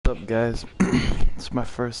up, guys? It's my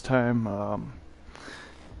first time,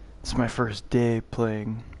 it's my first day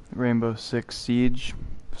playing Rainbow Six Siege,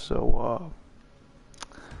 so,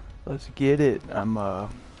 let's get it. I'm,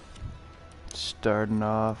 starting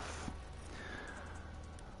off,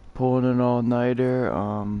 pulling an all-nighter,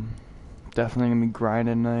 definitely gonna be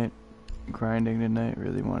grinding tonight,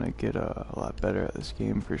 really want to get a lot better at this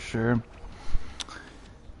game for sure.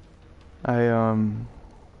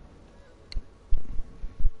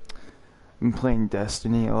 Been playing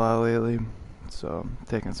Destiny a lot lately, so I'm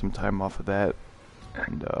taking some time off of that,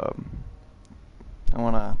 and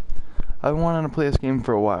I've wanted to play this game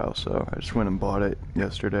for a while, so I just went and bought it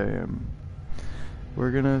yesterday, and we're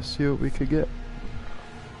gonna see what we could get.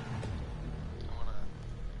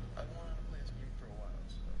 I've wanted to play this game for a while,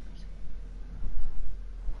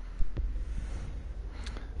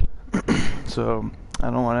 so I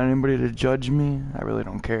don't want anybody to judge me. I really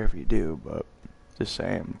don't care if you do, but just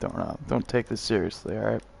saying, don't take this seriously,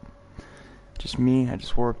 alright? Just me, I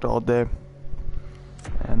just worked all day,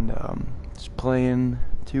 and just playing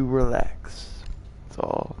to relax. That's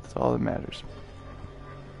all that matters.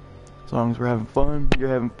 As long as we're having fun, you're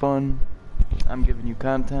having fun, I'm giving you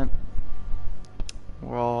content,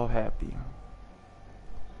 we're all happy.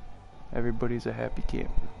 Everybody's a happy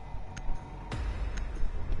camper.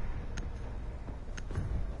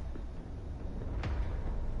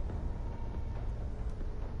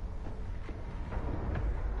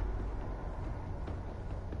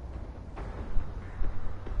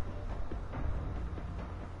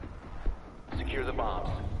 Secure the bombs.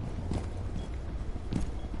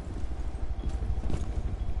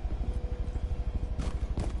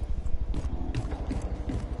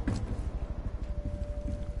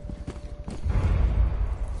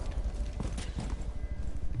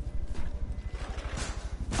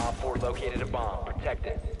 Op 4 located a bomb. Protect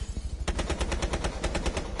it.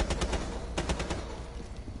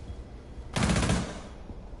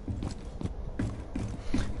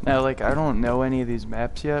 Now, like, I don't know any of these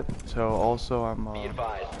maps yet, so also Be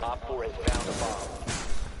advised, Op 4 has found a bomb.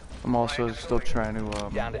 I'm also still trying to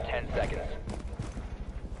Down to 10 seconds.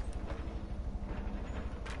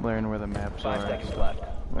 learn where the maps 5 are. seconds left.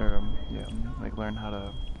 Or, yeah, like learn how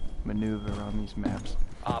to maneuver around these maps.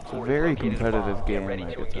 Op It's a 4 very has located a competitive bomb. Get game, ready I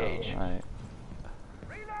to could tell. engage.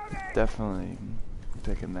 Definitely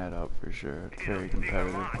picking that up for sure. It's very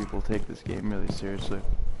competitive. People take this game really seriously.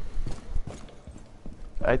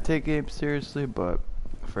 I take games seriously, but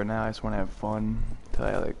for now I just want to have fun till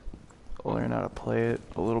I like learn how to play it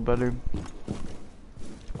a little better.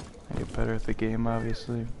 I get better at the game,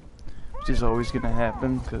 obviously, which is always gonna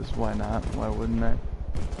happen, because why not? Why wouldn't I?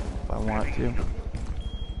 If I want to.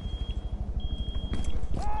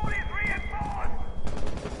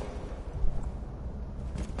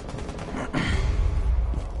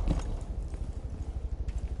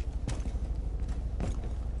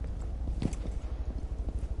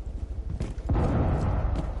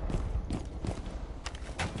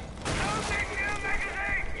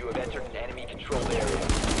 You have entered an enemy controlled area. Now.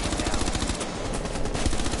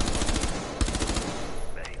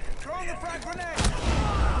 Throw the frag grenade!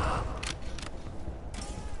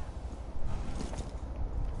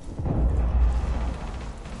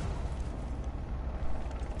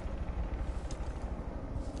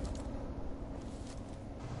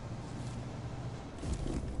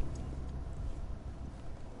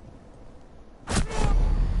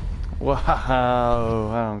 Wow,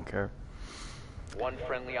 I don't care. One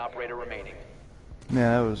friendly operator remaining.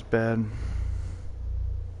 Yeah, that was bad.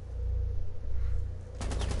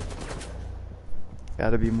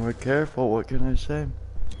 Gotta be more careful, what can I say?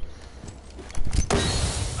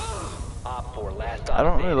 Op 4 last I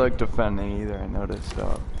don't really standing. like defending either, I noticed.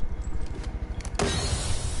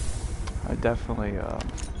 I definitely,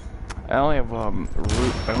 I only have,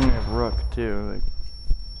 Rook too, like,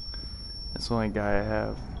 that's the only guy I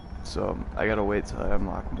have. So, I gotta wait till I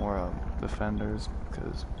unlock more, defenders,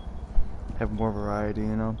 because I have more variety,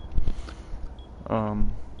 you know?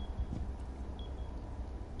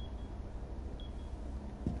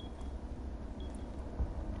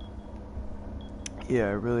 Yeah,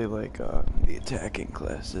 I really like, the attacking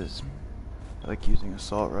classes. I like using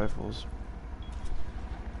assault rifles.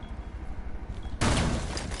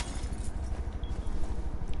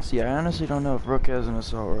 See, I honestly don't know if Rook has an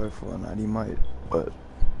assault rifle or not. He might, but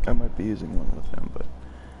I might be using one with him, but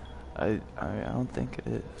I don't think it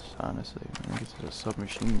is, honestly. I think it's a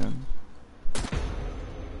submachine gun.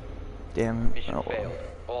 Damn it. Mission Oh, well. failed.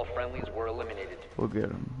 All friendlies were eliminated. We'll get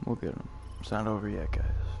him. We'll get him. It's not over yet, guys.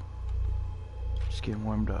 Just getting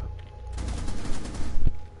warmed up.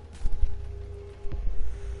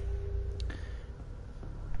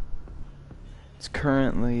 It's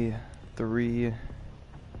currently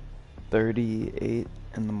 3:38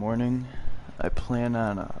 in the morning. I plan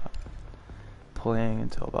on playing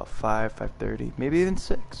until about 5:30, maybe even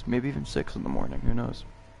 6 in the morning, who knows.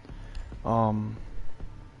 I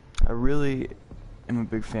really am a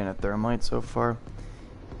big fan of Thermite so far.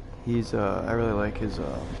 He's I really like his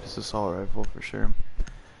assault rifle for sure.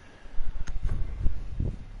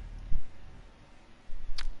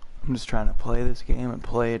 I'm just trying to play this game and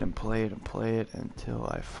play it and play it and play it until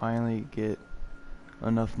I finally get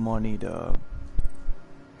enough money to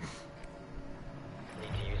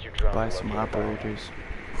Need to use your drone buy to some locate a bomb. operators.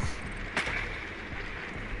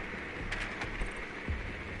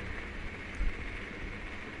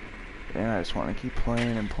 And I just want to keep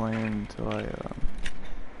playing and playing until I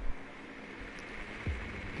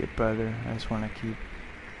get better. I just want to keep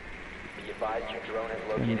Be advised your drone has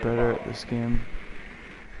getting located a better bomb. at this game.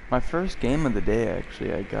 My first game of the day,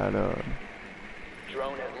 actually, I got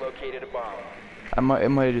Drone has located a bomb. it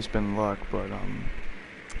might have just been luck, but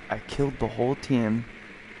I killed the whole team,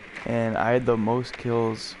 and I had the most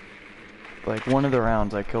kills. Like one of the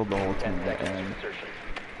rounds, I killed the whole 10 team, seconds to and insertion.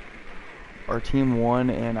 our team won,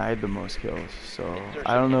 and I had the most kills. So Insertion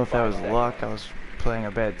I don't know in if that 5 was seconds. luck. I was playing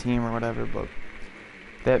a bad team or whatever, but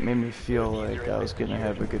that made me feel like I was gonna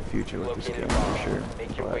have a good future with this game for sure.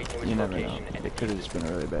 But you never know. It could have just been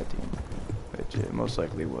a really bad team, which it most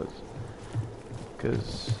likely was,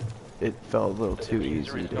 because it felt a little The too diffuser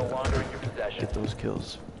easy is no to longer in your possession. get those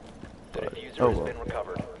kills. The But diffuser oh has well, been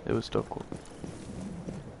recovered. it was still cool.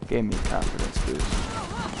 Gave me a confidence boost.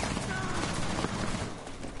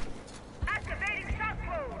 Activating shock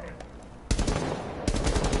mode.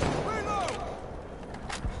 Reload.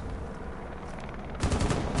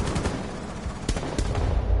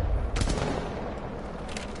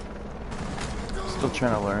 Still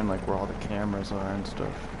trying to learn like where all the cameras are and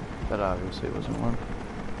stuff. That obviously wasn't one.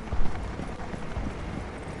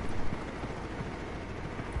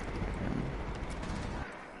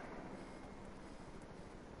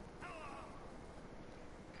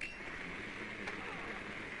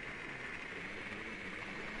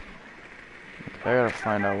 I gotta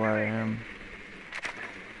find out where I am.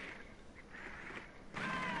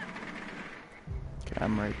 Okay,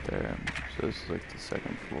 I'm right there. So this is like the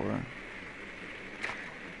second floor.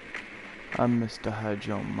 I'm Mr.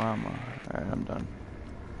 Hydro Mama. Alright, I'm done.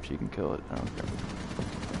 She can kill it. I don't care.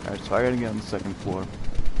 Alright, so I gotta get on the second floor.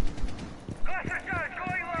 Cluster charge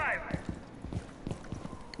going live.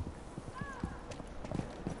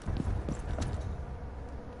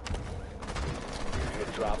 You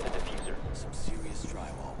have dropped the diffuser. Some serious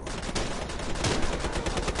drywall work.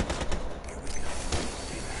 Here we go.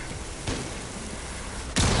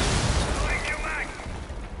 Throwing you back.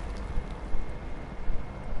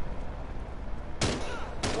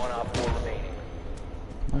 One op 4 remaining.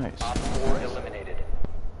 Nice. Op 4 eliminated.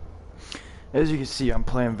 As you can see, I'm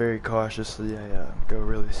playing very cautiously. I go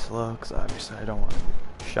really slow because obviously I don't want to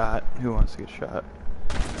get shot. Who wants to get shot?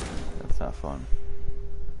 That's not fun.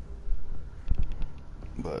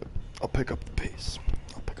 But I'll pick up the pace.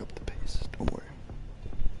 I'll pick up the pace. Don't worry.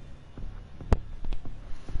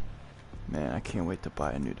 Man, I can't wait to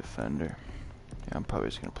buy a new defender. Yeah, I'm probably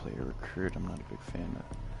just gonna play a recruit. I'm not a big fan of.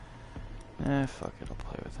 Fuck it. I'll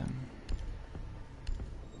play with him.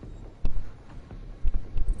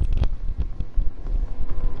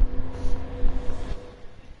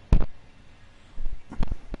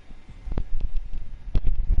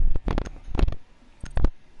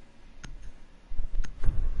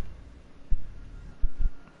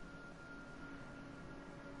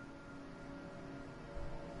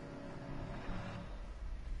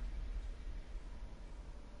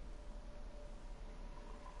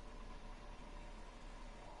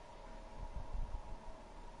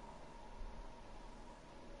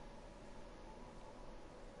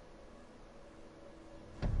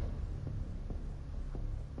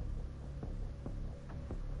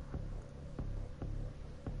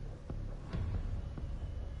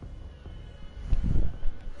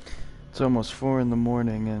 It's almost 4 in the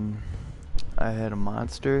morning, and I had a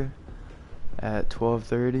monster at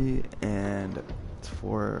 12:30, and it's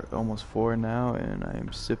almost 4 now, and I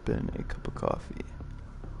am sipping a cup of coffee.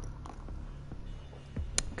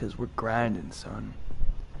 Cause we're grinding, son.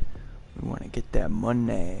 We want to get that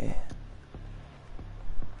money.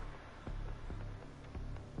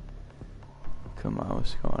 Come on,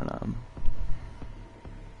 what's going on?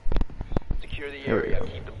 Secure the There we area. go.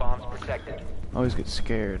 Keep the bombs protected. I always get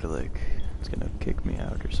scared, like it's gonna kick me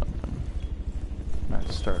out or something. I have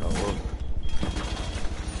to start all over.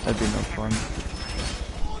 That'd be no fun.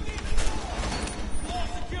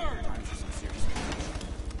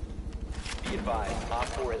 Be advised, Op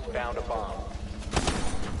 4 has found a bomb.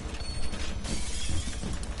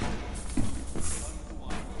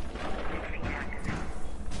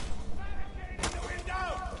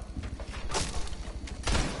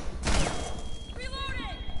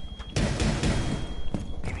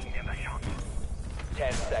 Giving them a shot.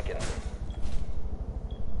 10 seconds.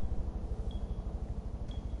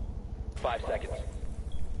 5 seconds.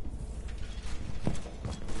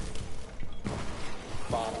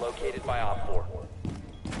 Bomb located by Op 4.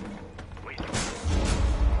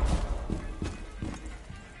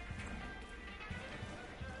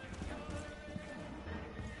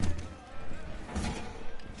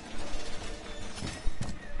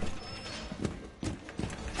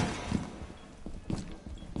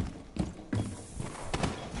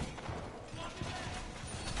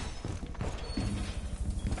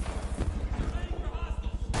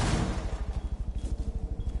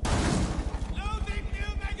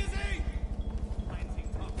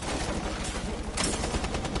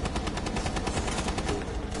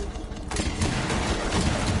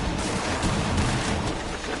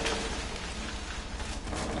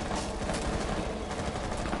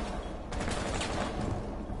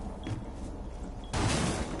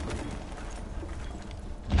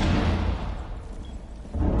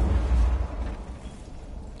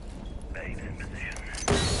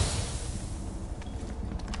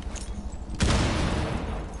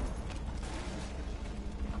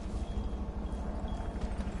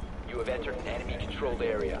 You have entered an enemy-controlled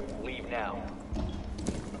area. Leave now.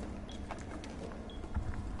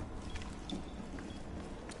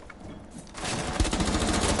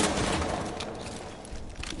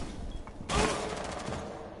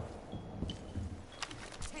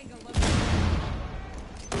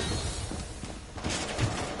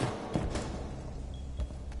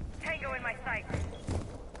 Tango in my sight.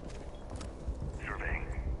 Surveying.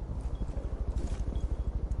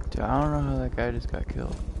 Dude, I don't know how that guy just got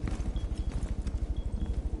killed.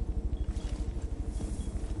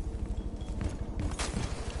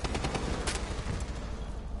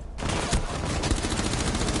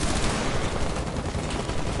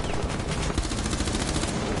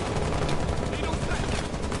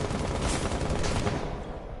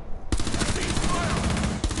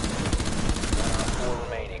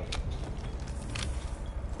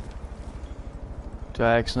 Dude,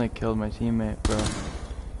 I accidentally killed my teammate, bro.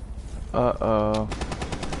 Uh-oh.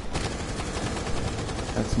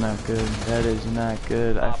 That's not good. That is not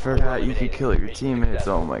good. I forgot you could kill your teammates.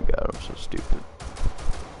 Oh my god, I'm so stupid.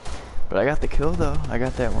 But I got the kill though. I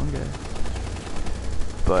got that one guy.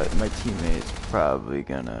 But my teammate's probably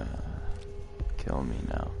gonna kill me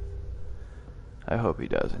now. I hope he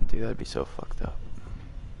doesn't, dude. That'd be so fucked up.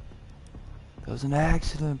 That was an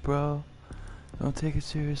accident, bro. Don't take it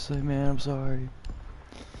seriously, man. I'm sorry.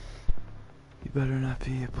 You better not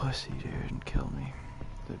be a pussy, dude, and kill me.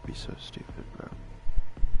 That'd be so stupid, bro.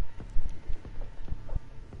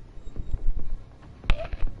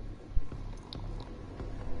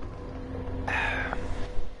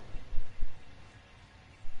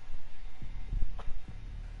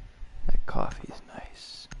 That coffee's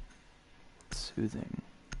nice. It's soothing.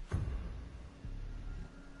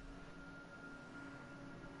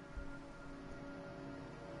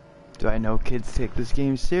 Do I know kids take this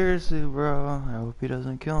game seriously, bro? I hope he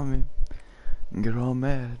doesn't kill me and get all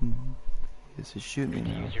mad and he has to shoot me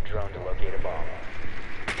now. Use your drone to locate a bomb.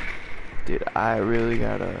 Dude, I really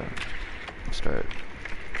gotta start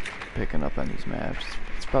picking up on these maps.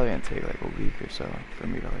 It's probably gonna take like a week or so for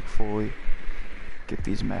me to like fully get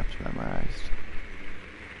these maps memorized.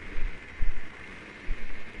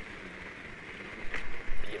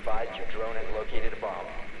 Be advised your drone has located a bomb.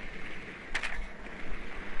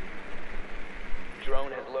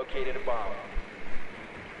 Drone has located a bomb.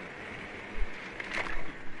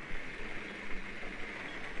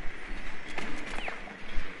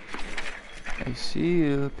 I see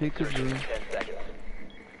you, peekaboo. 10 seconds.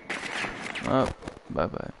 Oh,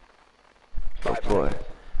 bye-bye. Broke boy.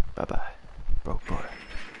 Bye-bye. Broke boy.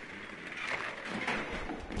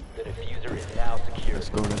 The diffuser is now secure. Let's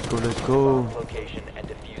go, let's go, let's go. Bomb location and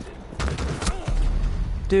defuse it.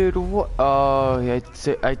 Dude, what? Oh,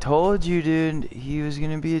 I told you, dude. He was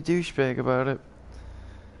gonna be a douchebag about it.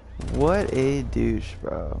 What a douche,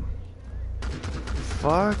 bro.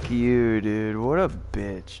 Fuck you, dude. What a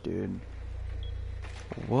bitch, dude.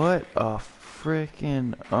 What a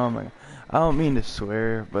freaking... Oh my... I don't mean to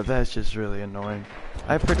swear, but that's just really annoying.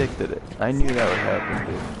 I predicted it. I knew that would happen,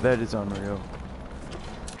 dude. That is unreal.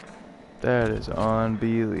 That is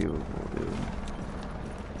unbelievable, dude.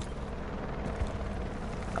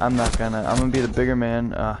 I'm gonna be the bigger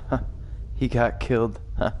man. He got killed.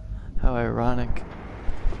 How ironic.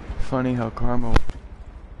 Funny how karma.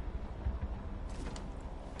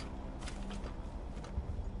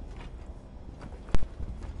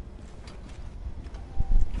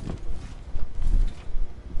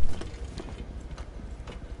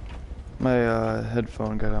 My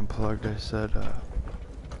headphone got unplugged. I said,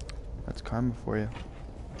 that's karma for you.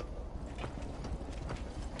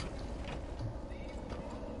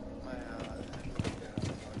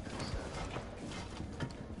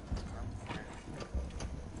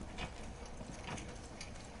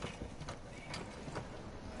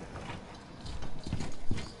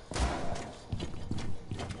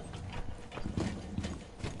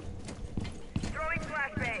 Throwing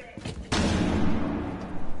flashbang.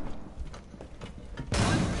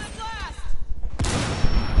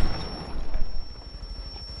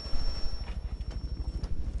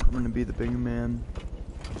 I'm gonna be the bigger man.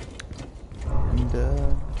 And,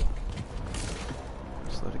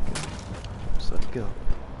 just let it go. Just let it go.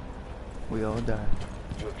 We all die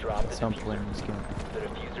You have dropped at the some point in diffuser. this game. The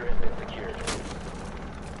diffuser has been secured.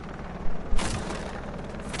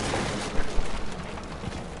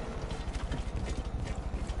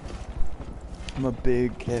 I'm a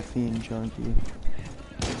big caffeine junkie.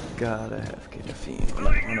 Gotta have caffeine when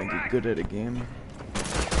I wanna get good at a game.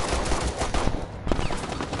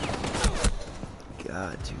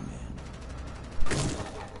 Got to, man.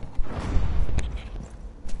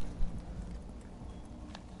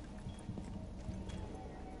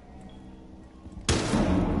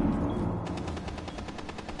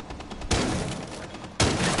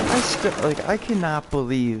 I cannot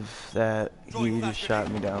believe that he just shot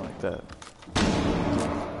me down like that.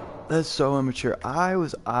 That's so immature. Mine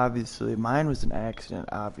was an accident,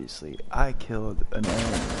 obviously. I killed an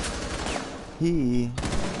animal. He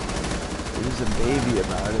was a baby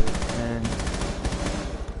about it, and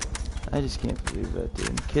I just can't believe that,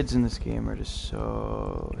 dude. Kids in this game are just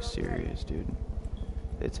so serious, dude.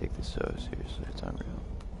 They take this so seriously, it's unreal.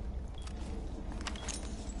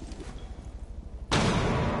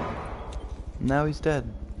 Now he's dead,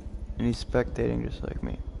 and he's spectating just like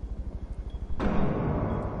me.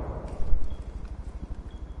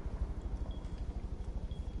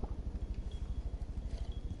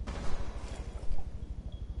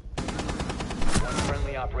 One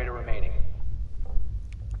friendly operator remaining.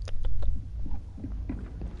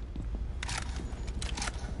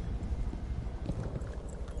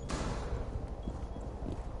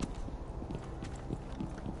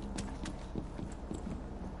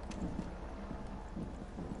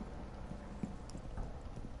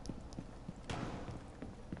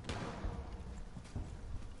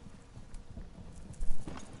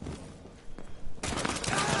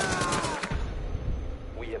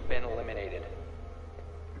 We have been eliminated.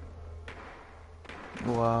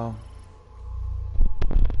 Wow.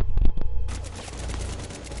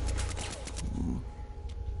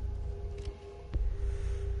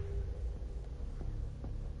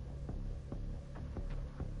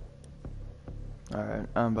 Alright,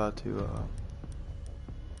 I'm about to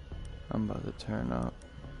turn up.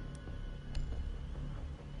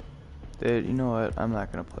 Dude, you know what? I'm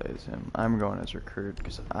not gonna play as him. I'm going as recruit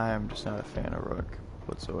because I am just not a fan of Rook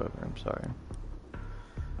whatsoever. I'm sorry.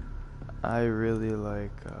 I really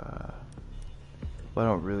like, well, I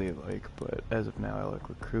don't really like, but as of now I like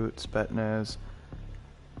recruit, Spetnaz,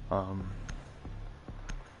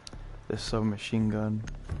 the submachine gun.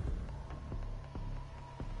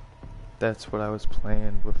 That's what I was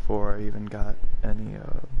playing before I even got any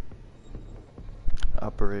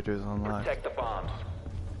operators unlocked. Protect the bombs.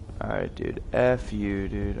 Alright, dude. F you,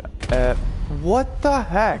 dude. What the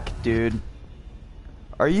heck, dude?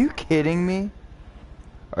 Are you kidding me?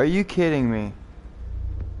 Are you kidding me?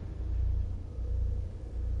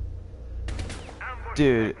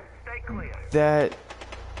 Dude, that...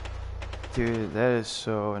 Dude, that is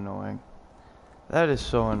so annoying. That is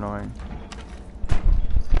so annoying.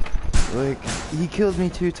 Like, he killed me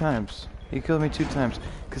 2 times. He killed me 2 times.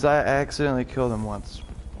 Because I accidentally killed him once.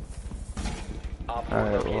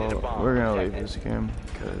 Alright, well, we're gonna leave this game.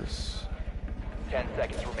 Because... 10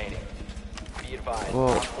 seconds remaining. Be advised, Well,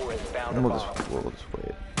 Op 4 has found a we'll bomb. just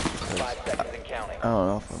wait. 5 seconds and counting. I don't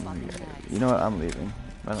know if I'm leaving. You know what? I'm leaving.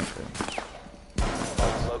 I don't care.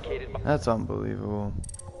 Bomb located by... That's unbelievable.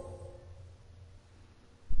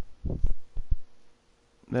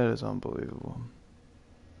 That is unbelievable.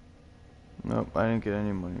 Nope, I didn't get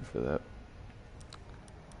any money for that.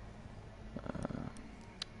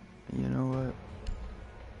 You know what?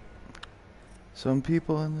 Some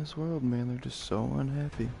people in this world, man, they're just so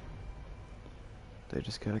unhappy. They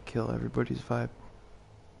just gotta kill everybody's vibe.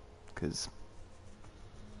 'Cause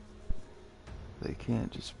They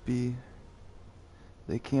can't just be.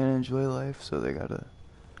 They can't enjoy life, so they gotta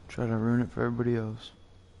try to ruin it for everybody else.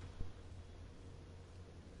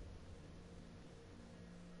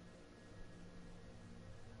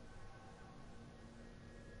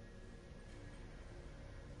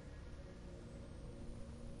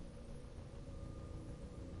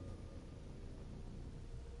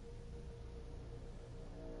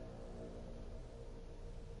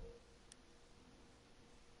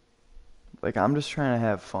 Like, I'm just trying to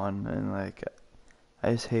have fun, and like,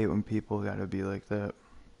 I just hate when people gotta be like that.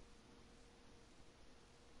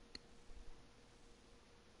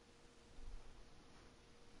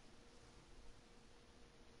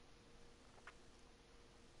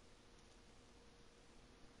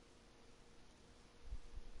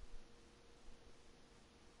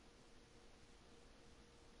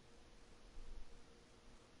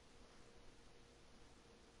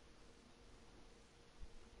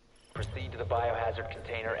 Proceed to the biohazard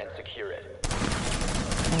container and secure it.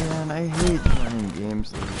 Man, I hate playing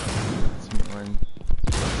games like this. It's annoying.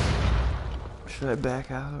 Should I back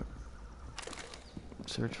out?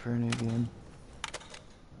 Search for a new game?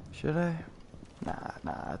 Should I?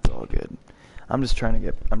 Nah, it's all good. I'm just trying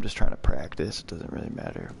to practice. It doesn't really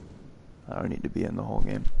matter. I don't need to be in the whole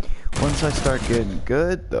game. Once I start getting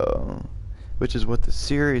good, though, which is what the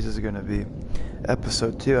series is gonna be,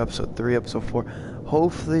 episode 2, episode 3, episode 4,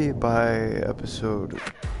 hopefully by the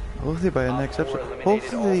next episode,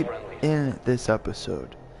 hopefully in this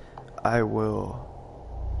episode, I will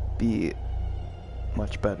be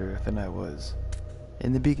much better than I was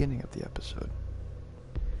in the beginning of the episode.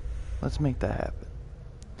 Let's make that happen.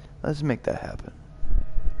 Let's make that happen.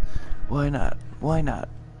 Why not? Why not?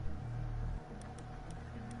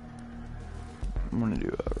 I'm gonna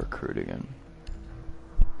do a recruit again.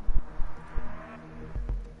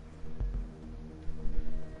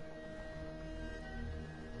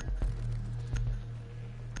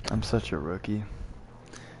 I'm such a rookie.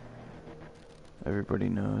 Everybody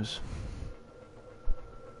knows.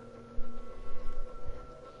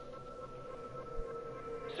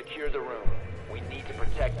 Secure the room. We need to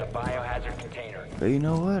protect the biohazard container. But you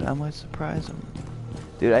know what? I might surprise him.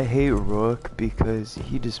 Dude, I hate Rook because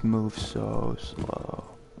he just moves so slow.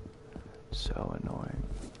 So annoying.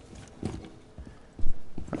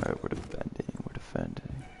 Alright, we're defending.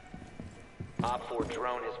 Op 4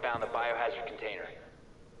 drone has found the biohazard container.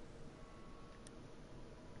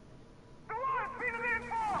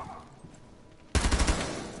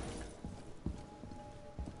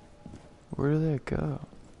 Where did that go?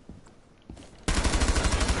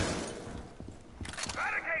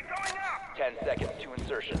 10 seconds to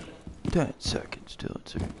insertion. 10 seconds till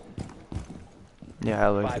it's in. Yeah, I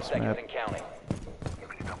like 5 this seconds map. and counting.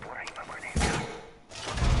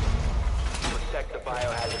 Protect the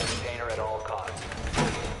biohazard container at all costs.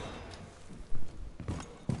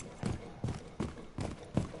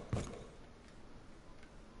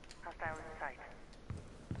 Hostile in sight.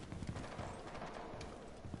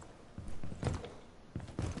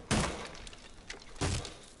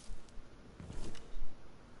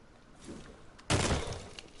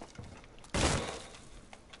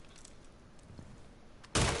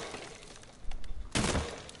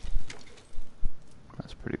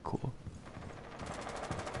 That's pretty cool.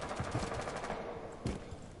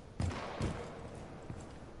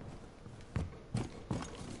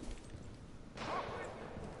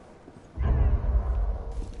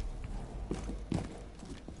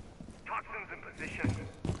 Toxins in position.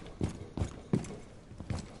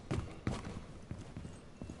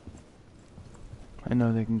 I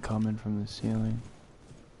know they can come in from the ceiling.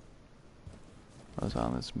 I was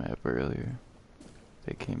on this map earlier.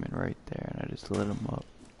 They came in right there and I just lit them up.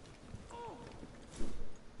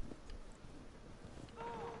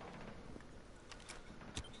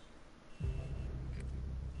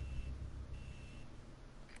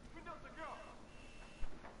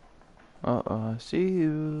 Uh-oh, I see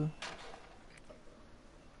you.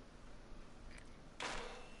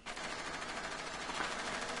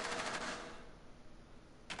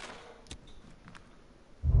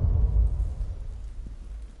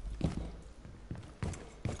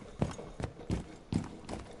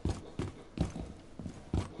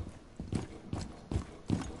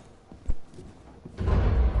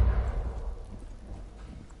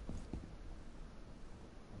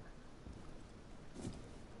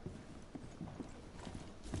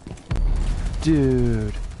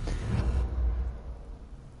 Dude.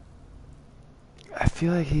 I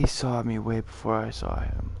feel like he saw me way before I saw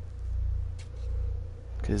him.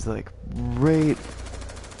 Cause like right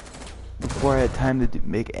before I had time to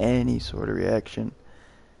make any sort of reaction,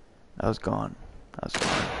 I was gone.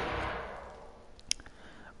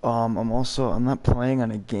 I'm not playing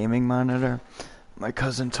on a gaming monitor. My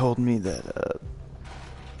cousin told me that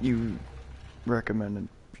you recommended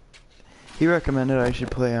he recommended I should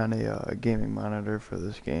play on a gaming monitor for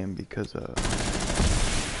this game because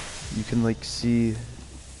you can like see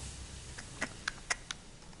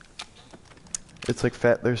it's like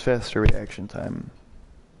there's faster reaction time.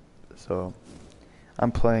 So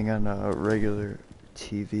I'm playing on a regular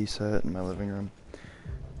TV set in my living room,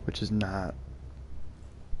 which is not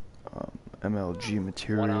MLG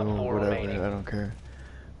material or whatever. I don't care,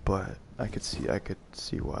 but I could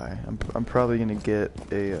see why. I'm probably gonna get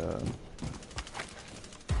a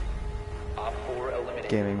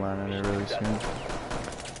gaming monitor really soon.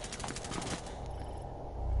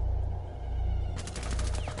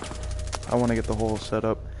 I want to get the whole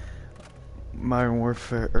setup. Modern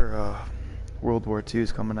Warfare or World War II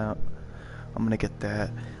is coming out. I'm gonna get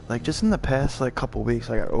that. Like just in the past like couple weeks,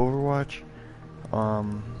 I got Overwatch,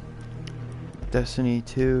 Destiny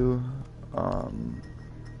 2,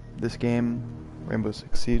 this game, Rainbow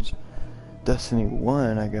Six Siege, Destiny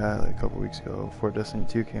 1 I got like a couple weeks ago before Destiny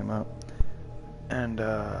 2 came out, and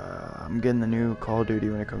I'm getting the new Call of Duty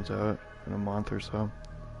when it comes out in a month or so.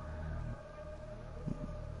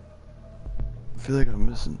 I feel like I'm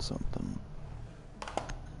missing something.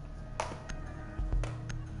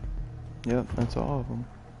 Yep, that's all of them.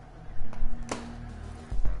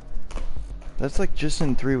 That's like just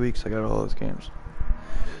in 3 weeks I got all those games.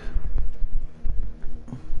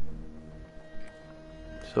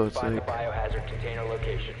 So it's Find like the biohazard container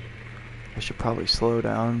location. I should probably slow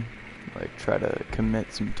down, like try to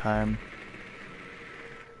commit some time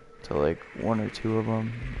to like one or two of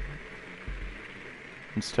them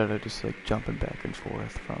instead of just like jumping back and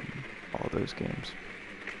forth from all those games.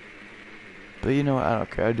 But you know what, I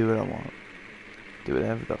don't care, I do what I want. Do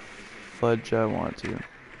whatever the fudge I want to.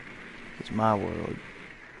 It's my world.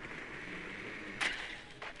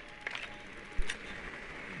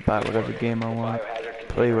 Buy whatever game I want.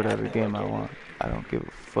 Play whatever game I want. I don't give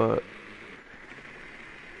a fuck.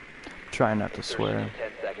 Try not to swear.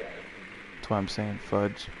 That's why I'm saying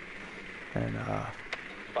fudge. And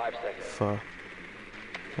fuh.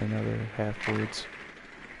 And other half words.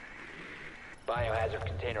 Biohazard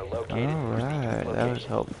container located. Alright, that was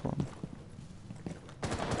helpful.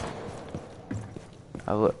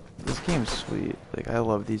 This game's sweet. Like I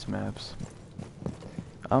love these maps.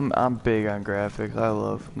 I'm big on graphics. I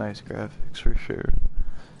love nice graphics for sure.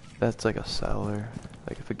 That's like a seller.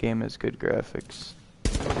 Like if a game has good graphics.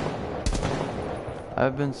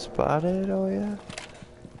 I've been spotted, oh yeah?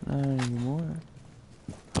 Not anymore.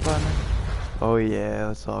 How about now? Oh yeah,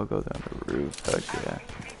 let's all go down the roof. Heck yeah.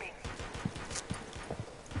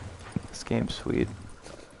 This game's sweet.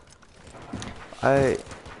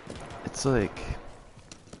 It's like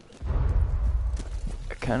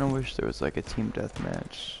I kinda wish there was like a team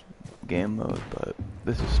deathmatch game mode, but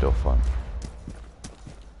this is still fun.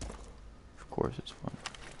 Of course it's fun.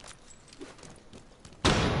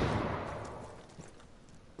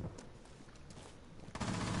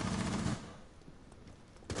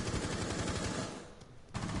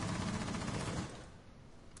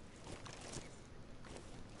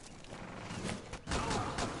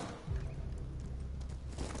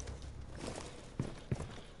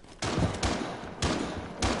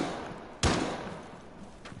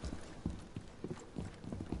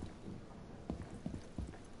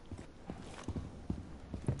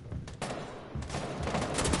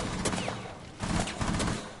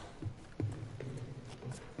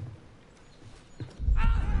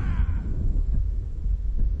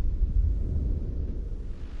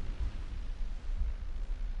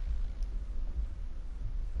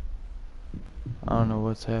 I don't know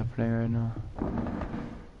what's happening right now.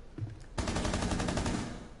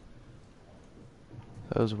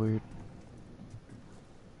 That was weird.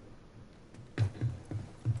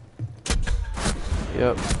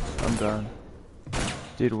 Yep, I'm done.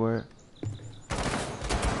 Dude, where?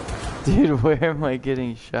 Dude, where am I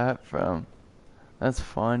getting shot from? That's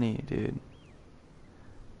funny, dude.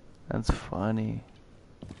 That's funny.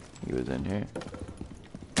 He was in here.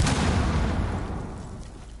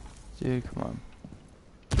 Dude, come on.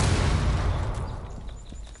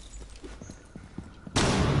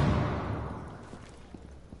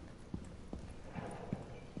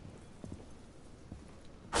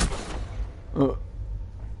 Oh.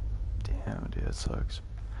 Damn, dude, that sucks.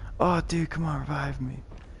 Oh, dude, come on, revive me.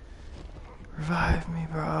 Revive me,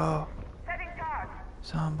 bro.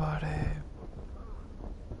 Somebody.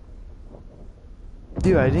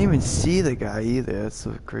 Dude, I didn't even see the guy either. That's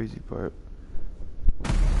the crazy part.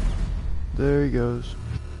 There he goes.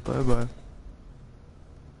 Bye-bye.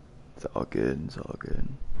 It's all good. It's all good.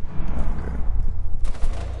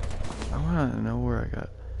 want to know where I got.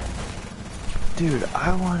 Dude,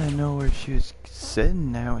 I want to know where she was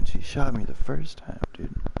sitting now when she shot me the first time,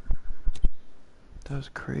 dude. That was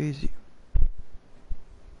crazy.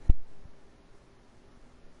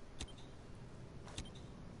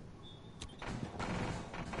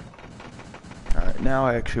 Alright, now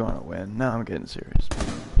I actually want to win. Now I'm getting serious.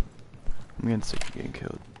 I'm getting sick of getting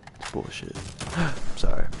killed. It's bullshit.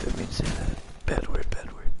 Sorry, didn't mean to say that. Bad word,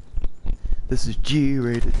 bad word. This is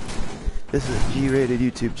G-rated. This is a G-rated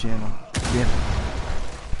YouTube channel. Damn it.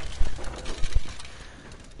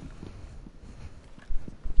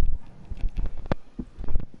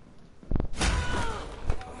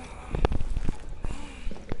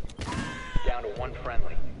 Down to one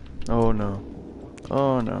friendly. Oh no.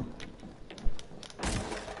 Oh no.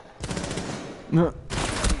 No.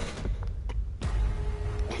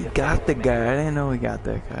 He got the guy. I didn't know he got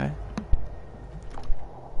that guy.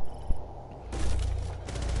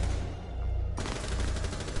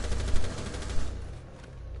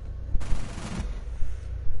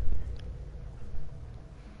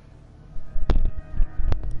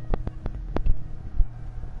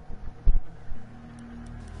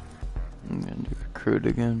 I'm gonna do recruit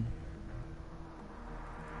again.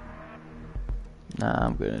 Nah,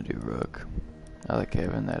 I'm gonna do rook. I like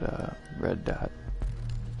having that red dot.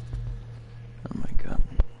 Oh my god.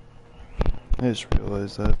 I just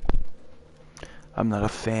realized that I'm not a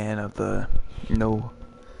fan of the no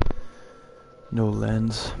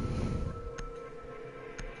lens.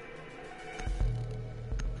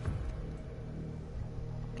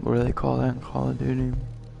 What do they call that in Call of Duty?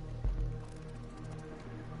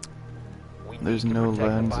 There's no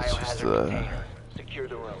lens, it's just Secure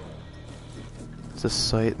the room. it's a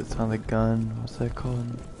sight that's on the gun. What's that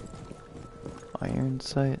called? Iron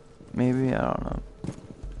sight? Maybe? I don't know.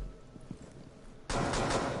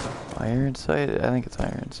 Iron sight? I think it's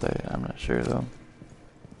iron sight. I'm not sure though.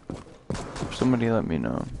 Somebody let me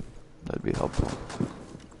know. That'd be helpful.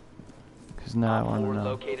 Cause now I want to know.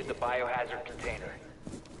 Located the biohazard container.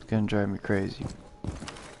 It's gonna drive me crazy.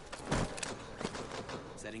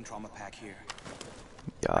 Setting trauma pack here.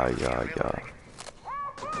 Yeah.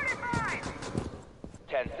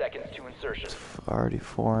 10 seconds to insertion. Already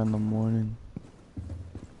 4 in the morning.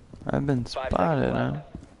 I've been 5 spotted, seconds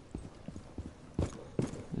huh?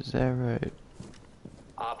 Is that right?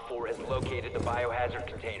 Op 4 has located the biohazard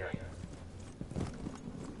container.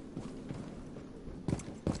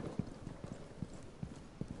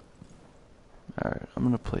 Alright, I'm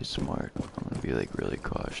gonna play smart. I'm gonna be like really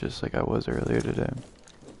cautious like I was earlier today.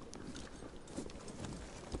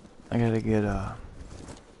 I gotta get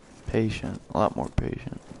patient, a lot more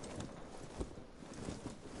patient.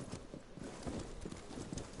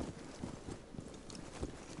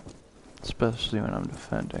 Especially when I'm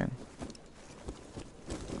defending.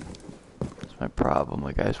 That's my problem,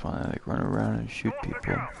 like I just wanna like run around and shoot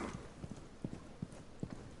people.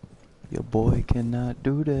 Your boy cannot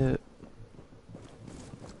do that.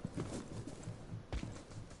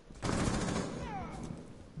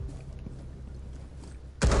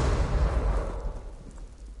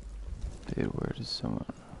 Dude, where does someone...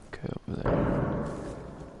 Okay, over there.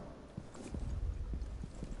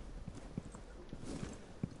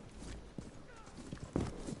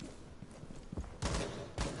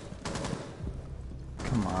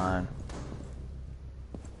 Come on.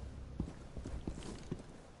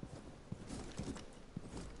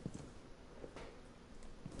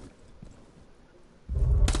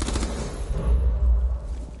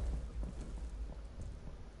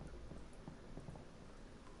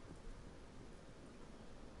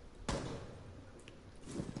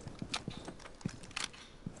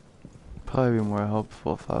 Probably be more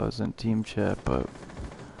helpful if I was in team chat, but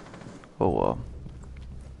oh well.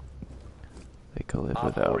 They could live Op 4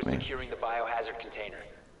 without is me. securing the biohazard container.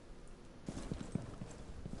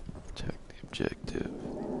 Check the objective.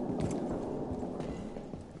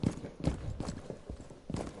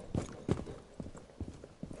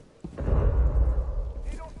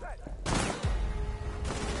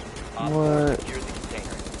 Op 4 What? secured the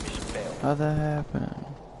container. Mission failed. How'd that happen?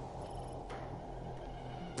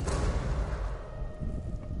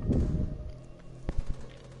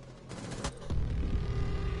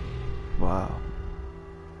 Wow.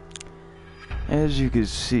 As you can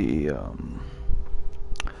see,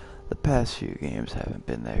 the past few games haven't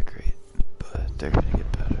been that great, but they're gonna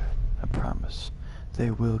get better. I promise.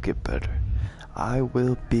 They will get better. I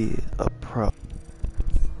will be a pro.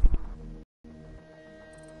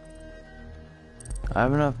 I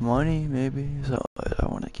have enough money, maybe, so I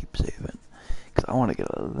want to keep saving. Because I want to get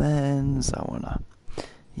a lens, I want to,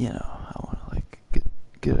 I want to, like,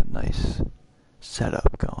 get a nice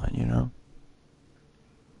setup going, you know?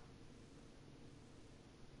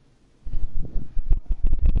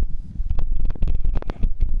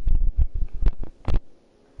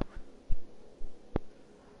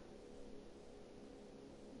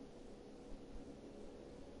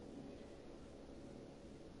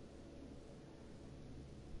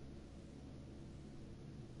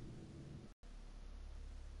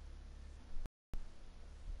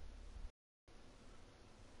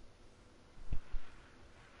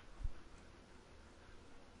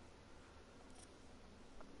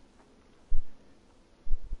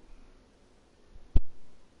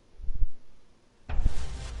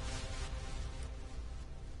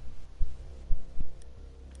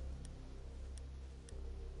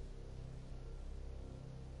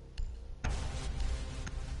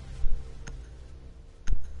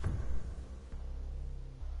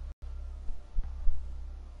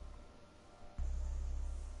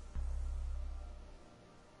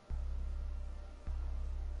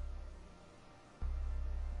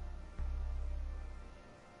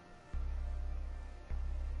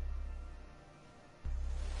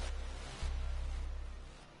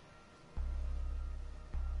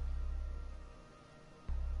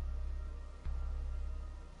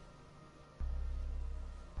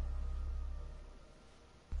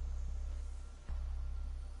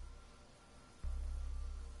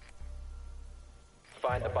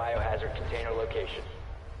 find the biohazard container location.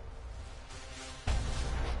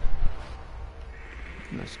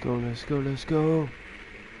 Let's go, let's go, let's go.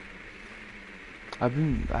 I've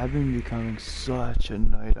been becoming such a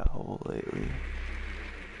night owl lately.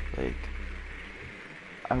 Like,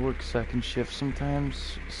 I work second shift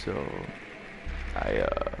sometimes, so I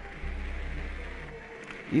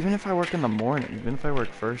even if I work in the morning, even if I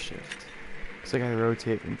work first shift, it's like I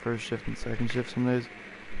rotate from first shift and second shift some days.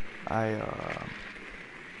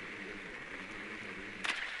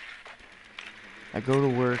 I go to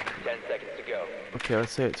work. 10 seconds to go. Okay,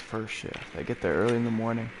 let's say it's first shift. I get there early in the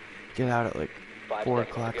morning, get out at like 4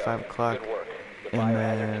 o'clock, 5 o'clock, Good work. The and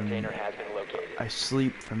biohazard then container has been located. I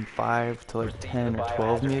sleep from 5 to like Proceed 10 to the or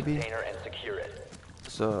 12 biohazard maybe. container and secure it.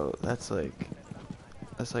 So that's like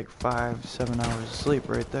 5-7 hours of sleep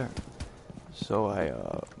right there. So I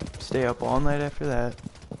stay up all night after that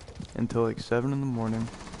until like 7 in the morning,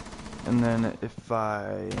 and then if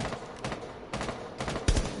I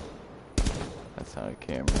that's not a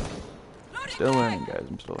camera. Still learning, guys.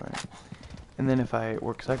 I'm still learning. And then if I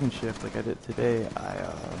work second shift like I did today,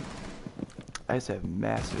 I just have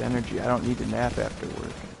massive energy. I don't need to nap after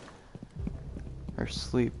work or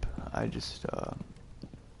sleep. I just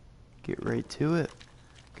get right to it.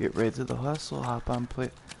 Get right to the hustle. Hop on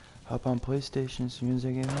PlayStation as soon as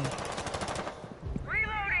I get home.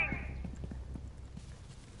 Reloading!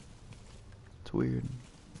 It's weird.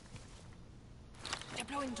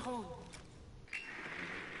 Deploying drone.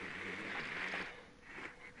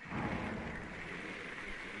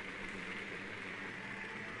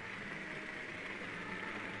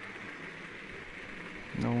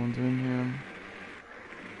 No one's in here.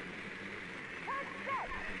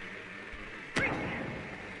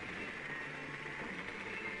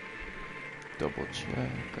 Double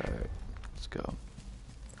check. Alright, let's go.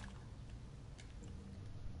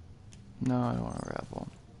 No, I don't want to raffle.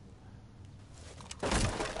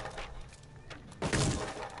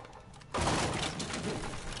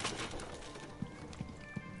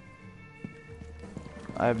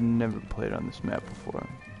 I've never played on this map before.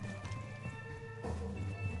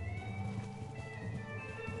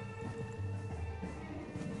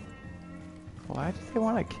 Why do they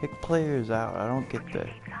want to kick players out? I don't get that.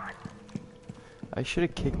 I should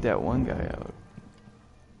have kicked that one guy out.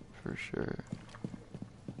 For sure.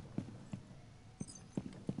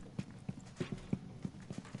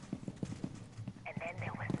 And then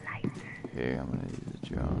there was light. Here, I'm gonna use the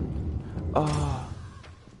drone. Oh!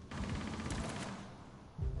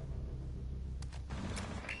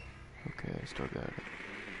 Okay, I still got it.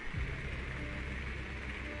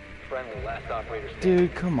 Friendly, last operator standing.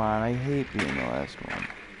 Dude, come on, I hate being the last one.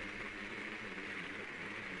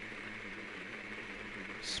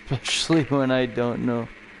 Especially when I don't know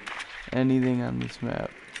anything on this map.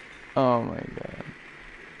 Oh my god.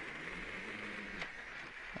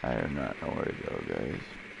 I do not know where to go, guys.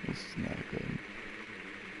 This is not good.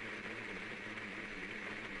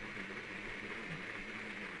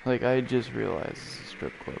 Like, I just realized this is a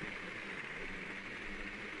strip club.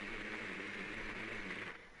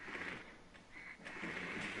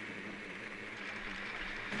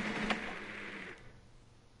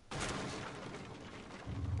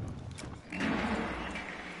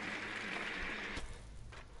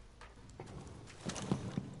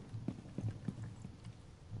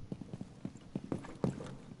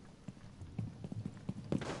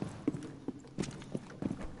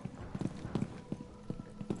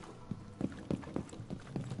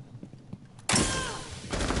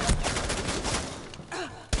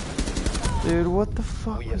 Dude, what the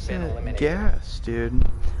fuck We have was been that eliminated. gas, dude?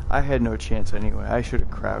 I had no chance anyway. I should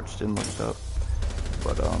have crouched and looked up.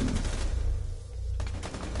 But,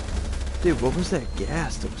 dude, what was that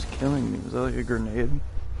gas that was killing me? Was that like a grenade?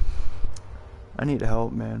 I need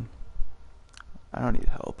help, man. I don't need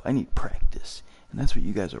help. I need practice. And that's what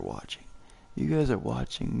you guys are watching. You guys are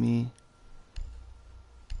watching me.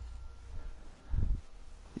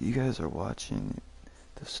 You guys are watching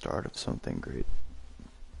the start of something great.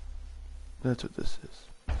 That's what this is.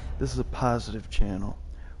 This is a positive channel.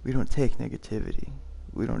 We don't take negativity.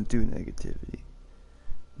 We don't do negativity.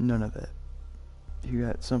 None of that. If you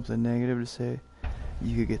got something negative to say,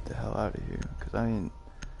 you could get the hell out of here. Cause I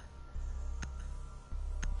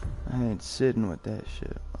ain't sitting with that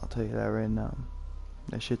shit. I'll tell you that right now.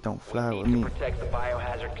 That shit don't fly We with need me. to protect the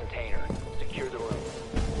biohazard container. Secure the room.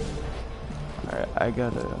 Alright, I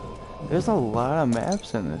gotta... There's a lot of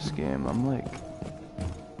maps in this game. I'm like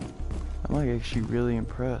actually really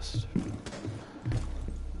impressed.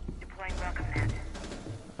 Deploying welcome net.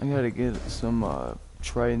 I gotta get some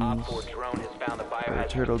Tritons Op 4 drone has found the or biohazard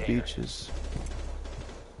Turtle container. Beaches.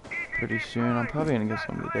 pretty soon. I'm probably gonna get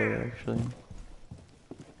some today, actually.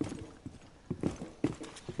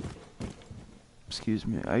 Excuse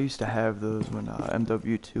me. I used to have those when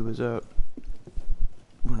MW2 was out.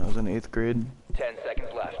 When I was in 8th grade. 10 seconds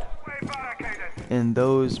left. And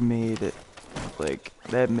those made it, like,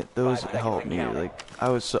 those 5 seconds helped and me. counting. Like, I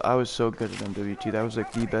was so good at MW2. That was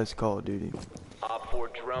like the best Call of Duty. Op 4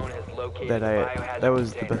 drone has located the biohazard That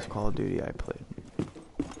was the container. best Call of Duty I played.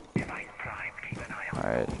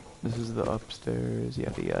 Alright, this is the upstairs,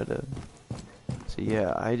 yada yada. So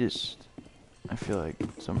yeah, I feel like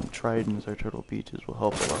some tridents or turtle beaches will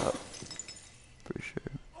help a lot. For sure.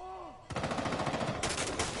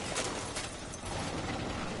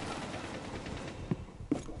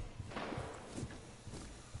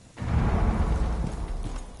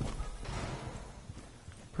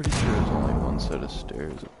 Pretty sure there's only one set of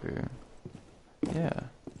stairs up here. Yeah.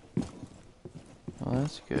 Well,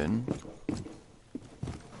 that's good.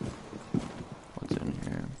 What's in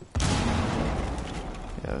here?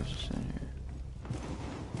 Yeah, I was just in here.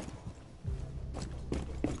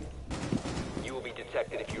 You will be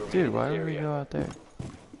detected if you remain Dude, in why this would we area. go out there?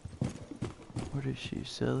 What is she,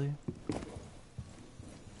 silly?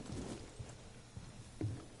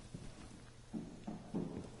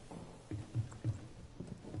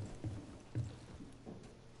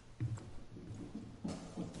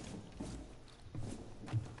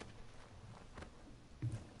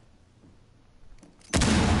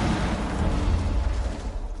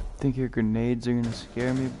 Think your grenades are gonna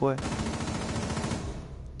scare me, boy?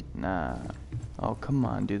 Nah. Oh, come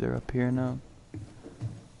on, dude. They're up here now.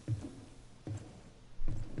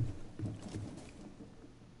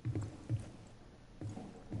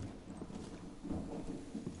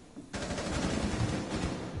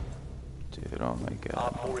 Dude, oh my god.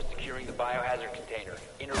 Op 4 is securing the biohazard container.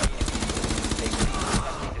 Intervene immediately. They will be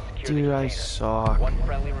attempting to secure Dude, the I container. suck. One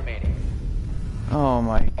friendly remaining. Oh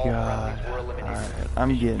my All god. friendlies were eliminated. Alright, I'm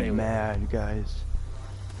Mission getting failure. mad, guys.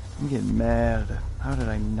 I'm getting mad. How did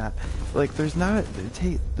I not... Like, there's not...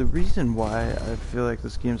 The reason why I feel like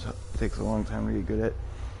this game takes a long time to get good at...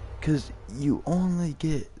 Because you only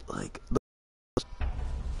get, like...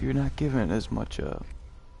 You're not given as much,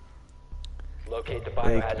 Locate the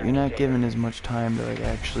like, biohazard you're not container. given as much time to, like,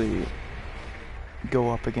 actually go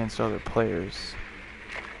up against other players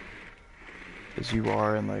as you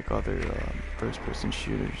are in, like, other first-person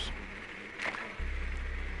shooters.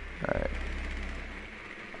 Alright.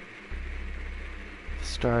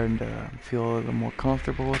 Starting to feel a little more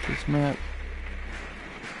comfortable with this map.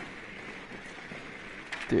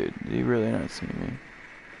 Dude, did you really not see me?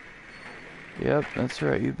 Yep, that's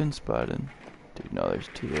right, you've been spotted. Dude, no, there's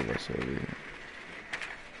two of us over here.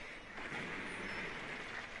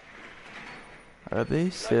 Are they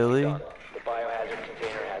silly? Nicely done. The biohazard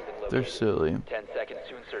container has been located. They're silly. 10 seconds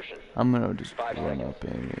to insertion. I'm gonna just 5 run seconds. up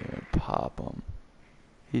in here and pop him.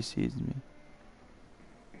 He sees me.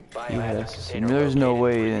 He Biohazard has to see container me. There's no located.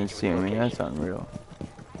 way he Proceed didn't with see me. location. That's unreal.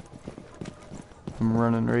 I'm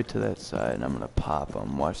running right to that side and I'm gonna pop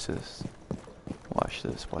him. Watch this. Watch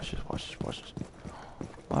this. Watch this. Watch this. Watch this.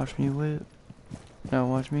 Watch me whip. No,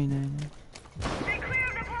 watch me, Nana. They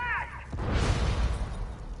cleared the blast!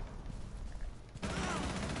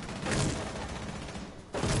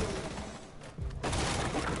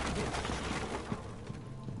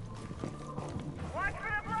 Watch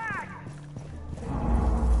for the blast!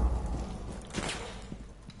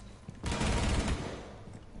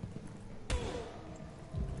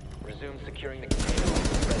 Resume securing the container.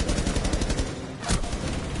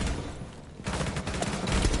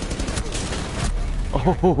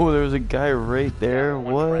 Oh, there was a guy right there.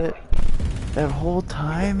 One What? friendly. That whole You have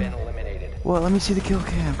time? been eliminated. Well, let me see the kill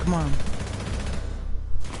cam. Come on.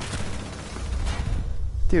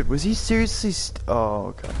 Dude, was he seriously oh,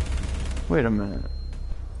 okay. Wait a minute.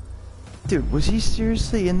 Dude, was he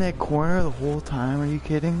seriously in that corner the whole time? Are you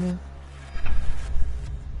kidding me?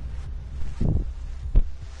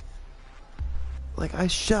 Like, I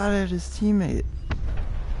shot at his teammate.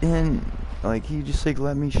 And, like, he just, like,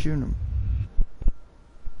 let me shoot him.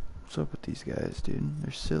 What's up with these guys, dude?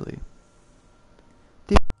 They're silly.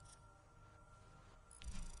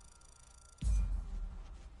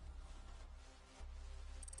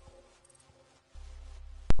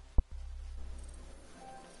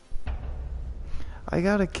 I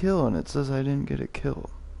got a kill and it says I didn't get a kill.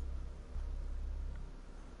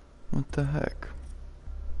 What the heck?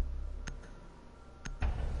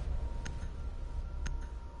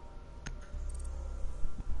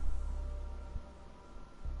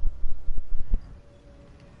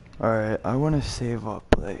 Alright, I want to save up,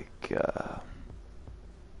 like, yeah,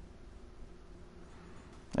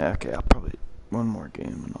 okay, I'll probably, one more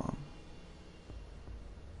game and all.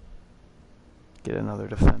 Get another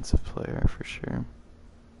defensive player for sure.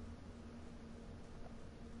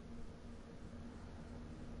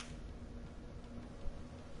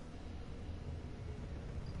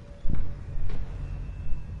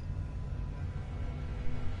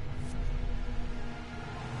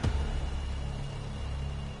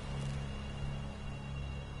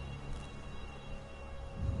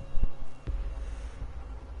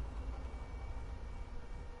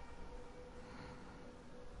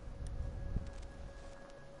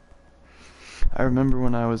 I remember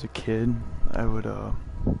when I was a kid, I would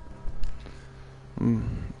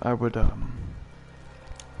I would I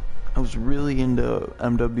was really into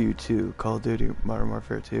MW2, Call of Duty Modern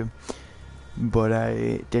Warfare 2, but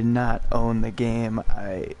I did not own the game.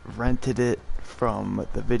 I rented it from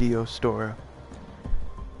the video store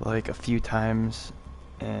like a few times,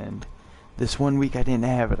 and this one week I didn't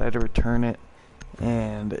have it. I had to return it,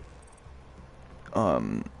 and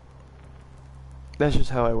that's just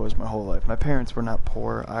how I was my whole life. My parents were not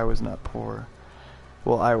poor. I was not poor.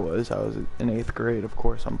 Well, I was in 8th grade. Of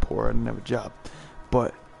course I'm poor. I didn't have a job,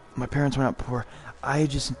 but my parents were not poor. I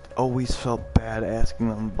just always felt bad asking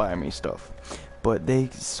them to buy me stuff, but they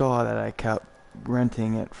saw that I kept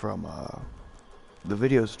renting it from the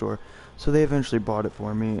video store, so they eventually bought it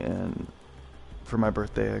for me, and for my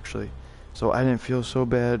birthday actually. So I didn't feel so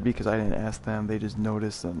bad because I didn't ask them. They just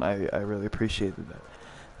noticed, and I really appreciated that.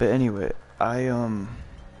 But anyway, I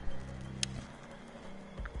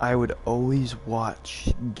would always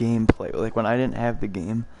watch gameplay. Like when I didn't have the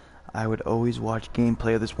game, I would always watch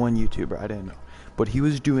gameplay of this one YouTuber. I didn't know, but he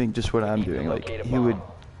was doing just what I'm doing. Like he'd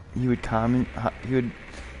commentate,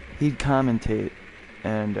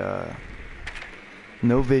 and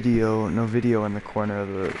no video in the corner of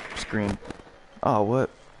the screen. Oh, what?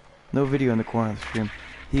 No video in the corner of the screen.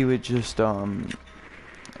 He would just show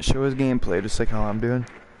his gameplay just like how I'm doing,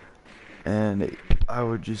 and I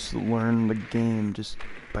would just learn the game just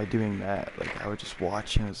by doing that. Like I would just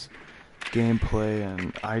watch his gameplay,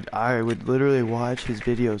 and I would literally watch his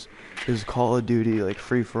videos, his Call of Duty like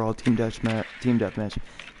free for all team deathmatch,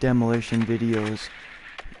 demolition videos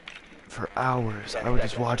for hours. I would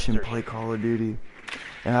just watch him play Call of Duty,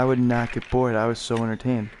 and I would not get bored. I was so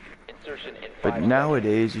entertained. But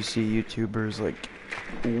nowadays you see YouTubers like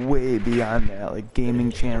way beyond that, like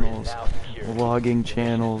gaming channels, vlogging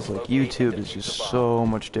channels. Like YouTube is just so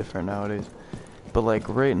much different nowadays. But like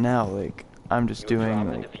right now, like I'm just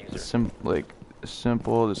doing like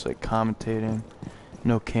simple, just like commentating.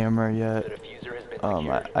 No camera yet.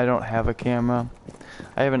 I don't have a camera.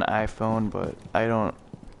 I have an iPhone, but I don't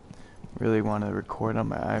really want to record on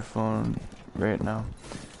my iPhone right now.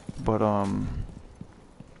 But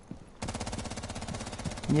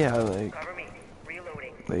yeah, like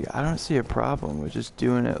I don't see a problem with just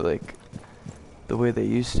doing it like the way they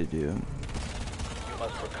used to do. You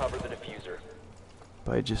must recover the diffuser.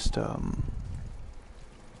 By just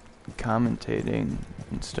commentating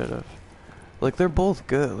instead of, like, they're both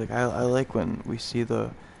good. Like I like when we see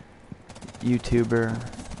the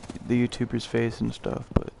YouTuber's face and stuff,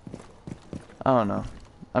 but I don't know.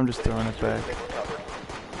 I'm just throwing it back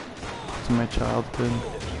to my childhood.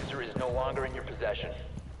 The diffuser is no longer in your possession.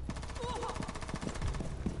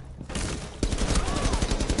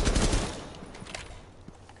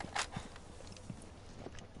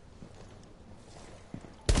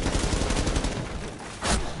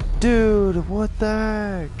 Dude, what the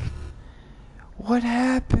heck? What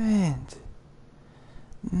happened?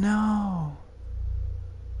 No.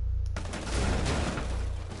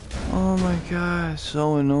 Oh my gosh,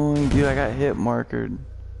 so annoying, dude. I got hit markered.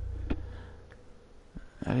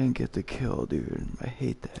 I didn't get the kill, dude. I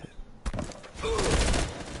hate that.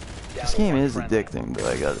 This game is addicting, though,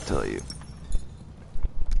 I gotta tell you.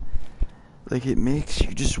 Like, it makes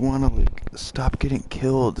you just wanna, like, stop getting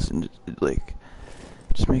killed, and like,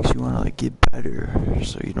 just makes you wanna, like, get better,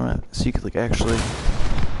 so you don't have, so you could, like, actually,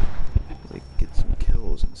 like, get some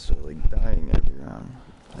kills instead of, like, dying every round.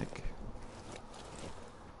 Like,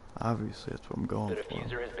 obviously that's what I'm going The for.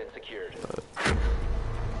 diffuser has been secured. But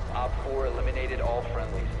Op 4 eliminated all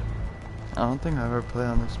friendlies. I don't think I ever play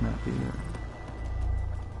on this map either.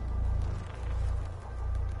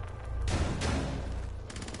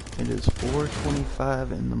 It is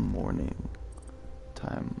 4:25 in the morning.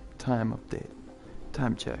 Time update.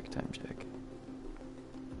 Time check.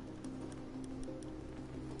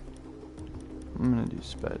 I'm gonna do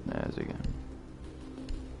Spetsnaz again.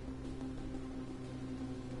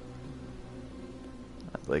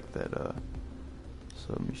 I like that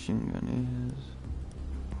submachine gun is.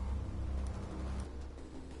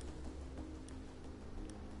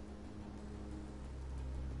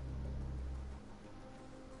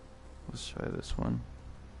 Let's try this one.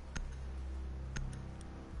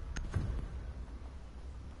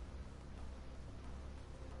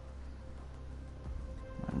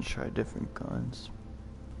 I'm gonna try different guns.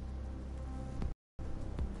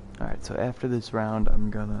 Alright, so after this round,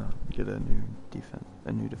 I'm gonna get a new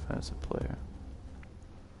defensive player.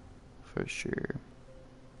 For sure.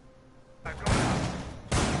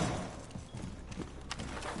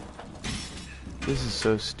 This is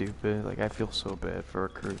so stupid. Like, I feel so bad for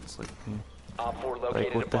recruits like me.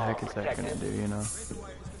 Like, what the heck is that gonna do, you know?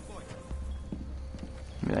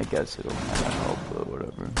 I mean, I guess it'll kind of help, but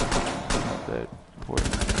whatever. Not that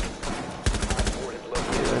important.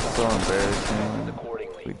 Yeah, that's so embarrassing.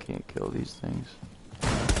 We can't kill these things.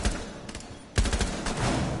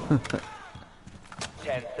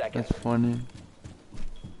 10 seconds. That's funny.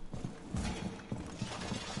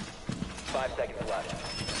 5 seconds left.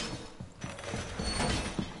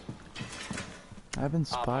 I've been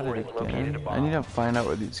spotted has located again. a bomb. I need to find out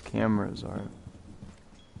where these cameras are.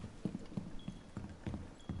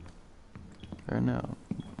 Or no.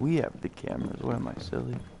 We have the cameras. What am I,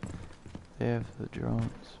 silly? They have the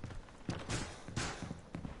drones.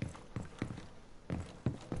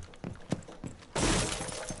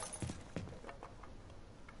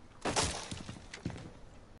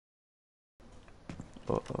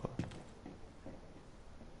 Uh-oh.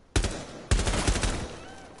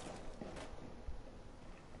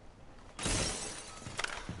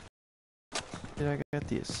 Dude, I got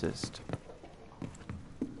the assist.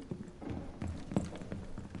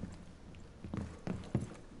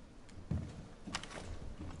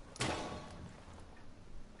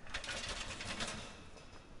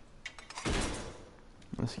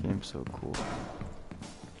 This game's so cool.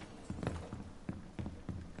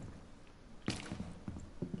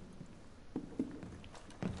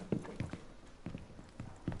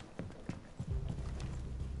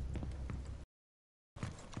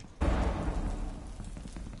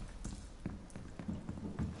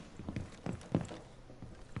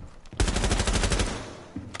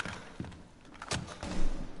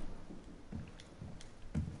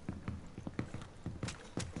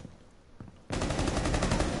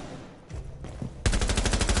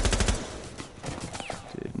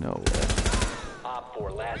 Dude, no way. Op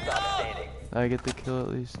 4, last stop standing. Did I get the kill at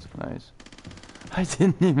least? Nice. I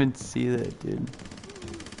didn't even see that, dude.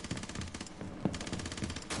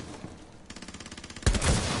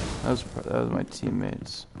 That was my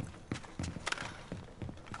teammates.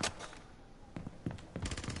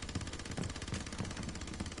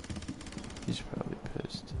 He's probably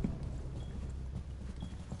pissed.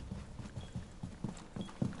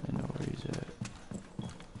 I know where he's at.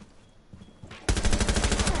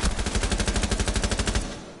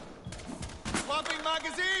 Swapping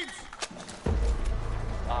magazines!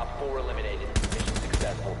 Op 4 eliminated. Mission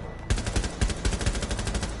successful.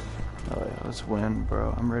 Oh yeah, let's win,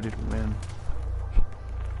 bro. I'm ready to win.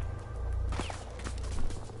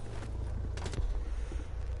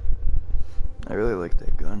 I really like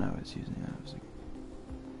that gun I was using. That was a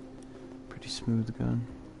pretty smooth gun.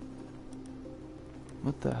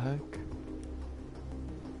 What the heck?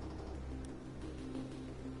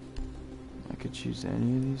 I could choose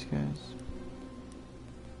any of these guys.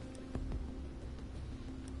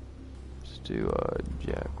 Let's do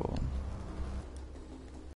Jackal.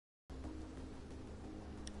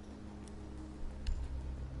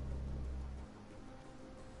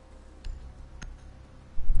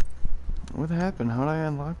 What happened? How did I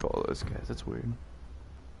unlock all those guys? That's weird.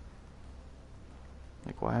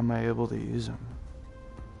 Like, why am I able to use them?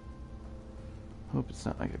 Hope it's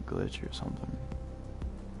not like a glitch or something.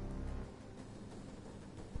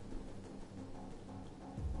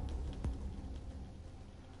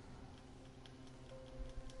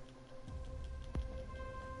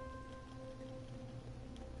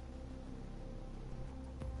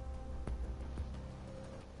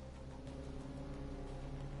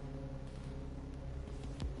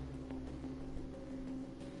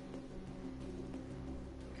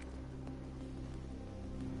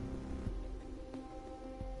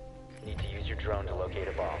 Need to use your drone to locate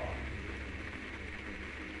a bomb.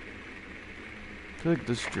 I feel like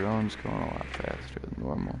this drone's going a lot faster than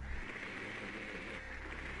normal.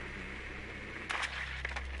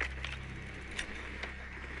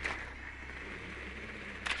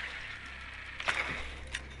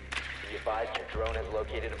 Be advised your drone has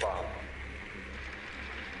located a bomb.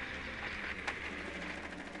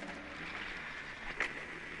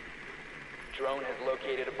 Drone has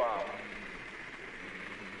located a bomb.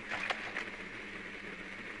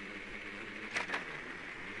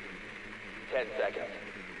 Ten seconds.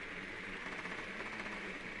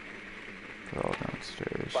 They're all downstairs.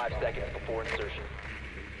 Stairs. 5 seconds before insertion.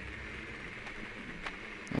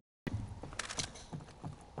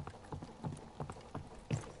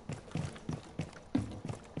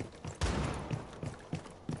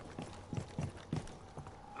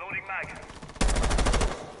 Loading mag.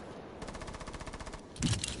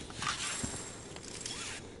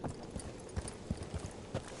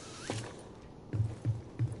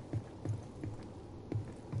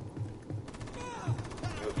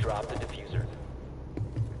 You have dropped the diffuser.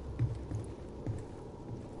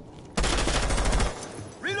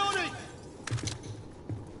 Reloading!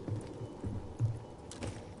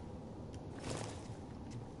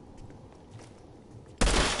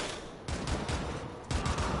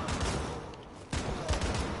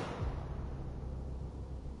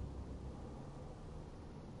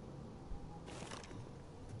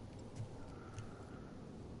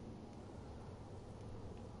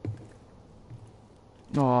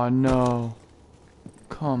 Oh no.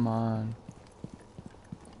 Come on.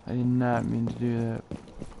 I did not mean to do that.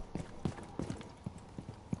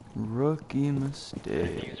 Rookie The mistake.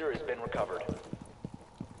 diffuser has been recovered.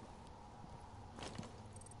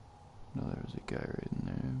 No, there was a guy right in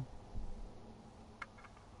there.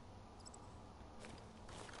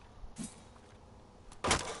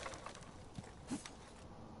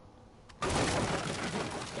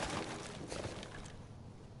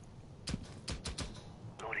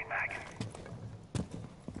 Loading mag.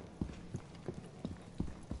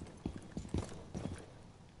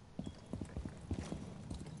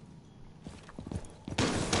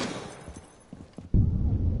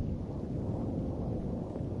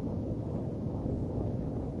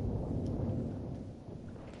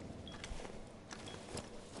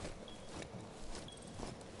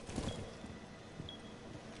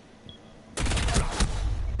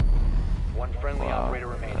 One friendly operator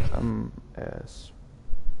remaining. I'm ass.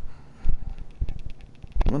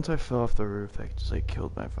 Once I fell off the roof, that just like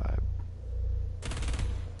killed my vibe.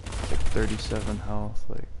 Like 37 health,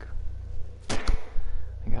 like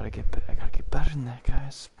I gotta get better than that,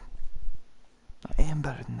 guys. I am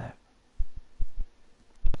better than that.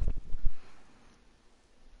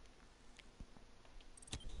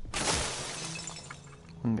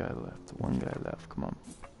 One guy left, come on.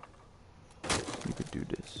 You could do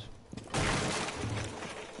this.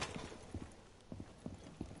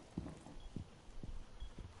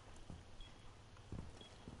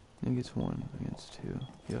 I think it's 1 against 2.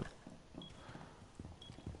 Yep.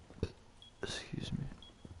 Excuse me.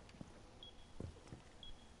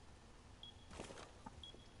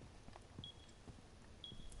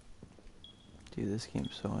 Dude, this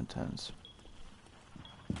game's so intense.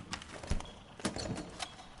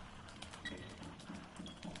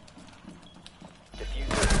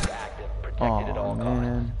 Diffuser is active. Protected at Oh all costs.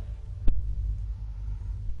 man.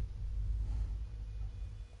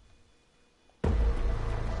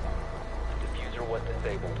 Diffuser was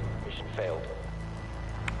disabled. Mission failed.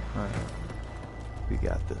 Alright. We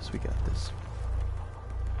got this, we got this.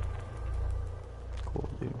 Cool,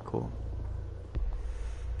 dude, cool.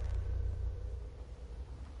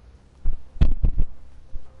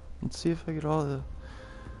 Let's see if I get all the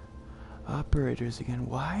operators again.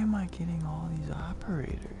 Why am I getting all these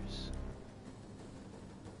operators?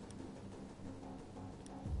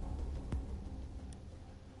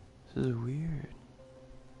 This is weird.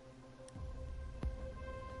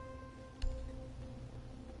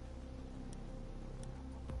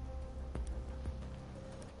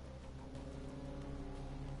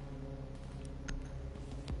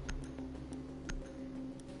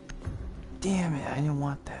 Damn it, I didn't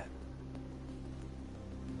want that.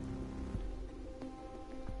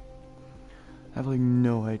 I have like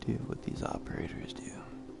no idea what these operators do.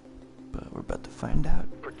 But we're about to find out.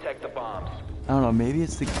 Protect the bombs. I don't know, maybe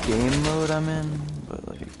it's the game mode I'm in, but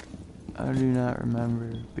like, I do not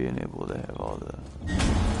remember being able to have all the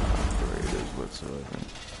operators whatsoever.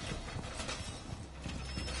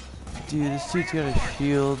 Dude, this dude's got a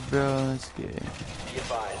shield, bro. That's gay. Be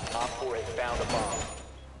advised, Op 4 has found a bomb.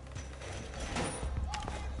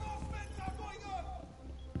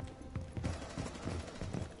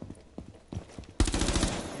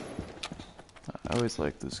 I always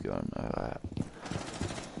like this gun.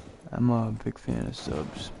 I'm a big fan of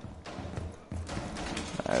subs.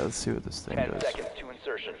 Alright, let's see what this thing 10 does. seconds to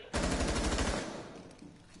insertion.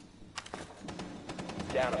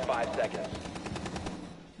 Down to 5 seconds.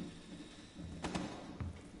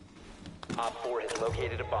 Op 4 has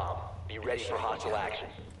located a bomb. Be ready for hostile action.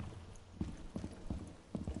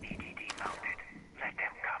 EDD mounted. Let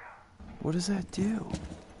them come. What does that do?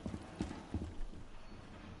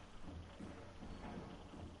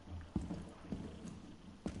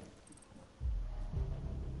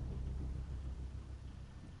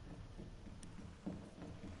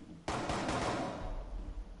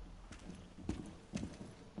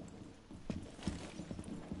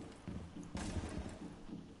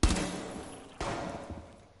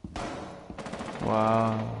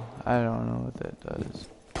 Wow, I don't know what that does.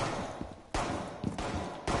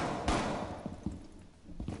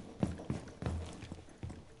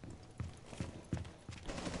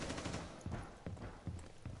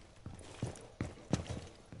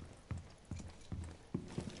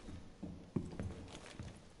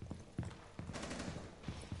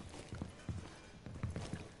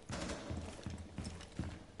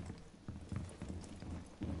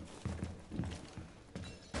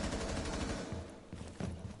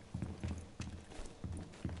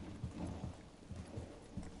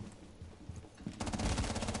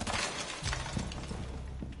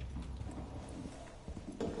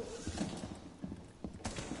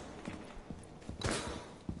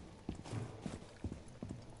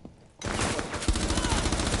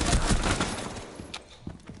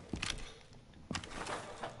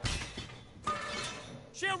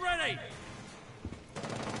 Shield ready!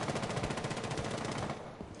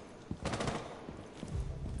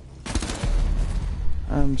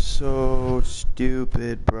 I'm so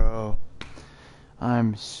stupid, bro.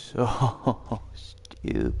 I'm so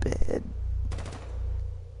stupid.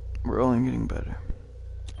 We're only getting better.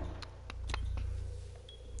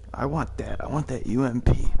 I want that. I want that UMP.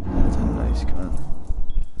 That's a nice gun.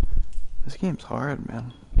 This game's hard,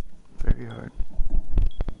 man. Very hard.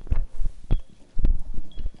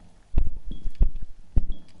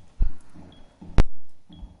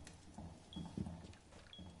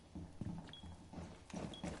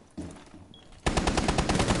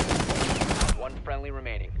 One friendly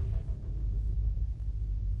remaining.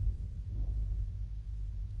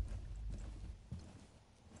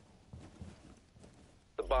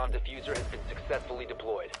 The bomb diffuser has been successfully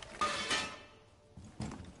deployed.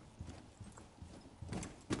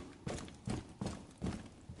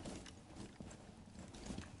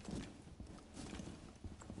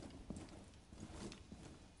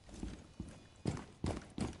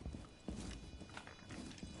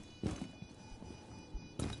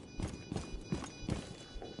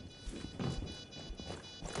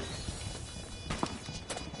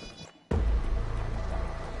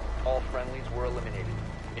 All friendlies were eliminated.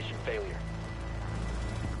 Mission failure.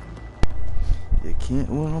 You can't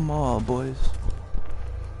win them all, boys.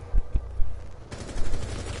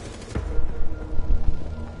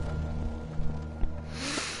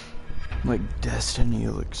 Like, Destiny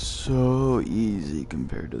looks so easy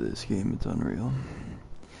compared to this game. It's unreal.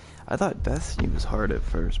 I thought Destiny was hard at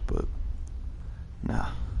first, but nah,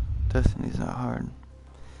 Destiny's not hard.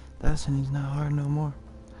 Destiny's not hard no more.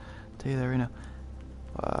 I'll tell you that right now.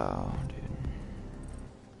 Wow, dude.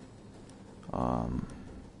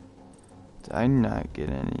 Did I not get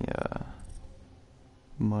any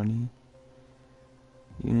money?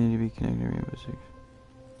 You need to be connected to Rainbow Six.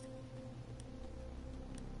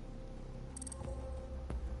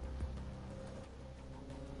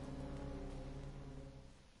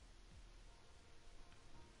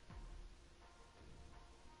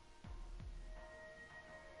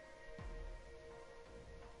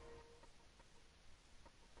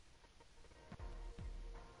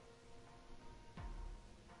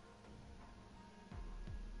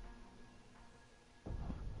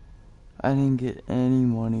 I didn't get any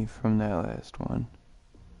money from that last one.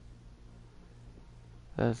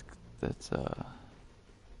 That's kind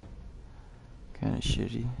of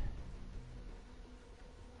shitty.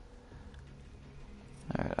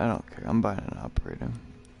 Alright, I don't care. I'm buying an operator.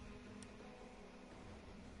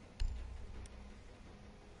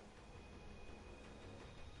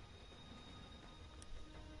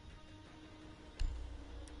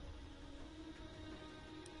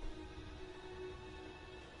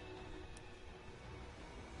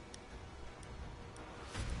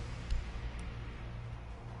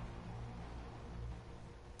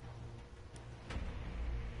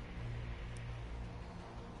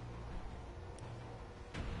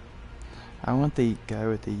 I want the guy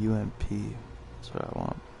with the UMP. That's what I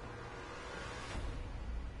want.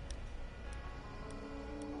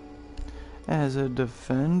 As a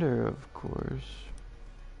defender, of course.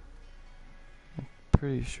 I'm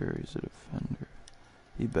pretty sure he's a defender.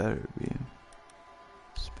 He better be.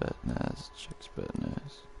 Spetnaz, check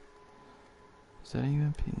Spetnaz. Is that a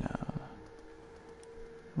UMP? No.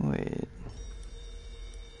 Wait.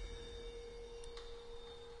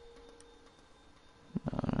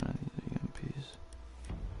 No, none of these are UMPs.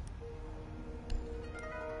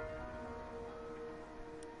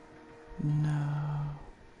 No.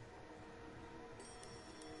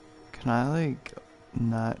 Can I, like,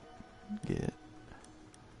 not get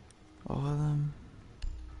all of them?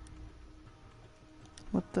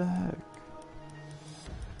 What the heck?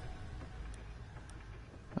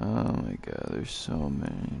 Oh my god, there's so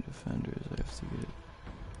many defenders I have to get.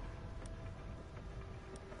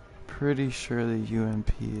 Pretty sure the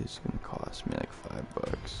UMP is gonna cost me like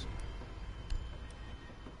 $5.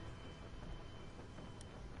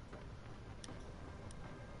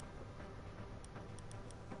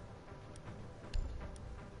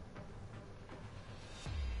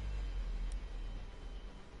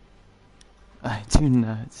 I do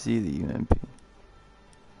not see the UMP.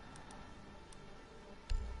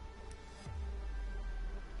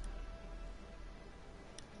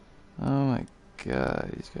 Oh my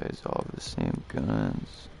god, these guys all have the same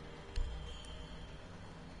guns.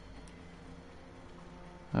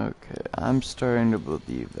 Okay, I'm starting to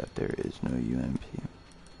believe that there is no UMP.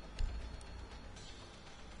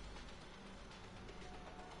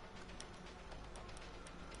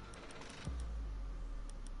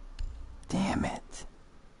 Damn it!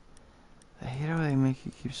 I hate how they make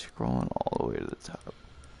you keep scrolling all the way to the top.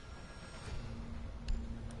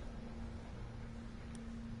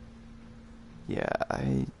 Yeah,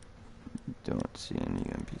 I don't see any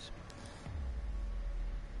UMPs.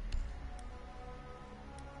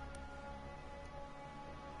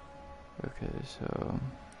 Okay, so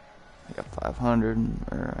I got 500,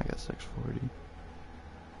 or I got 640.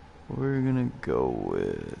 We're gonna go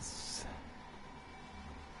with...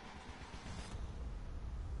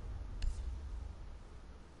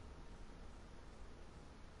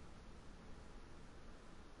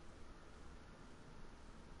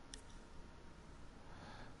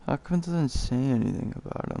 How come it doesn't say anything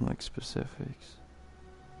about them, like specifics?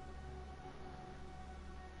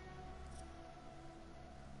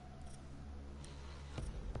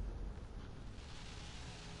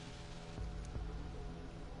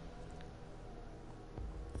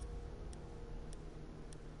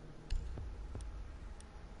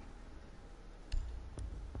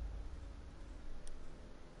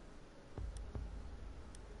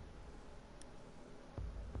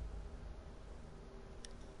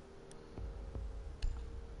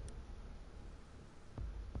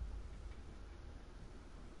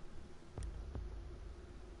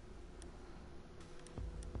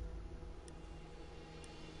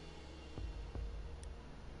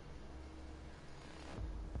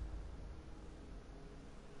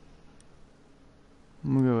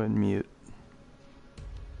 I'm gonna go ahead and mute.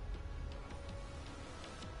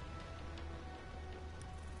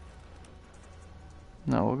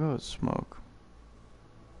 No, we'll go with smoke.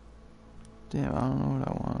 Damn, I don't know what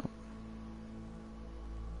I want.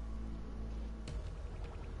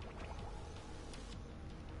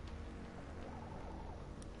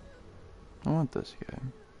 I want this guy.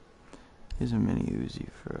 He's a mini Uzi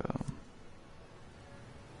for,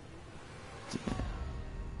 damn.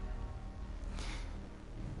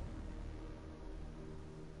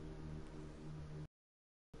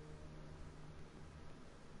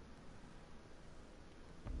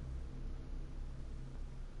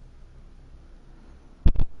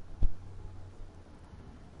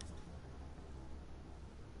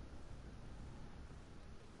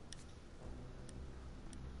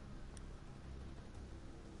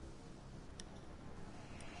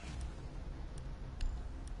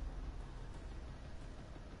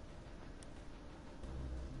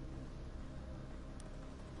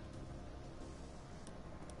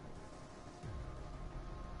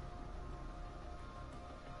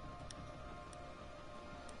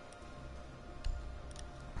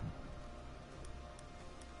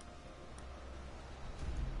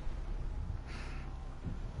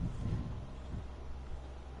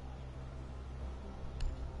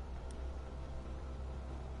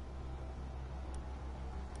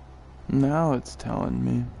 Now it's telling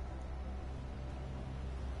me.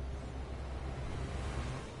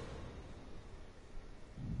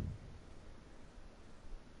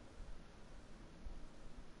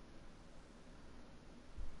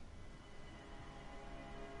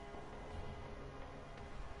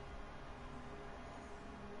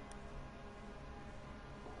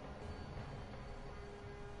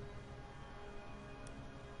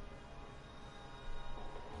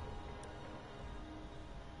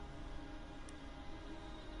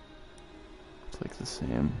 It's like the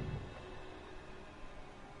same.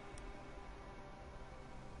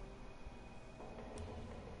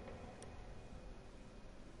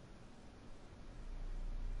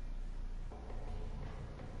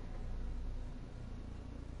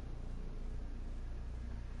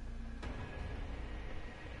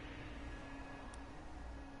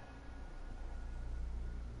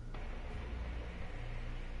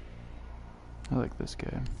 I like this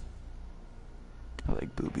guy. I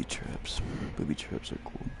like booby traps. Booby traps are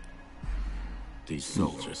cool. These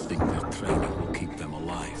soldiers think their training will keep them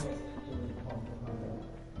alive.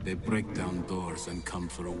 They break down doors and come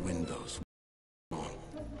through windows.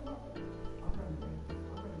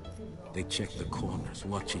 They check the corners,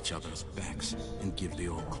 watch each other's backs, and give the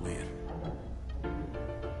all clear.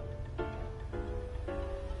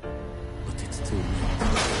 But it's too late.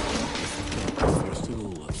 They forget the first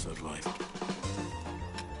rule of survival.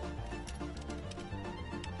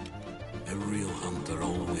 A real hunter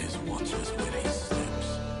always watches where he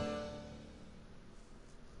steps.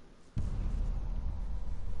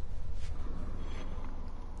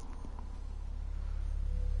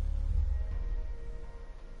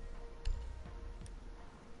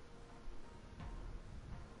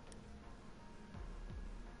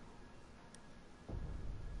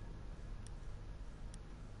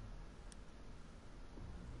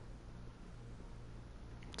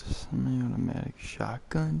 Semi-automatic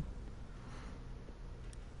shotgun.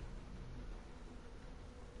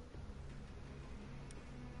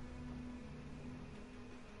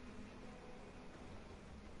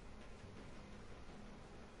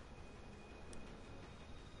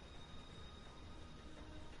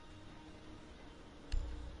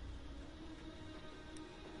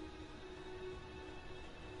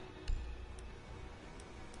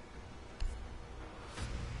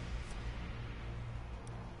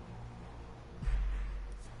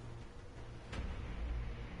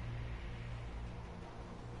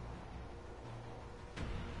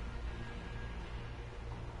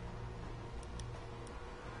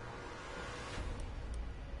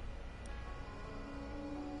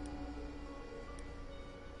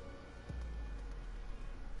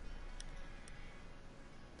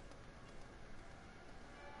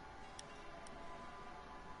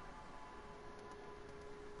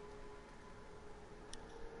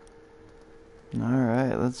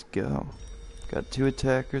 Alright, let's go. Got 2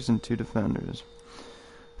 attackers and 2 defenders.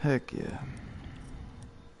 Heck yeah.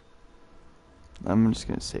 I'm just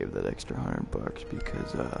gonna save that extra $100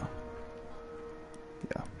 because, yeah.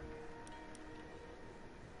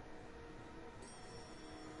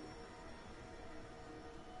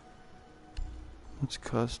 What's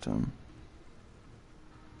custom?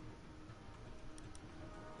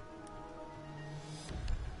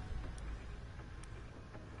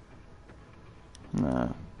 Nah,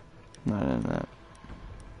 not in that.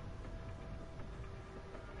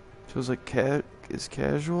 So it's like is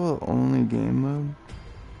casual only game mode?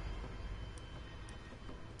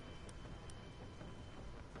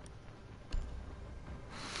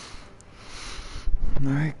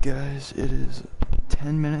 Alright guys, it is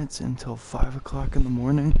 10 minutes until 5 o'clock in the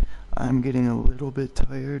morning. I'm getting a little bit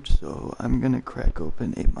tired, so I'm gonna crack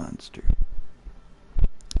open a Monster.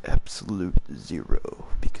 Absolute Zero,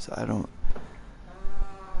 because I don't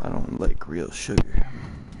like real sugar.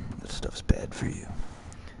 That stuff's bad for you.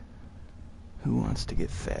 Who wants to get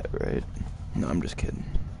fat, right? No, I'm just kidding.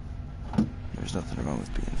 There's nothing wrong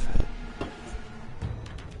with being fat.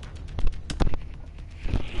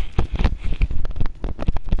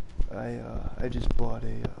 I just bought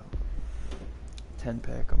a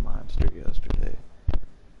 10-pack of Monster yesterday,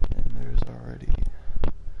 and there's already,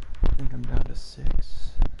 I think I'm down to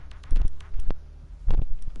 6.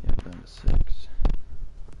 Yeah, I'm down to 6.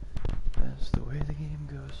 That's the way the game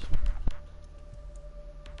goes.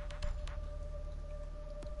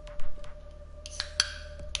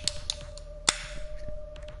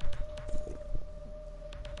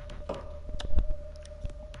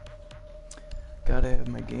 Gotta have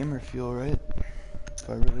my gamer fuel, right? If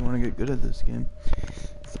I really want to get good at this game,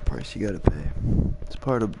 it's the price you gotta pay. It's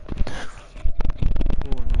part of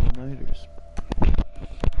pulling all-nighters.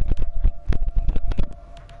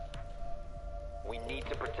 We need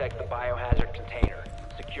to protect the biohazard container.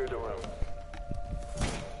 Secure the room.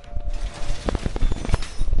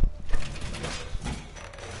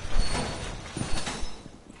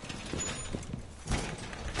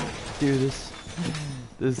 Dude,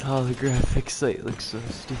 this holographic site looks so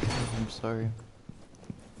stupid. I'm sorry.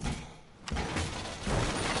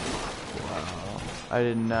 Wow, I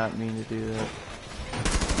did not mean to do that.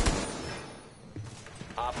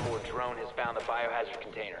 Op 4 drone has found the biohazard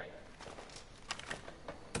container.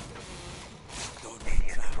 Don't be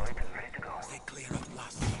trapped. Stay clear of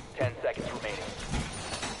last. 10 seconds remaining.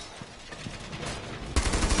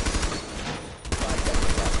 5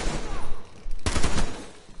 seconds left.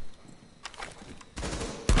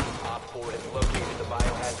 Op 4 has located the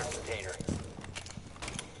biohazard container.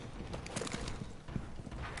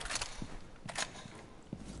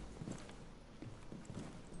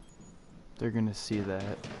 They're gonna see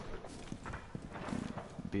that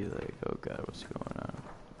and be like, oh god, what's going on?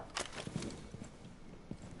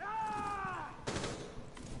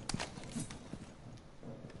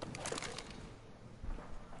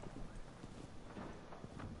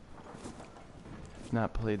 I've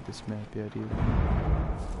not played this map yet either.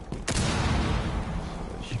 So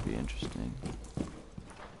it should be interesting.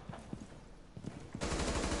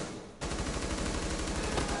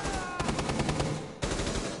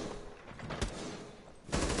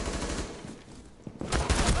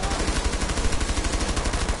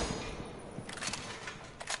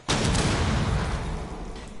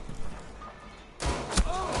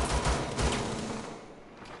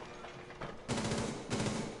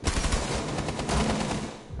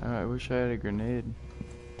 I wish I had a grenade.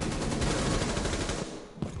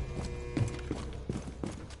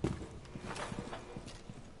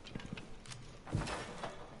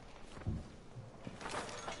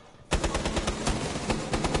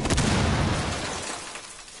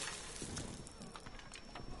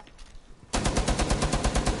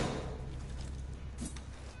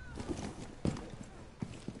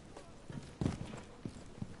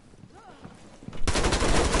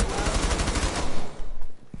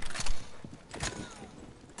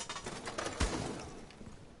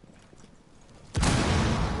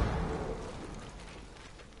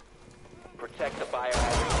 Protect the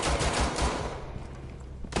biohazard.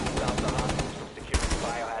 Stop the hostiles from securing the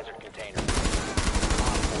biohazard container.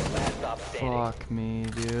 Op 4, last stop standing. Fuck me,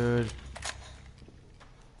 dude.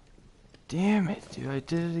 Damn it, dude, I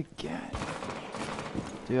did it again.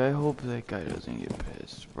 Dude, I hope that guy doesn't get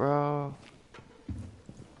pissed, bro.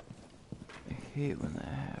 I hate when that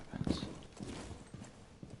happens.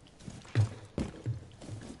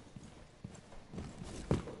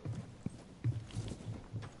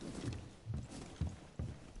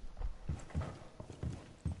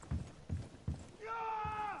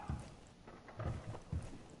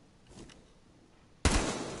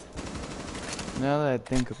 Now that I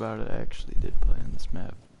think about it, I actually did play on this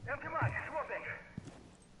map. Empty mag, swapping.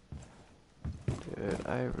 Dude,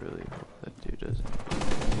 I really hope that dude doesn't.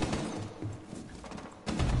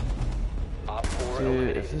 Op 4 Dude,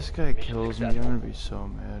 eliminated. if this guy Mission kills me, I'm successful. gonna be so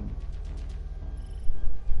mad.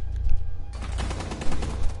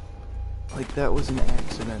 Like, that was an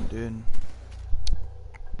accident, dude.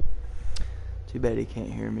 Too bad he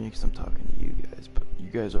can't hear me because I'm talking to you guys, but you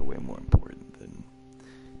guys are way more important than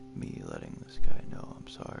me letting this guy know. I'm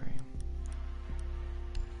sorry.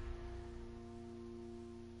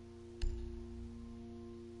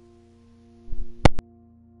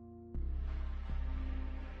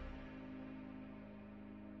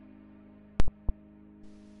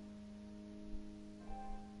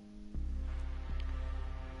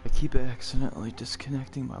 I keep accidentally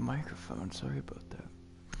disconnecting my microphone. Sorry about that.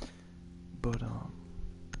 But,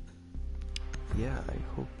 yeah,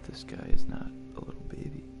 I hope this guy is not a little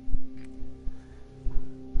baby.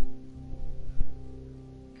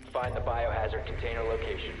 Find the biohazard container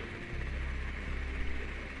location.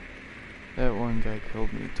 That one guy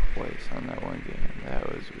killed me twice on that one game. That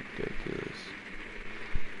was ridiculous.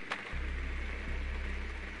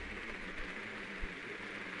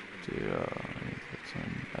 Dude, I think that's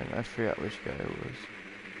him. I forgot which guy it was.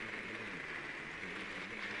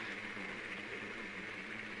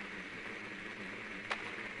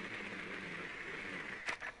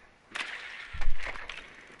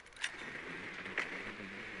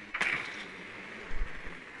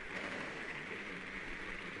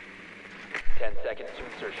 Seconds to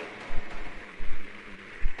insertion.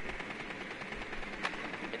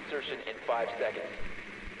 Insertion in 5 seconds.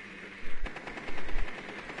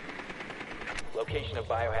 Location of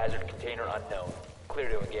biohazard container unknown. Clear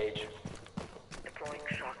to engage. Deploying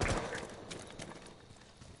shock trooper.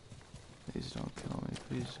 Please don't kill me.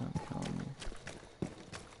 Please don't kill me.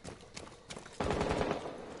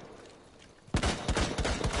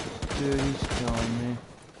 Dude, he's killing me.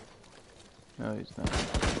 No, he's not.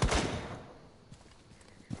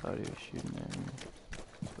 Thought he was shooting at me. I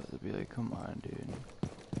was about to be like, come on, dude.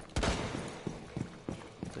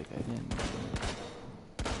 It's like I didn't.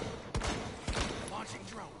 Launching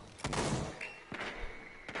drone.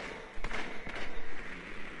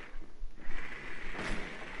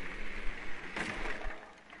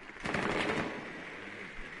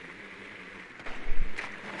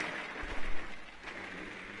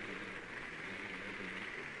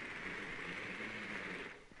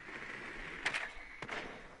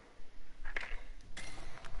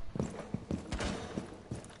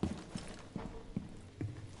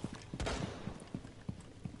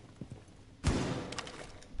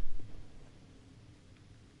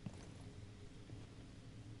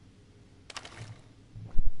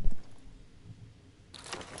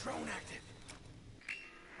 Drone active.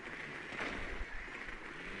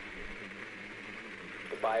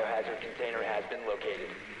 The biohazard container has been located.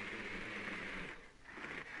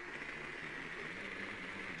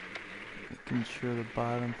 Ensure the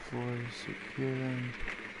bottom floor is secure.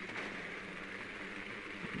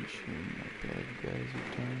 Ensuring no bad guys are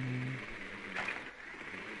down here.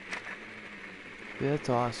 Yeah, that's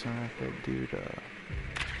awesome if that dude,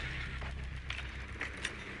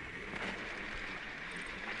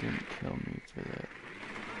 didn't kill me for that.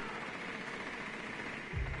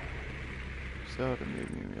 So that would've made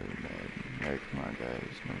me really mad. Alright, come on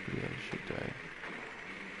guys, nobody else should die.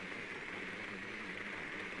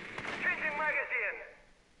 Changing magazine.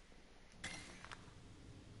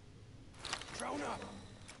 Drone up.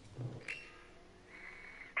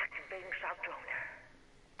 Activating shock drone.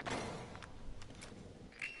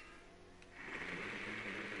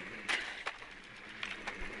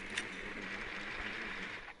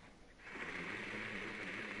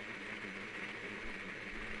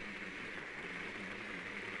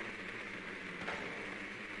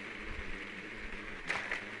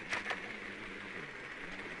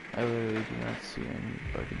 I literally do not see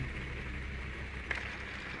anybody.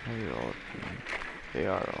 They're all up here. They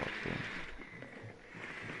are all up here.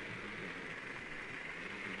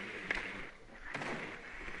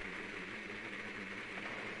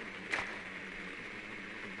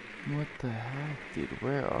 What the heck, dude?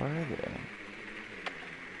 Where are they?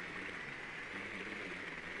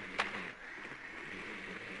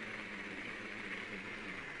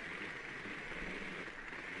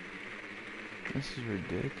 This is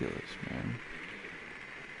ridiculous, man.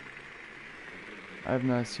 I've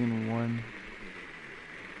not seen one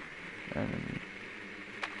enemy.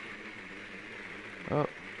 Oh,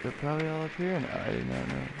 they're probably all up here now. I did not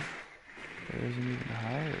know. There isn't even a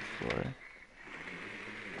higher floor.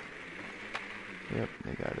 Yep,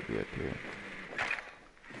 they gotta be up here.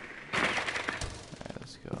 Alright,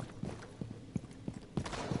 let's go.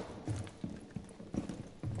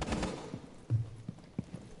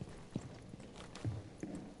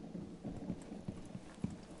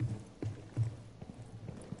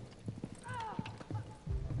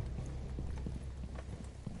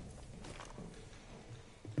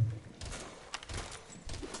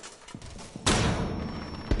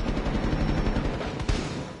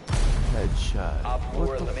 Headshot. Op 4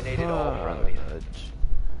 What the eliminated all friendlies. fudge?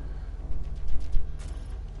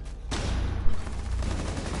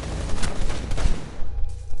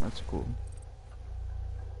 That's cool.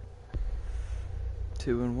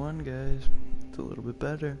 2 and 1, guys. It's a little bit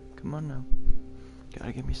better. Come on now.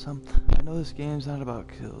 Gotta give me some. I know this game's not about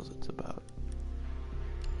kills. It's about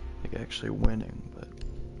like actually winning, but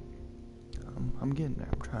I'm getting there.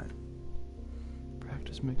 I'm trying.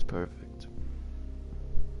 Practice makes perfect.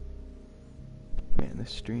 Man,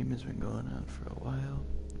 this stream has been going on for a while,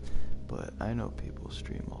 but I know people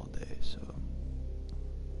stream all day, so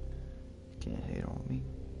you can't hate on me.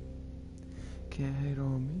 Can't hate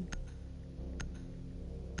on me.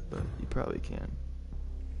 But you probably can.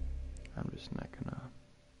 I'm just not gonna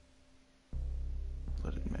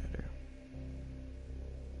let it matter.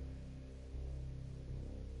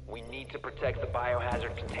 We need to protect the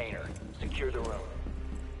biohazard container. Secure the room.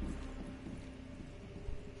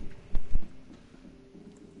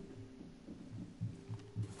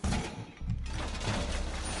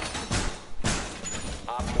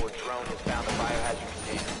 Op 4 drone has found the biohazard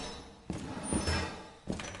container.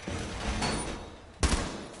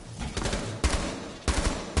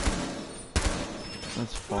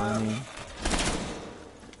 That's funny.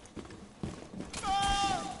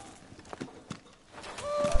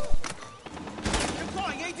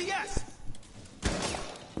 Deploying ADS.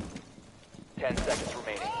 10 seconds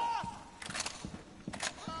remaining.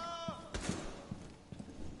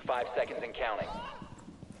 5 seconds and counting.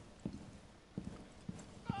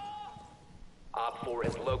 Op 4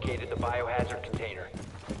 has located the biohazard container.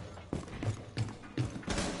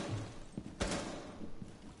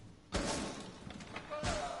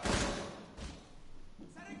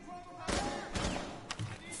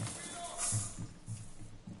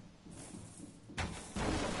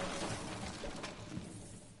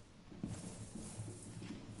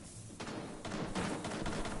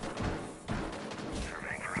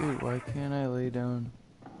 Dude, why can't I lay down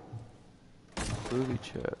booby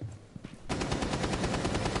trap?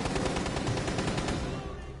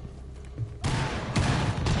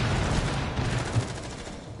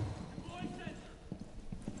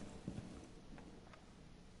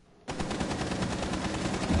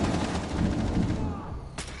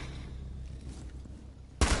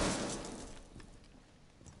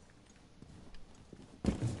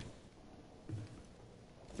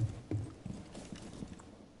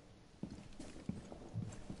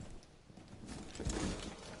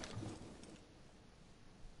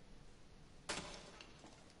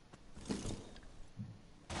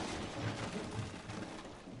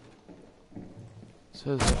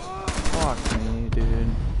 says, fuck me, dude.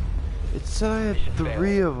 It said I had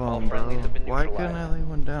 3 of them, bro. Why couldn't I lay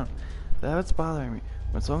one down? That's bothering me.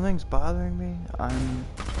 When something's bothering me, I'm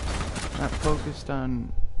not focused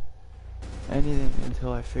on anything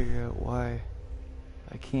until I figure out why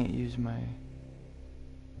I can't use my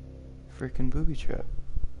freaking booby trap.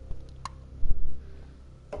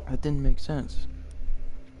 That didn't make sense.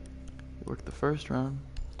 It worked the first round,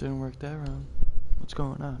 didn't work that round. What's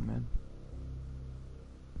going on, man?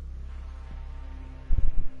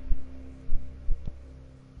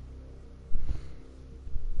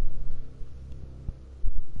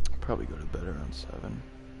 Probably go to bed around 7.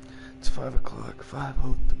 It's 5 o'clock,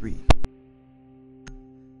 5:03.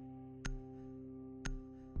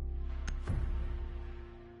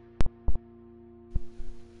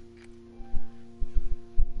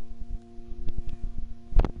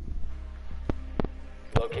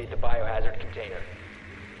 Locate the biohazard container.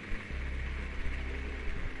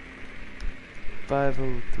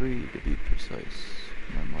 5:03 to be precise.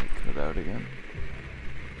 My mic cut out again.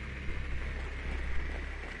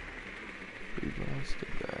 We lost a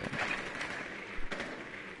guy.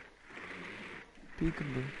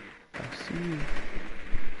 Peekaboo. I see you.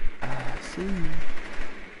 I see you.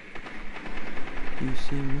 Do you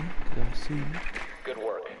see me? 'Cause I see you. Good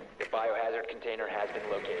work. The biohazard container has been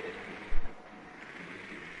located.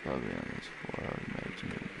 Probably on this floor, I would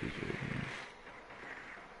imagine it would be right here.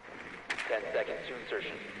 10 seconds to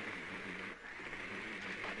insertion.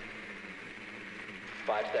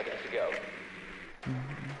 5 seconds to go.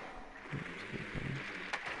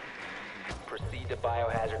 Proceed to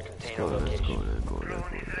biohazard container Let's go, location. let's go, let's go,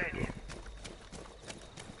 let's go.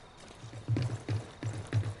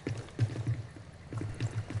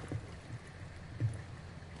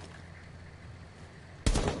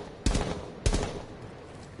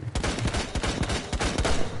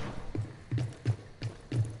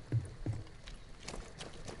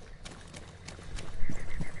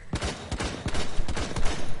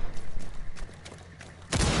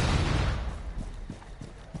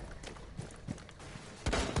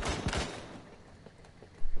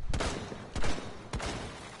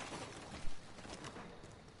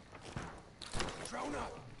 Drone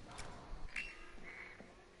up.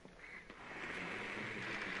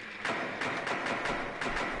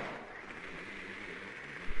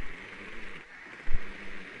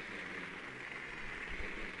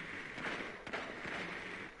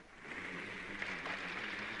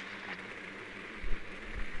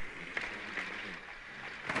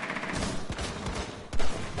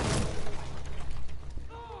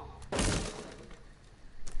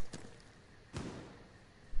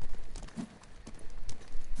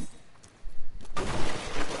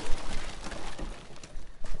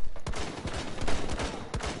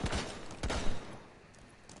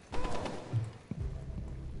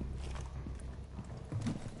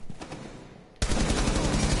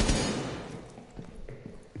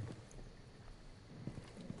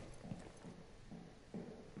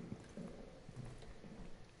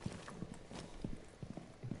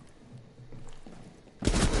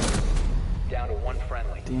 Down to one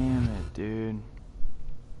friendly. Damn it, dude.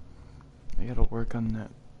 I gotta work on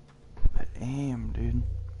that aim, dude.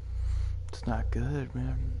 It's not good,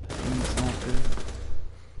 man. That aim's not good.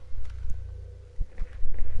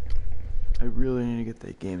 I really need to get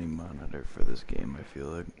that gaming monitor for this game, I feel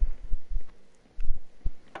like.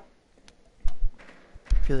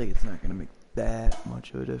 I feel like it's not gonna make that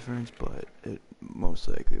much of a difference, but it most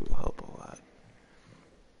likely will help a lot.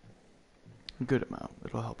 A good amount.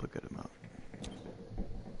 It'll help a good amount.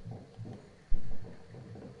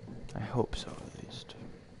 I hope so, at least.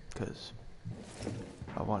 Because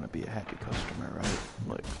I want to be a happy customer, right?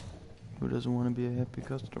 Like, who doesn't want to be a happy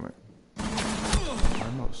customer? I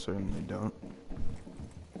most certainly don't.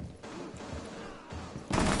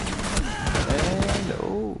 And,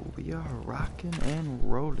 oh, we are rocking and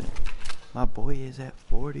rolling. My boy is at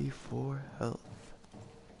 44 health.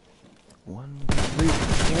 1, 3.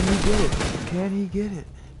 Can he get it? Can he get it?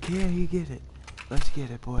 Can he get it? Let's get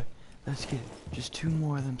it, boy. Let's get it. Just 2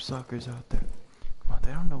 more of them suckers out there. Come on,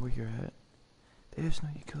 they don't know where you're at. They just know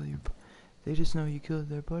you kill your. They just know you killed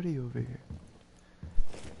their buddy over here.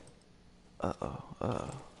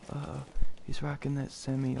 Uh-oh. He's rocking that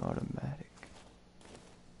semi-automatic.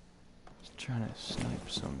 He's trying to snipe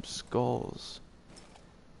some skulls.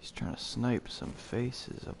 He's trying to snipe some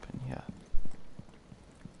faces up in here.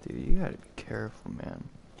 Dude, you gotta be careful, man.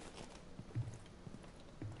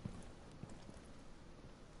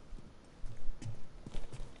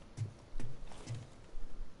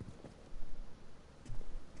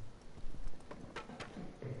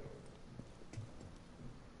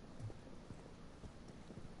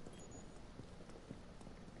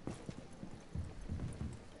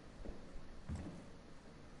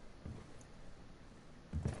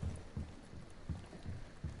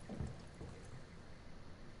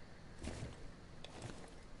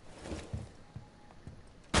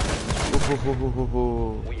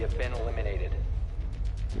 Oh, We have been eliminated.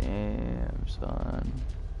 damn, son.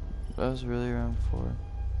 That was really round 4.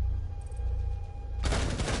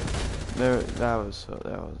 There, that was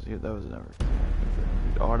never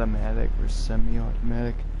automatic or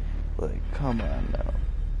semi-automatic. Like, come on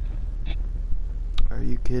now. Are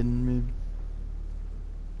you kidding me?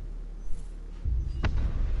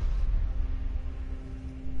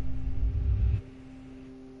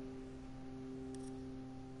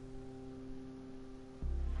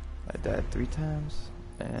 I died 3 times,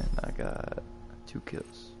 and I got 2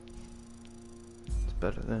 kills. It's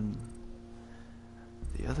better than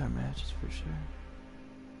the other matches for sure.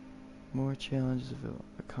 More challenges available.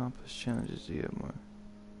 Accomplish challenges to get more.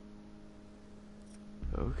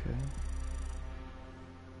 Okay.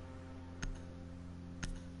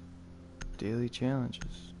 Daily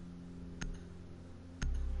challenges.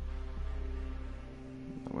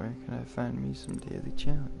 Where can I find me some daily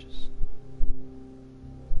challenges?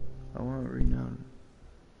 I want renown.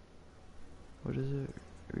 What is it?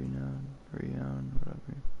 Renown, whatever.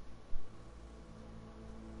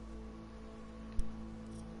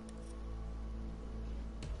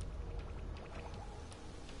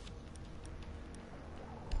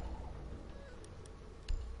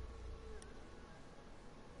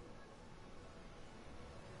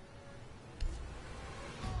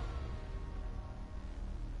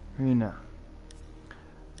 Renown.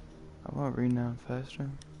 I want renown faster.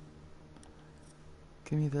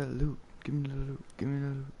 Give me that loot. Give me the loot. Give me the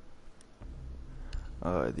loot.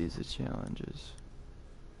 Oh, these are challenges.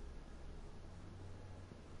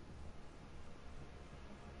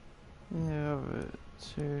 Yeah, but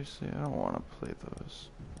seriously, I don't want to play those.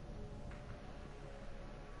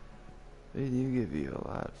 They do give you a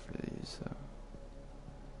lot for these, though.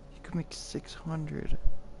 You can make $600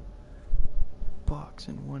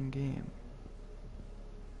 in one game.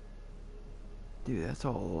 Dude, that's a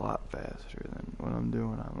lot faster than what I'm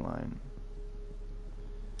doing online.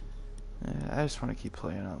 Yeah, I just want to keep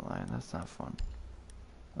playing online. That's not fun.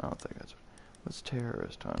 I don't think that's... What's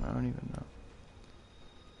terrorist on? I don't even know.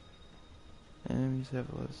 Enemies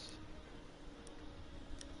have less.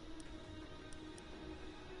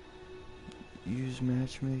 Use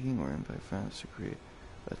matchmaking or invite friends to create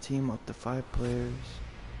a team up to 5 players.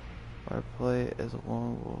 Or play as a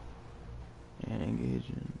lone wolf and engage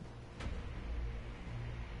in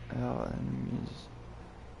all enemies.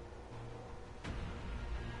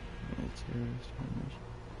 Terrorist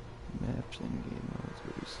maps and game modes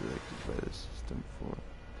will be selected by the system for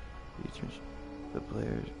features the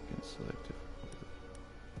players can select it.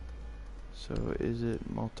 So is it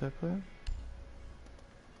multiplayer?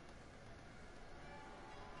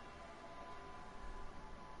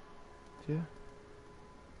 Yeah.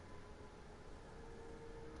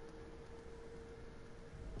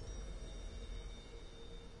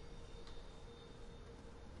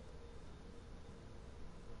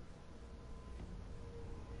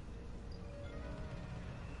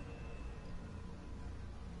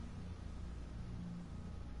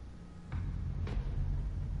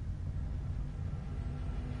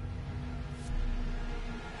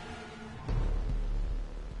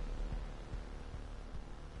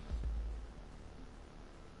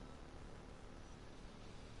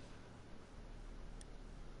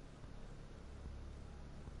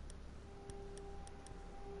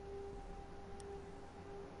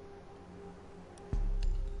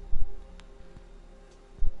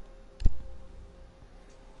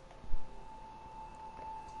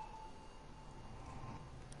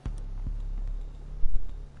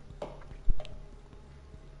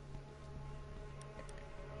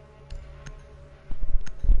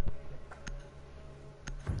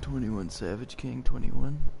 Savage King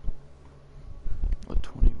 21 or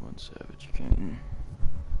 21 Savage King.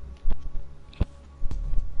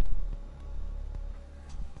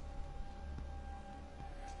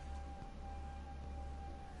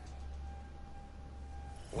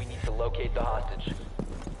 We need to locate the hostage.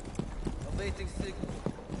 Awaiting signal.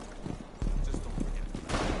 Just don't forget.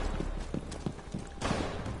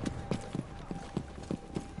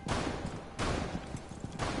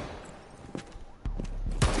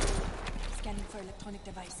 Scanning for electronic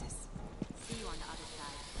devices. See you on the other side.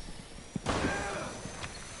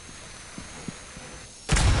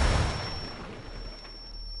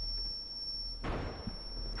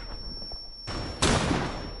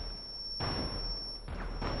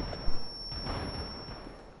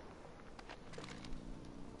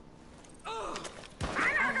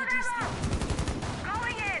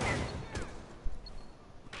 Going in!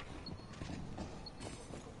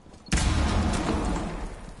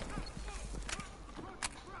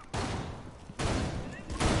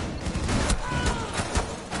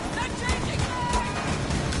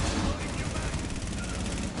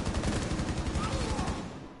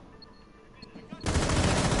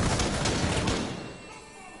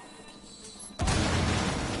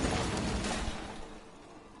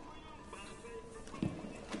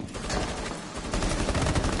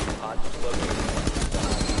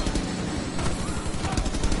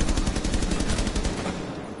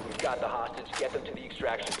 Get them to the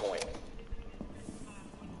extraction point.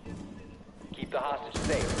 Keep the hostage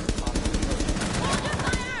safe. Hostage approaching. Hold your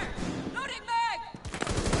fire! Loading mag!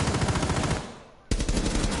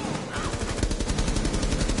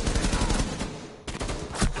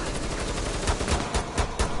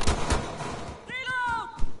 Reload!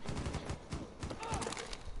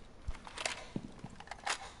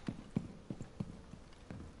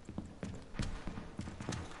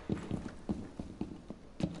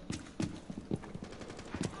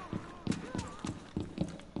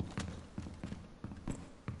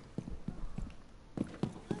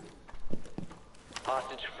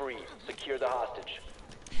 Hostage free. Secure the hostage.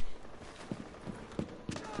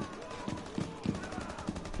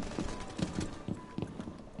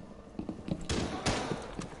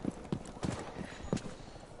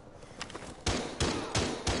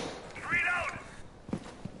 Reload!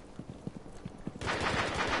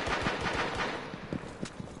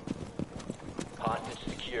 Hostage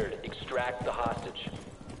secured. Extract the hostage.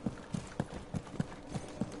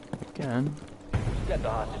 Again. Set the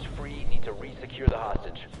hostage free. Need to re-secure the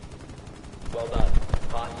hostage. Well done.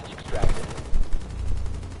 Hostage extracted.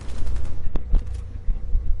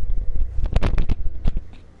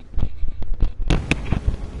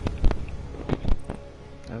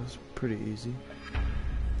 That was pretty easy.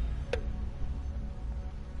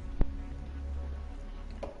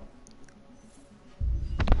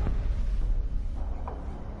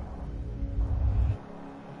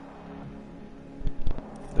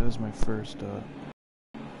 That was my first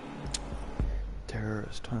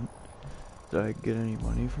terrorist hunt. Did I get any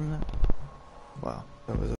money from that? Wow,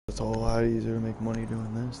 that's a whole lot easier to make money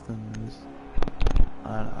doing this than it is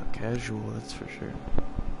on a casual, that's for sure.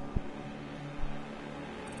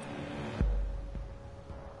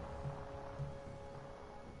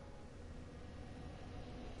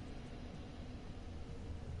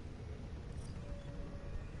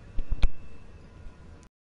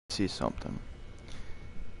 See something.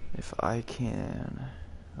 If I can...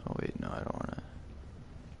 Oh wait, no, I don't wanna...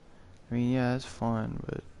 I mean, yeah, it's fun,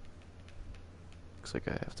 but... Looks like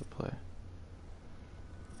I have to play.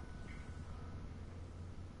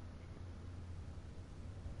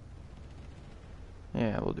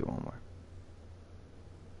 Yeah, we'll do one more.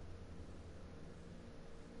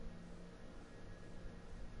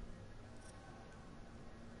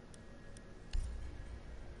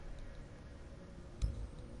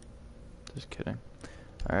 Just kidding.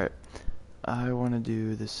 Alright. I want to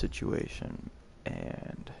do this situation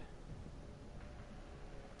and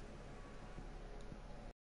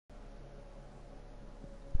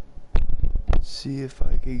see if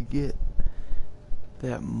I could get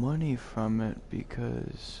that money from it,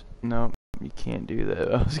 because no, you can't do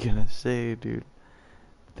that. I was gonna say, dude,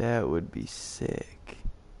 that would be sick.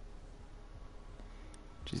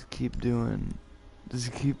 Just keep playing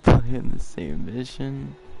the same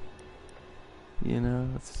mission. You know,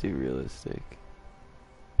 let's be realistic.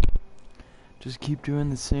 Just keep doing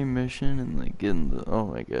the same mission and like getting the, oh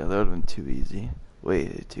my god, that would have been too easy. Way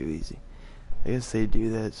too easy. I guess they do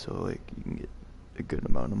that so like you can get a good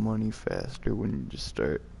amount of money faster when you just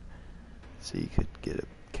start. So you could get a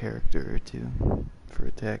character or two for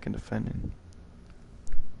attack and defending.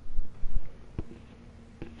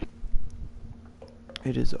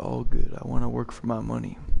 It is all good. I want to work for my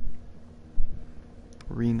money.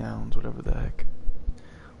 Renowns, whatever the heck.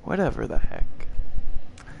 Whatever the heck.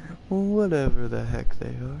 Whatever the heck they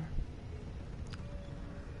are.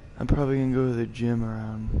 I'm probably gonna go to the gym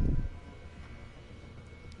around...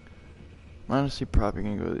 I'm honestly probably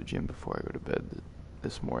gonna go to the gym before I go to bed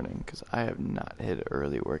this morning, because I have not hit an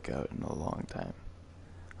early workout in a long time.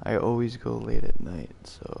 I always go late at night,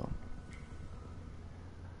 so...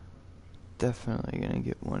 Definitely gonna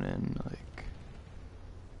get one in, like...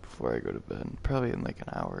 before I go to bed. Probably in like an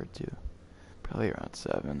hour or two. Probably around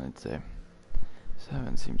 7, I'd say.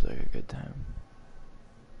 7 seems like a good time.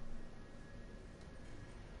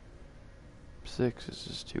 6 is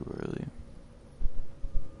just too early.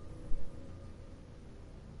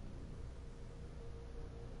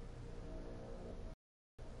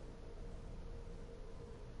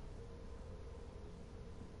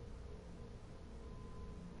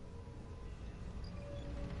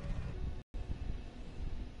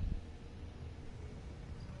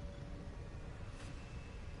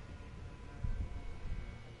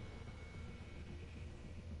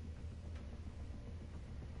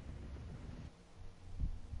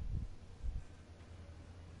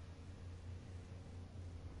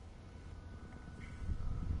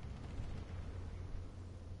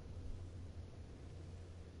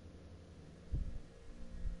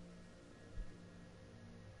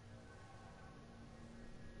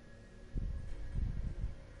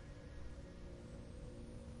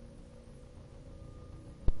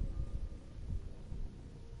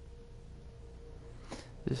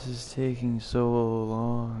 This is taking so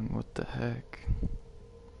long. What the heck?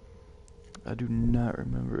 I do not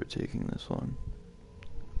remember it taking this long.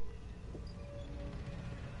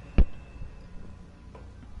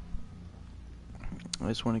 I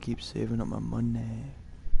just want to keep saving up my money.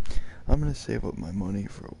 I'm gonna save up my money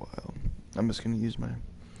for a while. I'm just gonna use my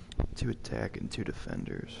 2 attack and 2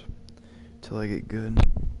 defenders till I get good.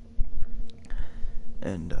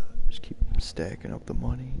 And just keep stacking up the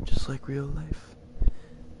money, just like real life.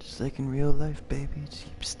 Just like in real life, baby. Just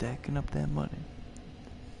keep stacking up that money.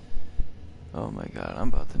 Oh my god, I'm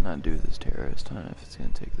about to not do this terrorist hunt if it's gonna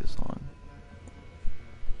take this long.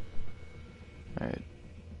 Alright.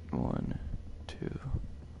 1, 2,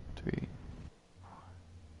 3.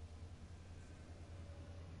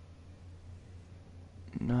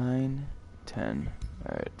 9, 10.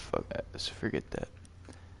 Alright, fuck that. Let's forget that.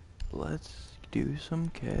 Let's do some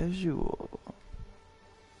casual.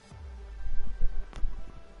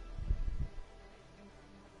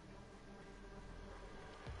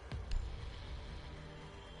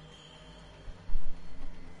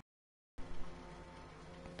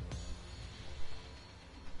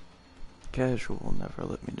 Casual will never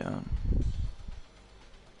let me down.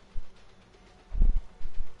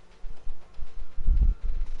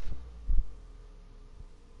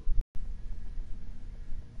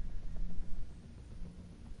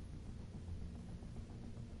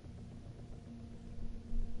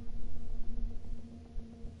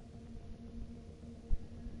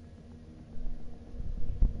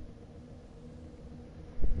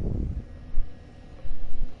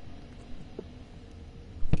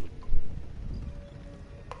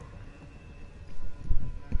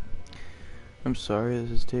 I'm sorry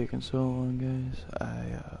this is taking so long, guys.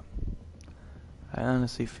 I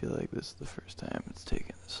honestly feel like this is the first time it's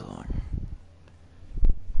taken this long.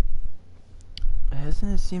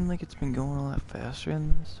 Hasn't it seemed like it's been going a lot faster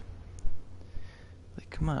than this? Like,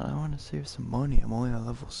 come on, I want to save some money. I'm only on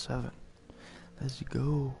level 7. Let's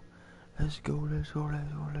go. Let's go, let's go,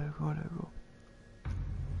 let's go, let's go, let's go.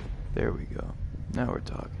 There we go. Now we're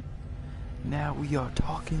talking. Now we are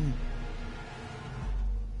talking.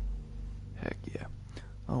 Heck yeah.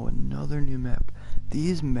 Oh, another new map.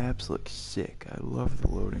 These maps look sick. I love the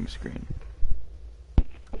loading screen.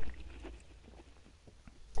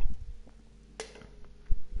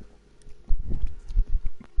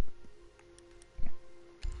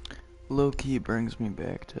 Low-key brings me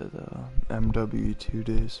back to the MW2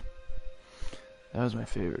 days. That was my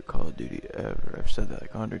favorite Call of Duty ever. I've said that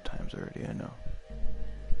like 100 times already, I know.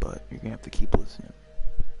 But you're gonna have to keep listening,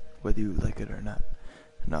 whether you like it or not.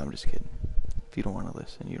 No, I'm just kidding. If you don't want to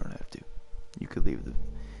listen, you don't have to. You could leave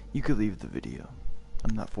the video.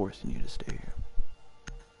 I'm not forcing you to stay here.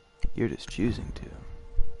 You're just choosing to.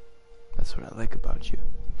 That's what I like about you.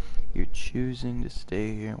 You're choosing to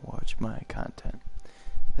stay here and watch my content.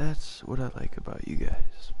 That's what I like about you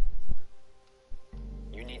guys.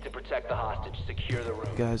 You need to protect the hostage. Secure the room.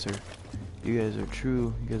 You guys are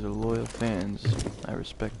true. You guys are loyal fans. I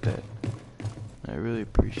respect that. I really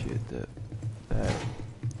appreciate that.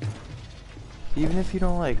 Even if you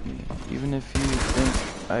don't like me, even if you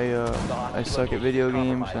think I suck at video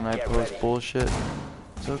games and I post bullshit,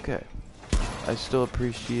 it's okay. I still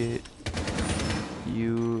appreciate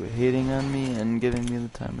you hating on me and giving me the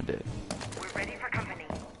time of day. We're ready for company.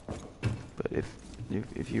 But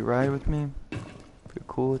if you ride with me, if you're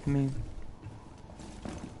cool with me,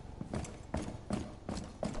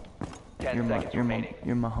 10 seconds remaining.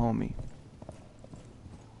 you're my homie.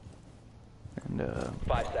 And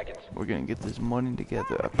 5 seconds. we're gonna get this money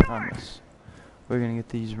together, I promise. We're gonna get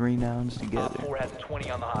these renowns Op together. 4 has 20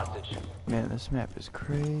 on the hostage. Man, this map is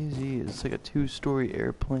crazy. It's like a 2-story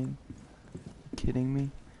airplane. Kidding me?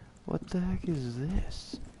 What the heck is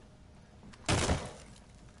this?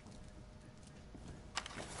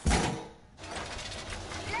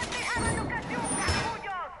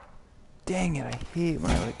 Dang it, I hate when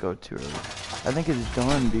I let go too early. I think it's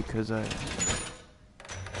done because it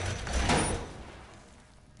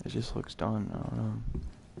just looks done, I don't know.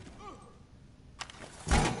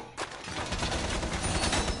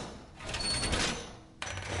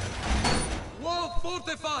 Wall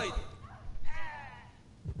fortified!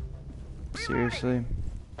 Seriously?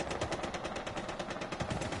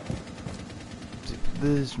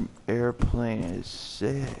 This airplane is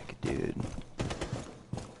sick, dude.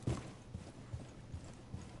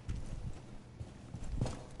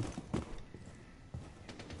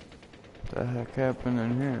 What the heck happened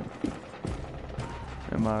in here?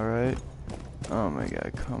 Am I right? Oh my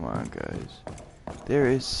god, come on guys. There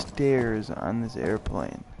is stairs on this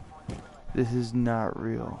airplane. This is not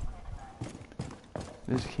real.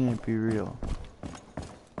 This can't be real.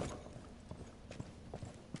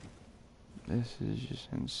 This is just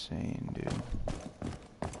insane, dude.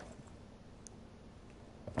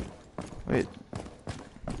 Wait.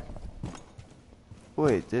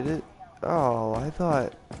 Wait, did it? Oh, I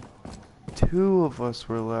thought 2 of us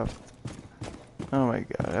were left. Oh my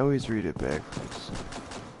god, I always read it backwards.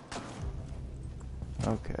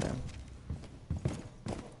 Okay.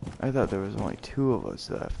 I thought there was only 2 of us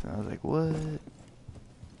left, and I was like, what?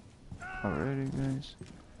 Alrighty, guys.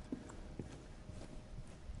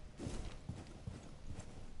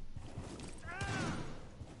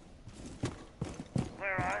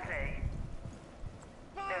 Where are they?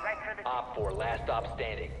 They're right for the... Op 4, last stop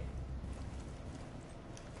standing.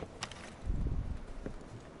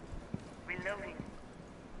 Reloading.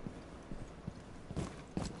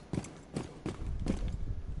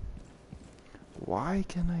 Why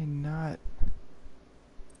can I not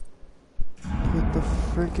put the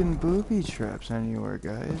freaking booby traps anywhere,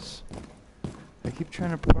 guys? I keep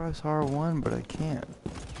trying to press R1, but I can't.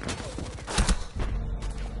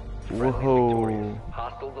 Friendly victorious. Whoa.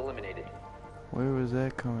 Hostiles eliminated. Where was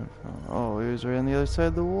that coming from? Oh, it was right on the other side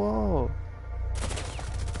of the wall.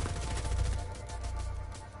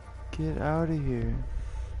 Get out of here.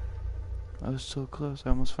 I was so close, I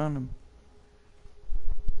almost found him.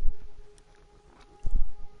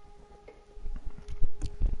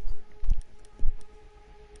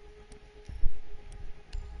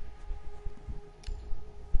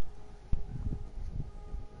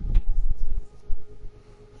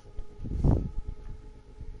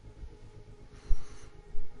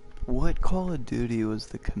 What Call of Duty was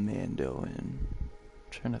the Commando in? I'm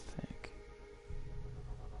trying to think.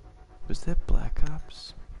 Was that Black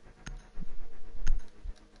Ops?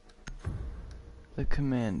 The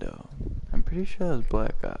Commando. I'm pretty sure that was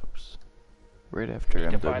Black Ops. Right after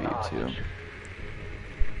Need to find the MW2. hostage.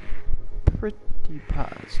 Pretty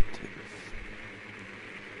positive.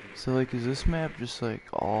 So like, is this map just like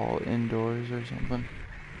all indoors or something?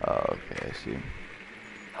 Oh, okay, I see.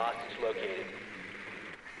 Hostage located.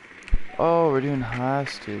 Oh, we're doing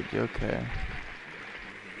hostage, okay.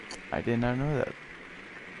 I did not know that.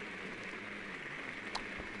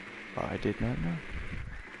 Oh, I did not know.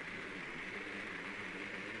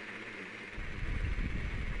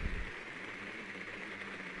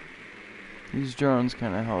 These drones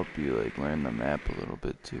kind of help you like learn the map a little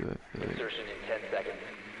bit too, I feel like. Insertion in 10 seconds.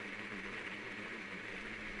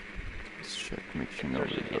 Let's check, make sure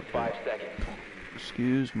Insertion nobody's in up 5 here. seconds.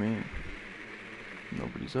 Excuse me.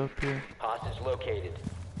 Nobody's up here. Hostage located.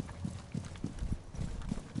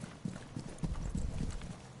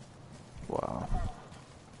 Wow.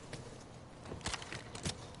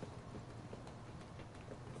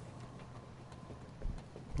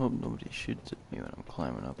 Hope nobody shoots at me when I'm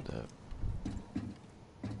climbing up that.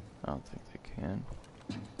 I don't think they can.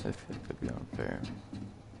 I feel like that'd be unfair.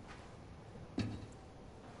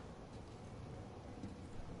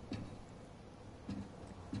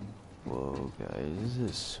 Whoa, guys, this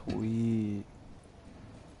is sweet.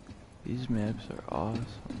 These maps are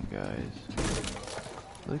awesome, guys.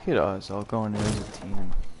 Look at us all going in as a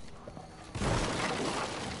team.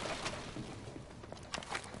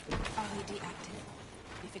 LED active.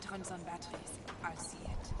 If it runs on batteries, I'll see it.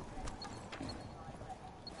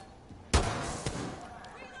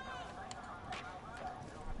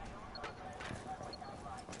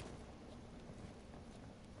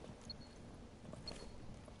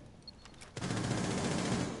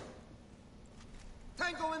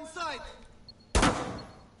 Tango inside!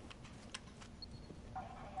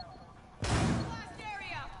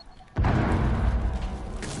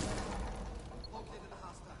 Located a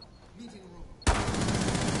hostile. Meeting room.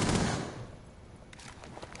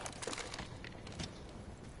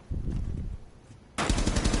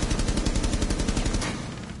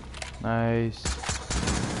 Nice.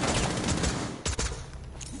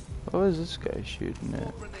 What was this guy shooting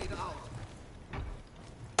at? Grenade out.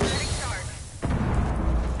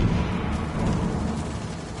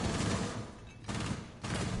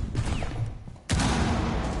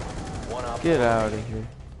 One op Get 4 out of remaining. here.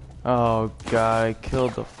 Oh god, I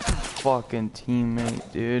killed the fucking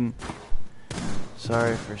teammate, dude.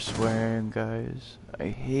 Sorry for swearing, guys. I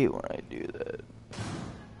hate when I do that.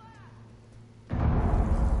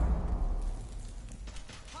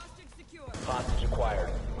 Hostage acquired.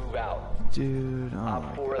 Move out. Dude, oh Op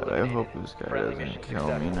my 4 god, I eliminated. hope this guy Friendly doesn't mission kill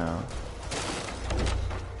me successful. now.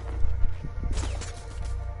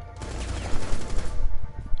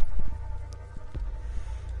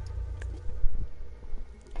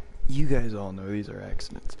 You guys all know these are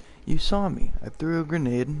accidents. You saw me. I threw a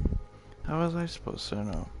grenade. How was I supposed to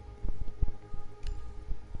know?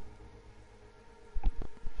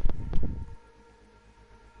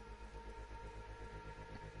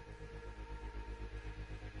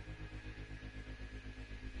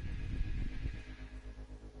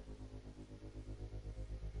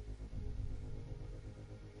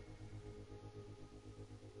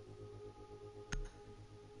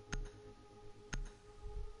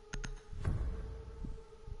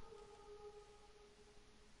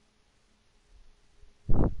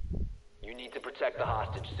 need to protect the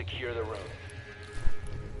hostage. Secure the room.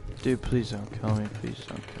 Dude, please don't kill me. Please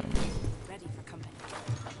don't kill me. Ready for company.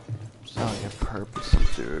 It's not like I purposely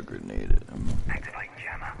threw a grenade at him. Activating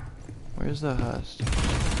jammer. Where's the hostage?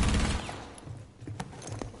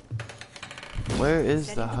 Where is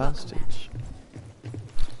the Setting the welcome hostage?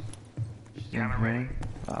 She's in here?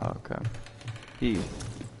 Oh, okay. He.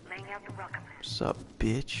 Laying out the welcome mat. What's up,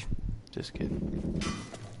 bitch? Just kidding.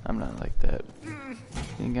 I'm not like that.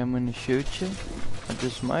 Think I'm gonna shoot you? I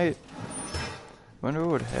just might. Wonder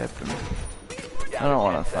what would happen. I don't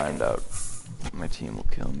want to find out. My team will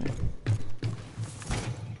kill me.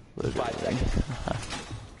 Literally.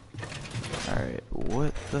 Alright,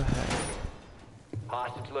 what the heck?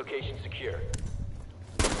 Hostage location secure.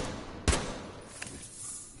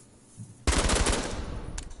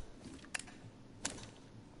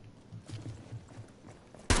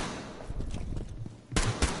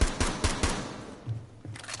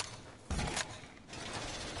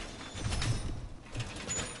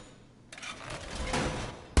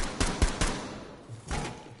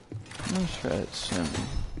 Let's try it soon.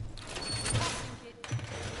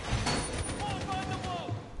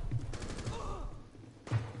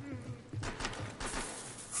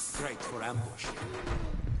 Great for ambush.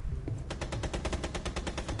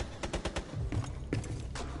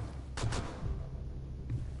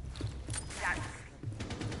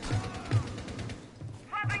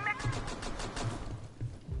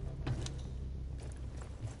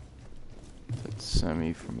 That's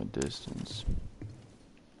semi from a distance.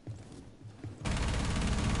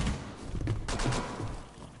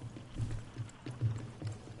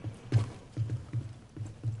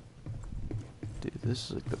 Dude, this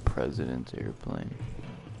is like the president's airplane.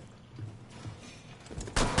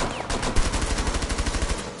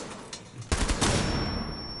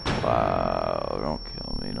 Wow, don't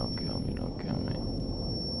kill me, don't kill me, don't kill me.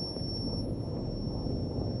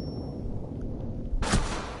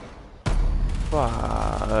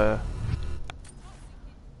 Wow.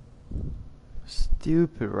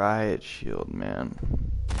 Stupid riot shield, man.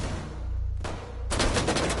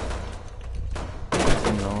 It's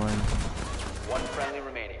annoying. One friendly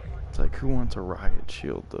remaining. It's like, who wants a riot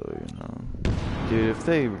shield, though, you know? Dude,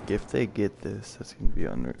 if they get this, that's gonna be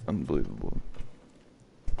unbelievable.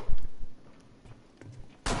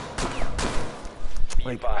 Be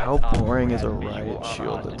Like, advised, how Op boring is has a visual riot on the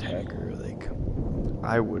shield hostage. attacker? Like,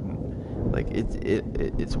 I wouldn't. Like,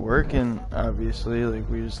 it's working, obviously. Like,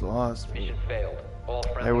 we just lost. Mission failed. All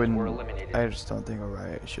I friendlies wouldn't. were eliminated. I just don't think a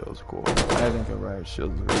riot shield's cool. I think a riot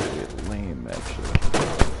shield's really lame, actually.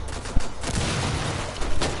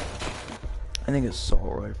 I think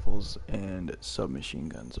assault rifles and submachine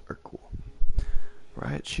guns are cool.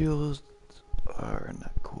 Riot shields are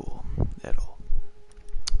not cool at all.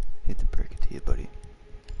 Hate to break it to you, buddy.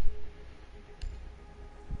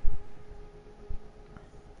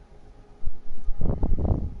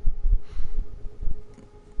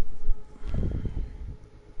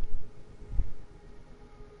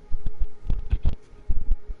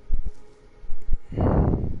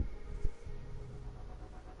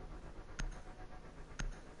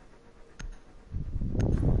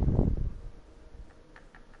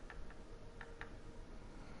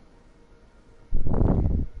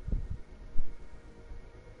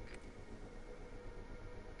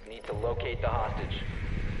 Need to locate the hostage.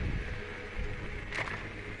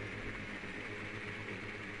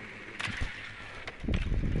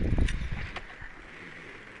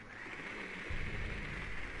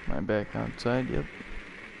 Am I back outside? Yep.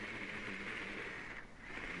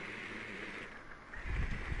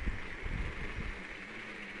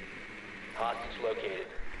 Hostage located.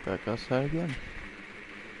 Back outside again.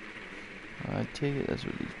 I take it that's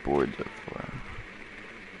what these boards are for.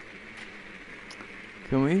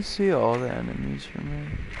 Can we see all the enemies from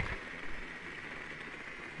here?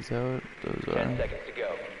 Is that what those 10 are? seconds to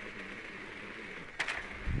go.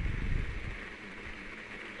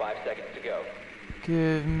 5 seconds to go.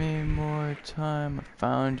 Give me more time. I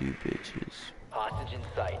found you bitches. Hostage in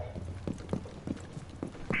sight.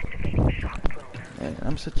 Activating shock drone. Man,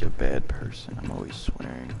 I'm such a bad person. I'm always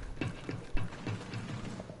swearing.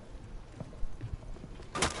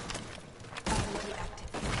 Already active.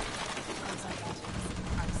 Console batteries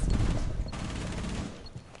are sealed.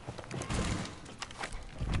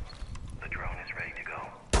 The drone is ready to go.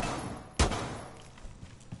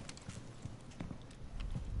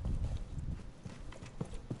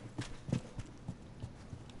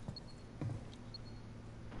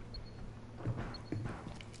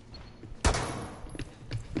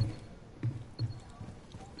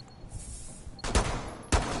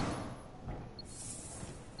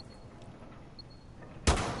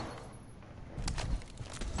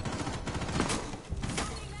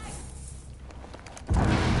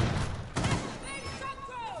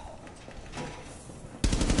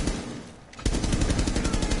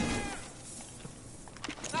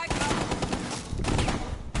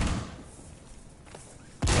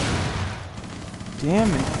 Damn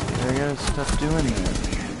it! I gotta stop doing that.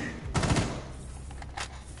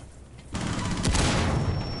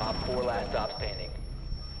 Op 4 last stop standing.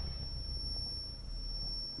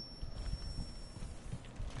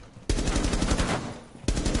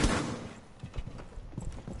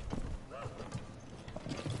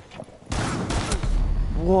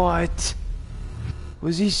 What?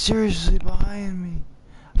 Was he seriously behind me?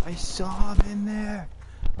 I saw him in there.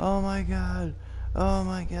 Oh my god. Oh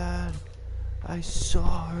my god. I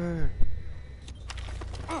saw her.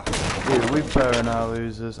 Dude, we better not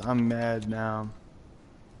lose this. I'm mad now.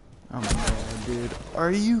 I'm mad, dude.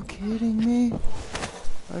 Are you kidding me?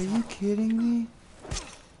 Are you kidding me?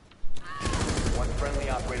 One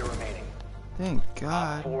friendly operator remaining. Thank Op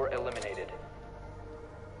God. 4 eliminated.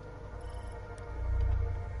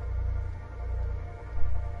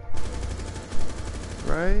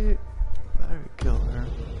 Right? Better kill her.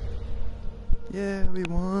 Yeah, we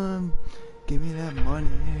won. Give me that money.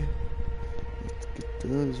 Let's get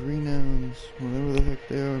those renowns, whatever the heck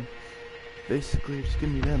they are. Basically, just give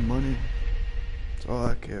me that money. That's all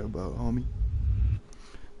I care about, homie.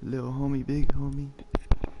 Little homie, big homie.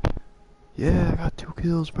 Yeah, I got 2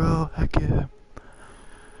 kills, bro. Heck yeah.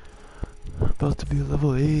 About to be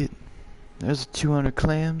level 8. There's 200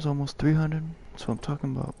 clams, almost 300. That's what I'm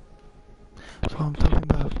talking about. That's what I'm talking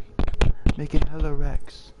about. Making hella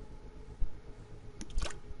racks.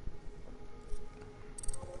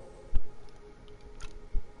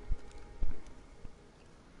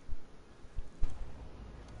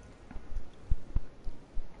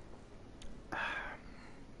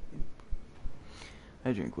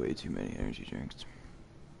 I drink way too many energy drinks.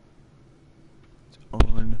 It's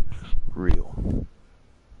unreal.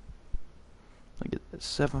 I get that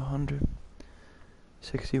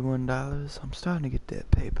 $761. I'm starting to get that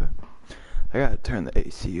paper. I gotta turn the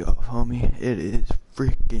AC off, homie. It is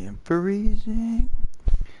freaking freezing.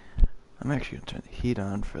 I'm actually gonna turn the heat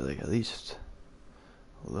on for like at least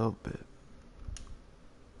a little bit.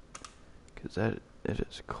 Cause it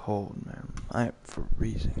is cold, man. I am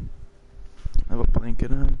freezing. I have a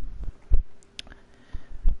blanket on.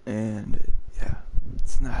 And yeah,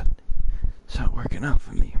 it's not working out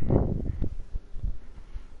for me.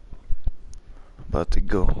 About to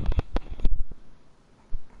go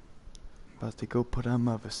put on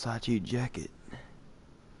my Versace jacket.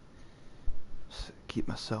 Keep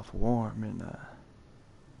myself warm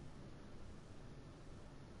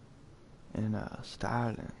and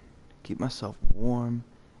styling. Keep myself warm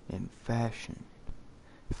in fashion.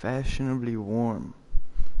 Fashionably warm.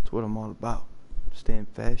 That's what I'm all about. Staying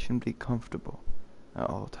fashionably comfortable at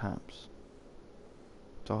all times.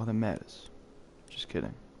 It's all that matters. Just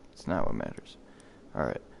kidding. It's not what matters.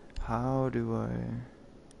 Alright. How do I...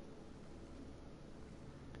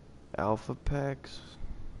 Alpha packs?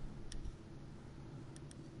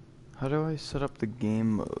 How do I set up the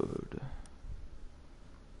game mode?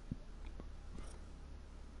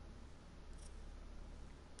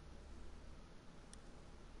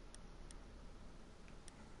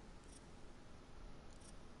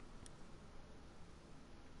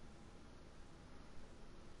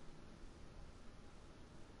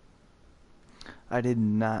 I did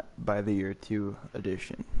not buy the year 2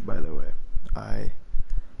 edition, by the way. I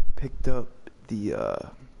picked up the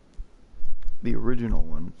original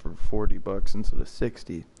one for $40 instead of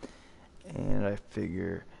 60, and I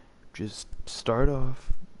figure just start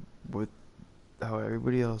off with how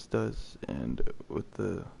everybody else does, and with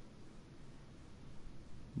the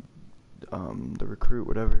recruit,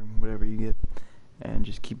 whatever you get, and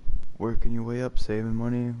just keep working your way up, saving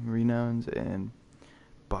money, renowns, and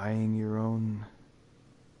buying your own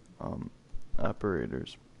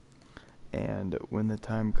operators. And when the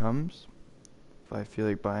time comes, if I feel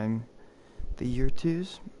like buying the year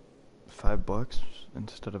 2s, $5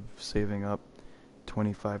 instead of saving up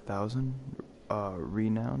 25,000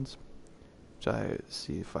 renowns, which I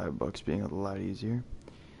see $5 being a lot easier.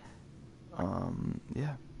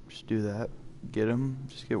 Yeah, just do that. Get them,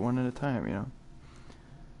 just get one at a time, you know.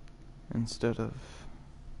 Instead of,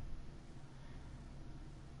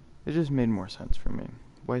 it just made more sense for me.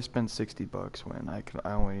 Why spend $60 when I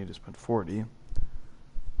only need to spend 40,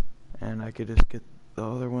 and I could just get the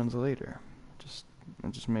other ones later.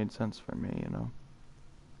 It just made sense for me, you know.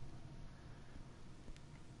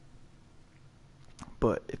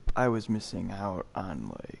 But if I was missing out on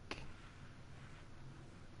like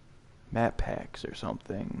map packs or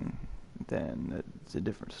something, then it's a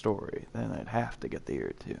different story. Then I'd have to get the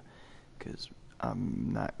year 2, because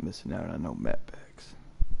I'm not missing out on no map packs.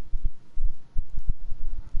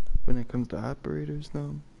 When it comes to operators,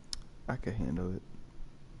 though, I could handle it.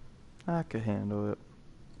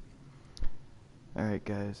 Alright,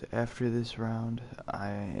 guys, after this round, I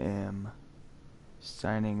am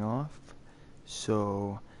signing off.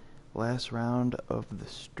 So, last round of the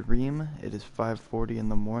stream. It is 5:40 in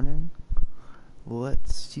the morning.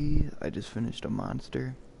 Let's see. I just finished a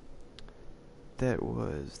monster. That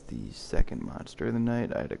was the second monster of the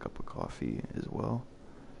night. I had a cup of coffee as well.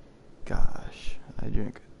 Gosh, I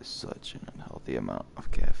drink such an unhealthy amount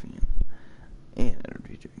of caffeine and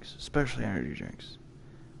energy drinks, especially energy drinks.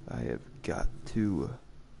 I have got to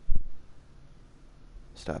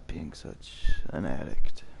stop being such an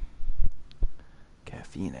addict.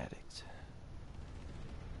 Caffeine addict.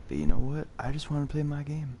 But you know what? I just want to play my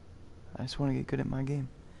game. I just want to get good at my game.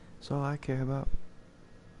 That's all I care about.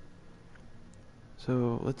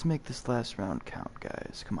 So let's make this last round count,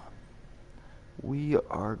 guys. Come on. We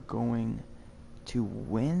are going to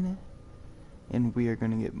win, and we are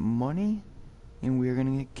going to get money, and we are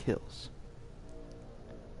going to get kills.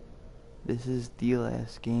 This is the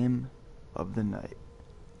last game of the night.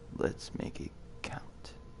 Let's make it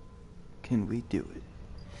count. Can we do it?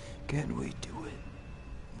 Can we do it?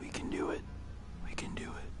 We can do it. We can do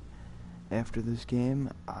it. After this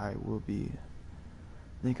game, I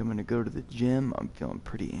think I'm gonna go to the gym. I'm feeling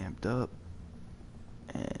pretty amped up.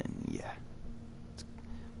 And yeah,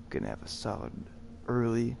 I'm gonna have a solid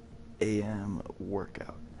early AM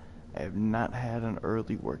workout. I have not had an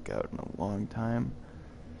early workout in a long time,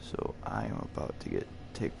 so I am about to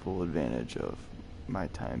take full advantage of my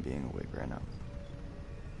time being awake right now.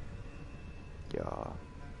 Yeah.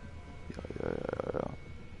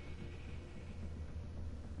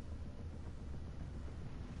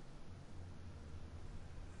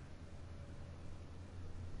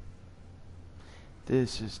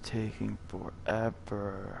 This is taking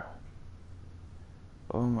forever.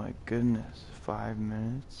 Oh my goodness, 5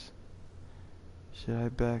 minutes? Should I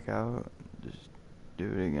back out? Just do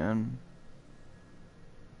it again?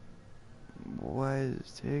 Why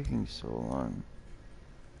is it taking so long?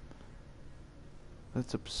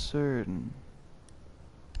 That's absurd.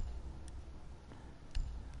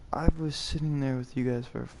 I was sitting there with you guys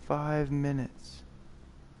for 5 minutes.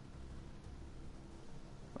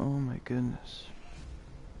 Oh my goodness.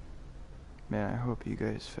 Man, I hope you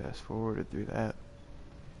guys fast forwarded through that,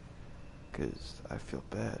 'cause I feel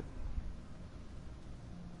bad.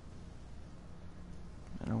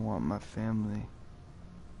 I don't want my family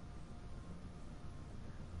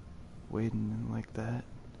waiting like that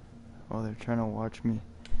while they're trying to watch me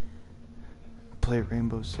play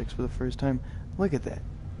Rainbow Six for the first time. Look at that.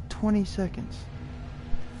 20 seconds.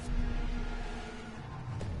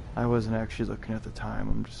 I wasn't actually looking at the time.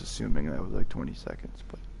 I'm just assuming that was like 20 seconds.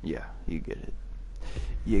 But yeah, you get it.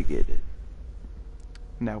 You get it.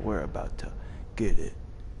 Now we're about to get it.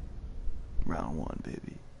 Round 1,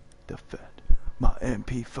 baby. Defend my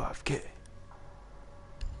MP5K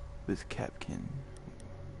with Capkin.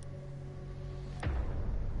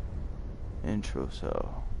 Intro,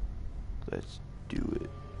 so let's do it.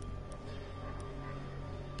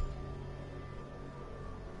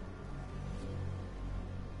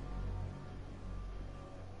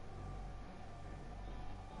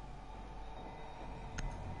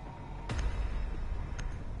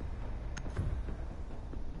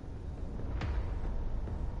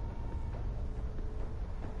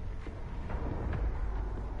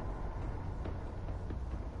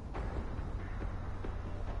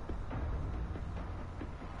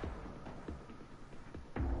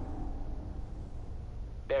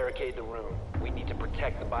 Barricade the room. We need to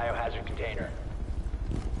protect the biohazard container.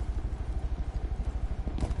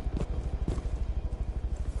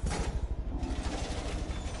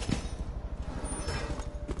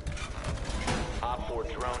 Op 4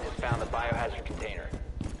 drone has found the biohazard container.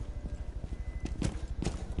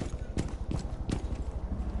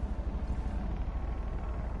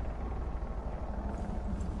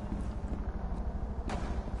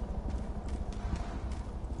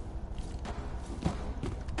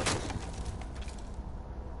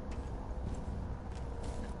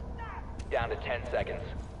 Down to 10 seconds.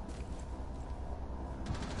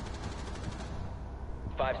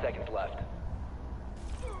 5 seconds left.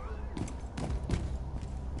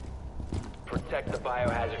 Protect the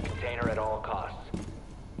biohazard container at all costs.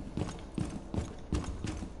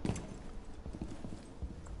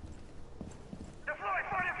 Deploy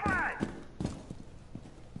 45!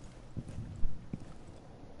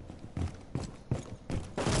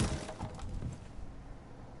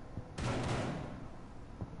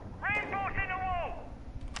 Reinforcing the wall!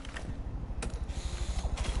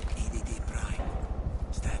 EDD Prime.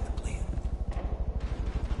 Stand clear.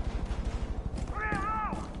 Rear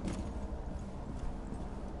low!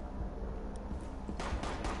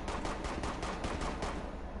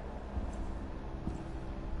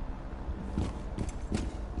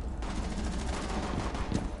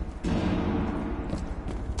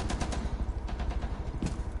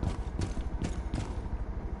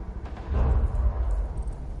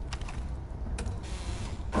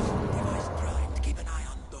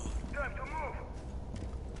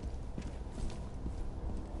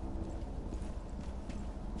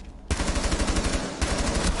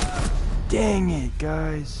 Dang it,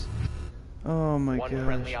 guys. Oh my One gosh.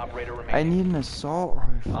 friendly operator I remaining. need an assault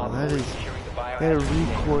rifle. Op That 4 is... securing the biohazard That container.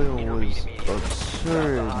 recoil Intervene was immediately. Stop the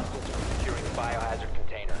absurd. hostiles from securing the biohazard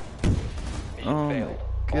container. Mission Oh my failed.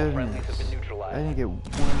 All friendlies have goodness. been I neutralized. didn't get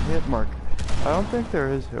one hit marker. I don't think there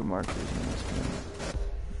is hit markers in this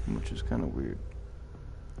game, which is kind of weird.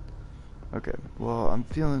 Okay, well, I'm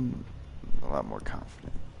feeling a lot more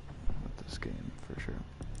confident with this game, for sure.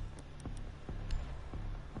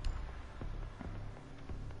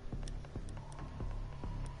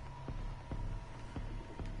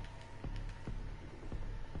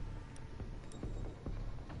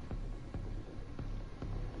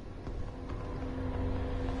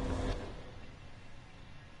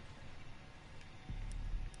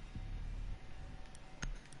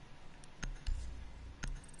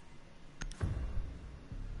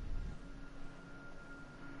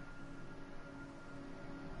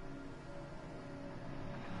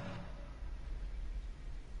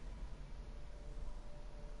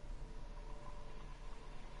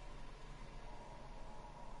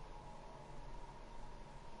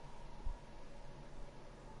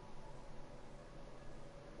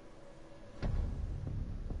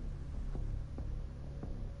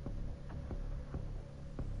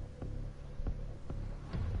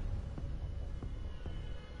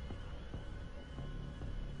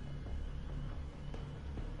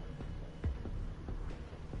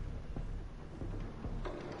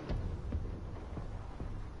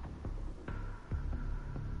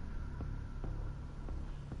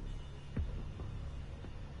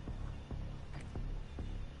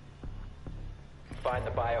 Find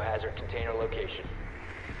the biohazard container location.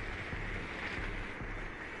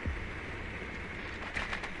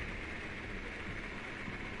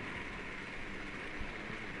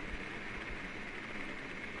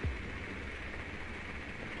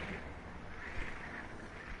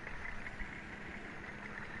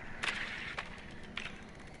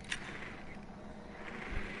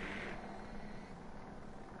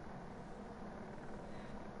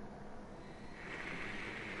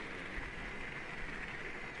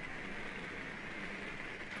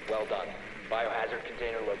 Well done. Biohazard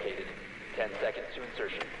container located. 10 seconds to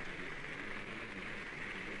insertion.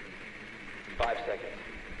 5 seconds.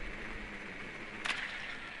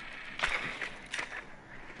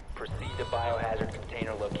 Proceed to biohazard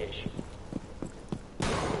container location.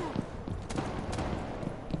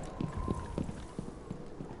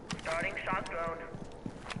 Starting shock drone.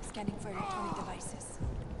 Scanning for electronic devices.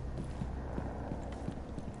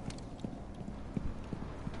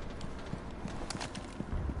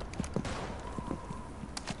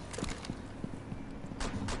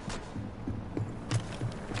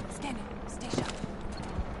 Scanning. Stay sharp.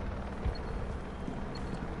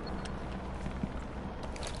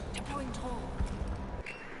 Deploying drone.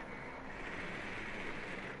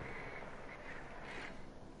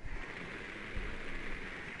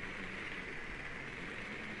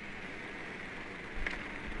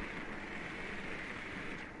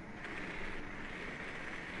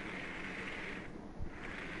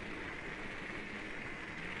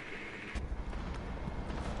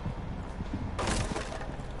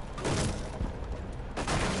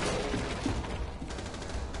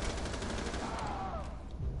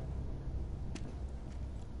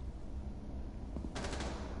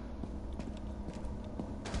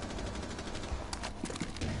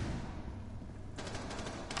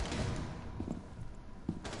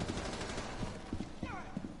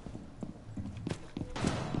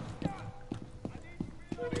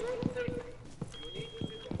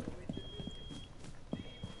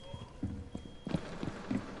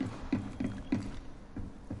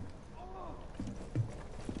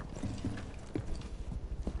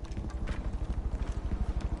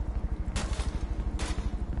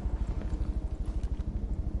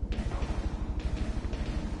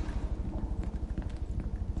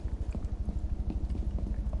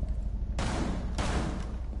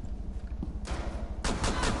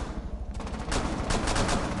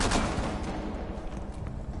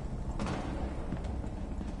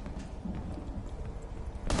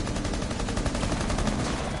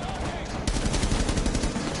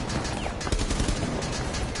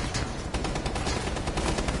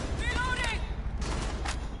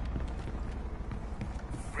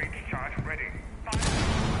 Breach charge ready.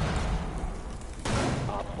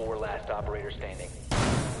 Op 4 last operator standing.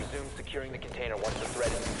 Resume securing the container once the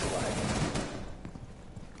threat is neutralized.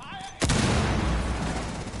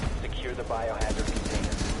 Secure the biohazard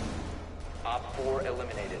container. Op 4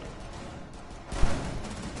 eliminated.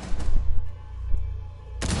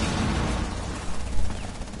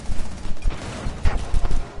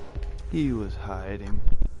 He was hiding.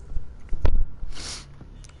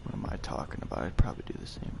 I'd probably do the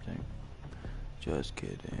same thing. Just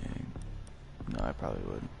kidding. No, I probably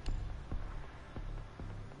wouldn't.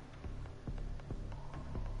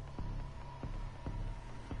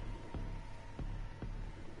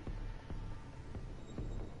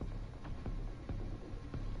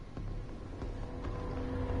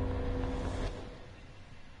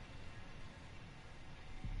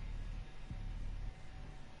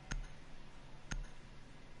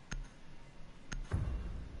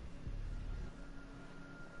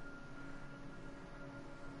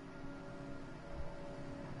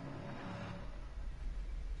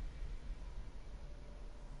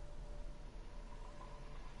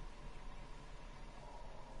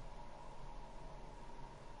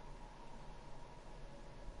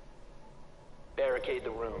 Barricade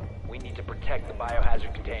the room. We need to protect the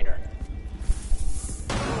biohazard container.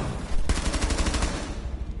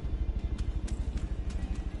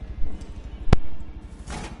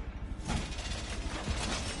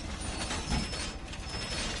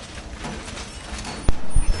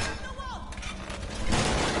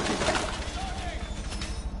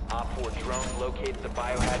 Op 4 drone located the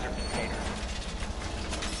biohazard container.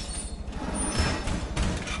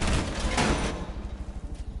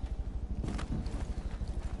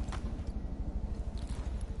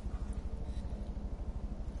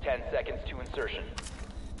 Seconds to insertion.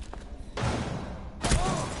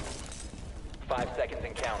 5 seconds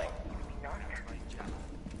and counting.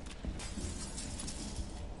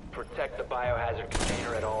 Protect the biohazard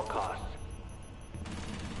container at all costs.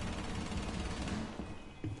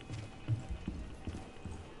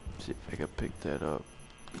 See if I can pick that up.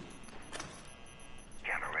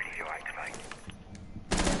 Camera ready to activate.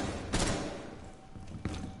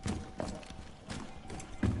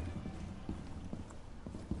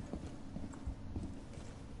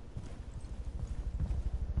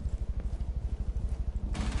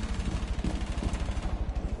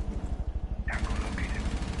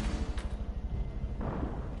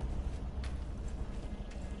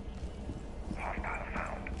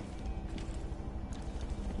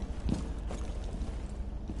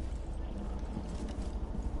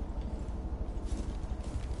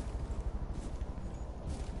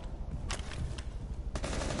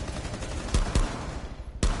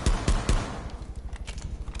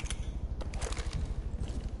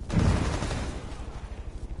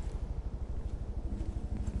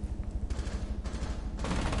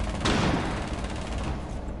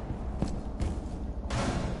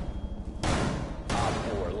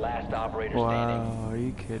 Operator standing. Wow, are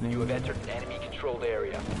you kidding You have me? entered an enemy-controlled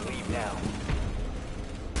area. Leave now.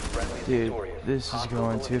 Friendly is Dude, victorious. this is Hostile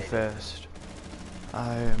going too eliminated. fast.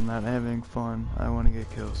 I am not having fun. I want to get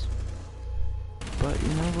kills. But you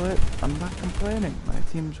know what? I'm not complaining. My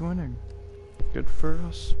team's winning. Good for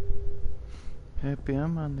us. Happy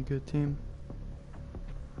I'm on the good team.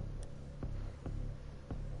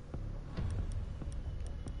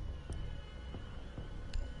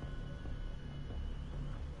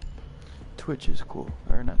 Twitch is cool.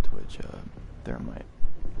 Or not Twitch, Thermite.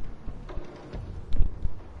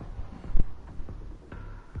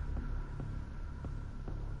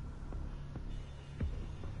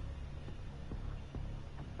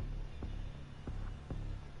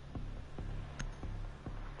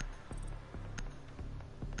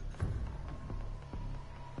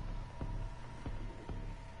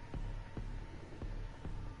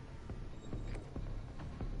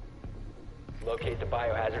 Locate the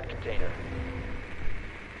biohazard container.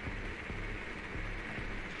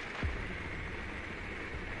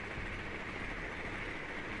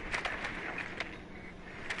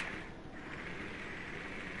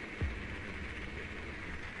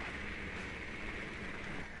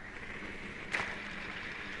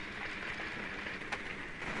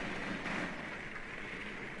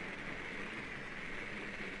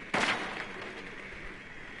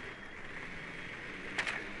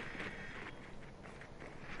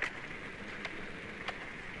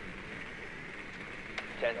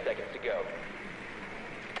 Seconds to go.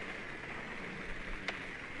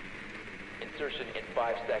 Insertion in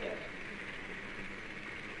 5 seconds.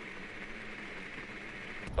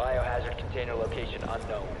 Biohazard container location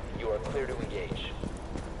unknown. You are clear to engage.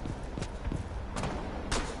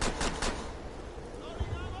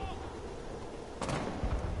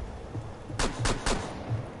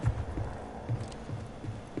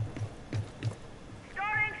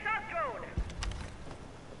 Starting subcode.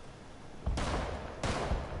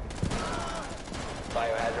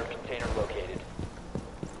 Biohazard container located.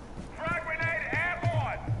 Frag grenade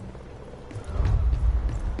airborne.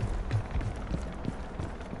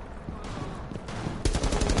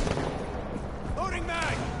 Loading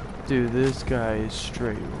Dude, this guy is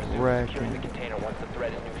straight Securing the wrecking. container once the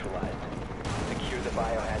threat is neutralized. Secure the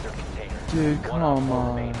biohazard container. Dude, One come op four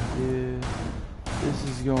on, remaining. dude. This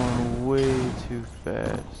is going way too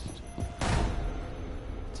fast.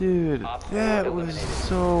 Dude, Op four that was eliminated.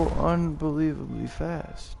 so unbelievably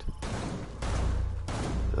fast.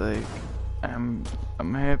 Like, I'm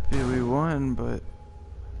happy we won, but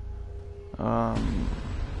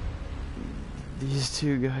these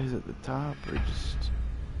two guys at the top are just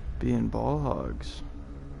being ball hogs.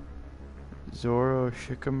 Zoro,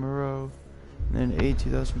 Shikamaru, and then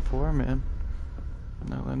A2004, man.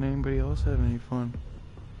 Not letting anybody else have any fun.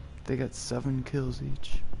 They got 7 kills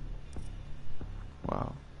each.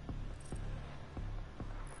 Wow.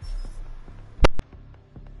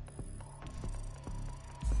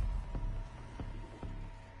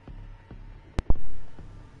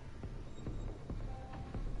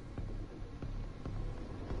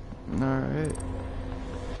 Alright.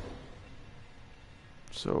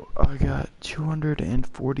 So I got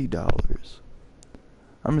 $240.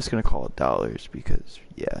 I'm just gonna call it dollars because,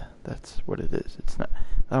 yeah, that's what it is. It's not,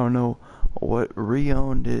 I don't know what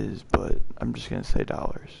re-owned is, but I'm just gonna say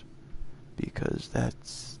dollars because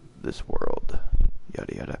that's this world.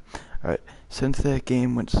 Yada yada. Alright, since that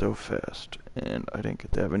game went so fast and I didn't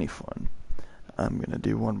get to have any fun, I'm gonna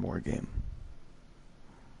do one more game.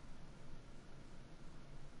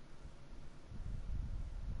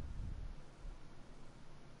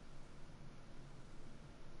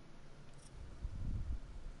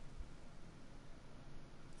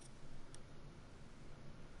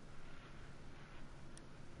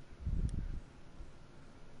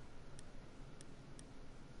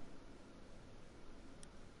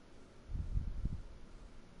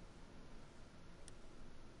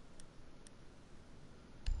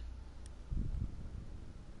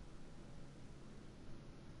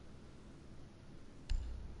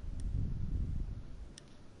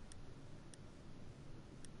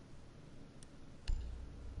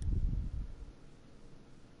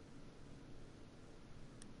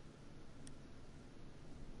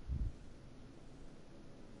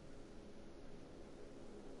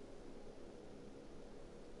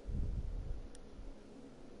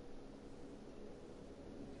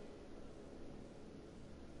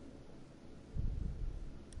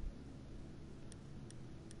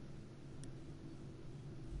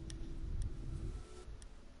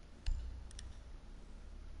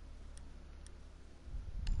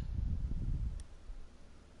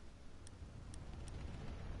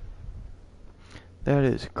 That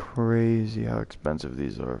is crazy how expensive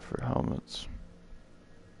these are for helmets.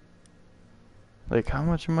 Like, how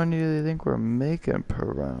much money do they think we're making per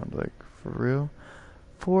round? Like, for real?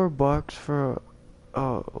 $4 for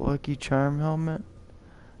a Lucky Charm helmet?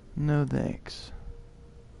 No thanks.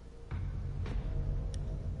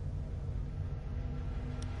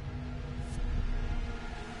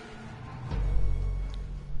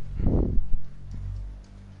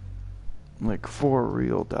 Like, $4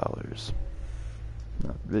 real dollars.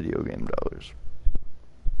 Not video game dollars.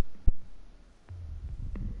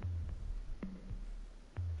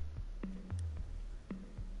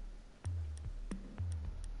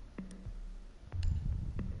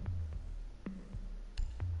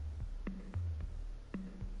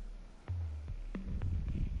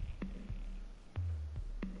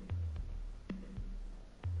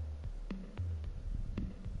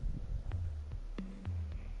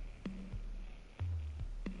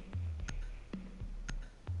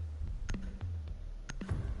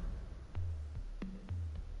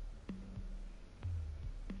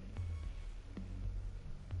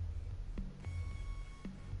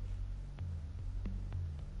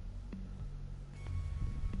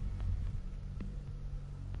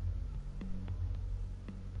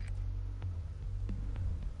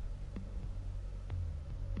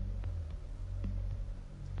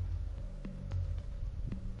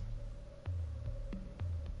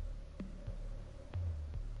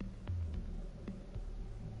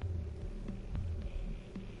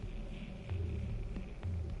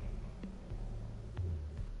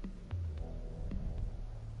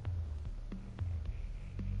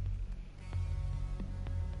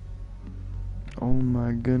 Oh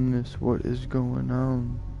my goodness, what is going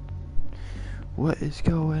on? What is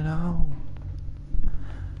going on?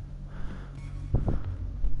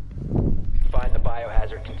 Find the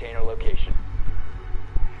biohazard container location.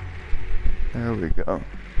 There we go.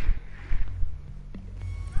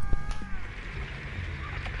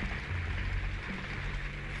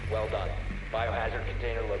 Well done. Biohazard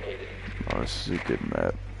container located. Oh, this is a good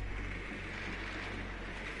map.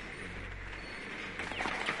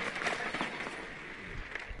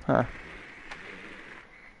 Huh.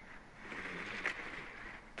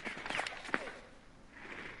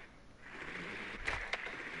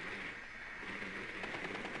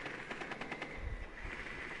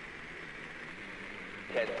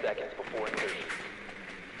 10 seconds before insertion.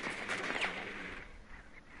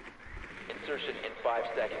 Insertion in 5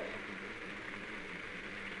 seconds.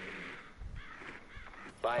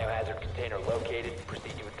 Biohazard container located.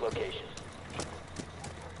 Proceed to its location.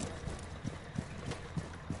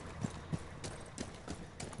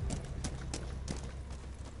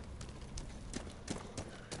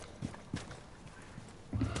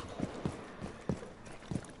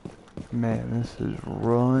 Man, this is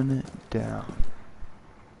run down.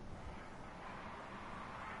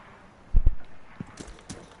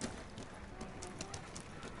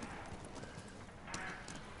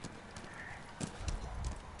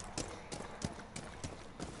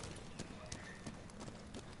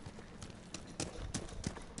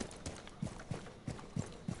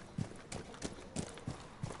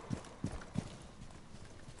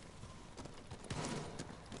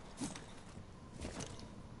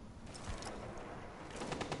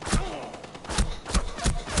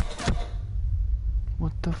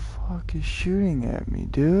 What the fuck is shooting at me,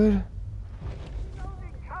 dude?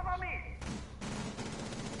 Cover me!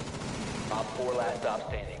 Op 4 last stop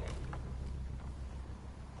standing.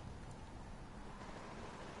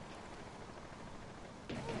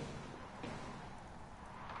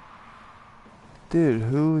 Dude,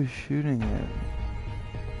 who is shooting at me?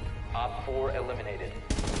 Op 4 eliminated.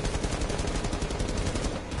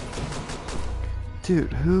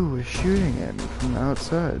 Dude, who was shooting at me from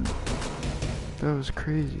outside? That was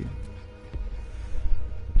crazy.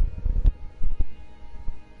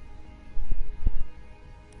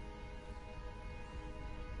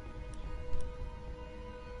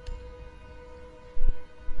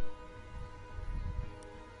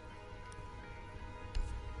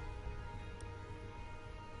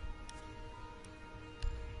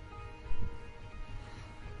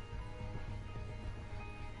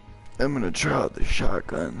 I'm gonna try out the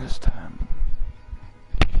shotgun this time.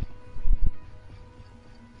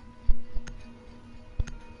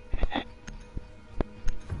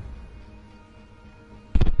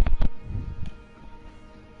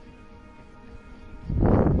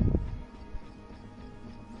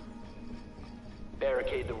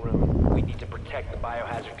 Barricade the room. We need to protect the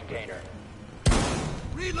biohazard container.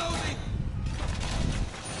 Reloading!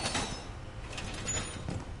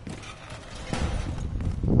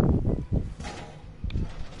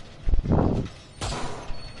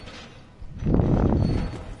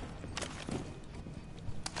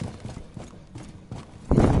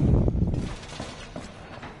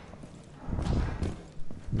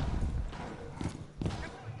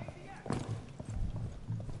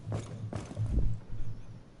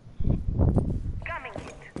 Coming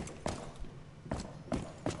hit.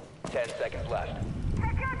 10 seconds left.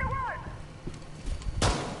 Secure the wall!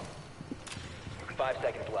 5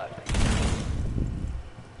 seconds left.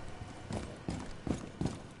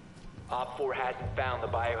 Op 4 hasn't found the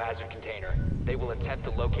biohazard container. They will attempt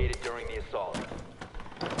to locate it during the assault.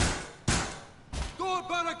 Door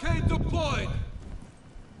barricade deployed!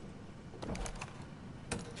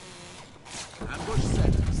 Ambush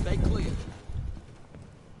set. Stay clear.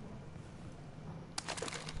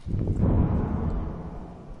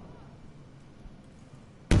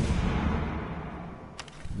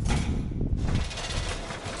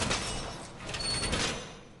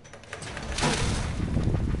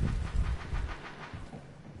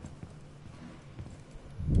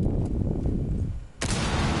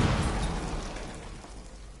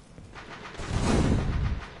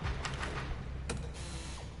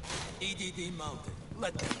 EDD mounted.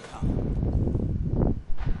 Let them come.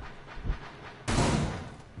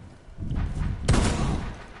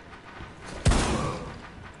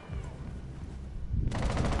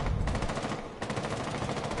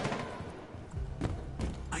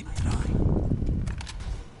 I'm trying.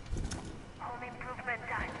 Home improvement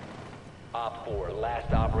time. Op 4,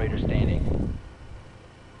 last operator standing.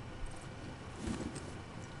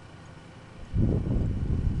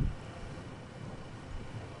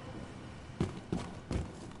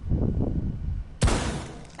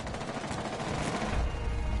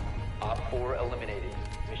 Op 4 eliminated.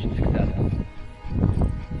 Mission successful.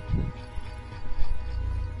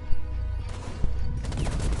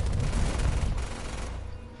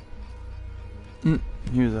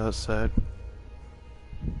 He was outside.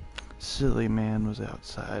 Silly man was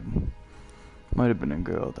outside. Might have been a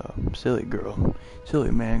girl though. Silly girl.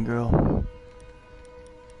 Silly man girl.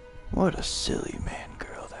 What a silly man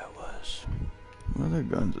girl that was. What other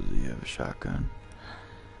guns does he have? A shotgun?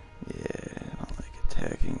 Yeah, I don't like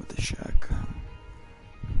attacking with a shotgun.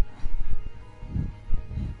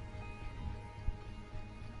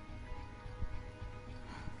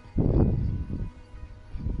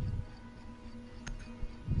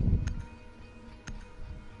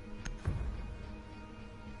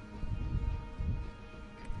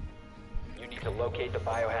 locate the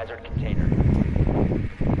biohazard container.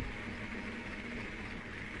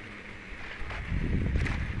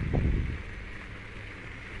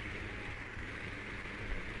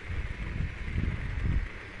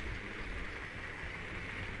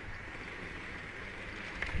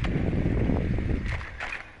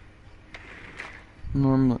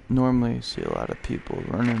 Normally you see a lot of people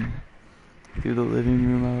running through the living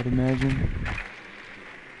room, I would imagine.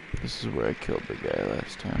 This is where I killed the guy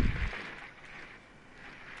last time.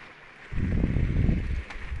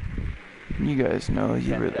 You guys know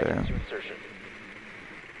you 10 were seconds there. to insertion.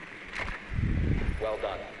 Well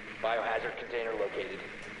done. Biohazard container located.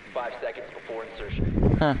 5 seconds before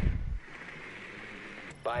insertion. Huh.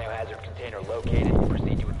 Biohazard container located.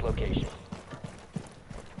 Proceed to its location.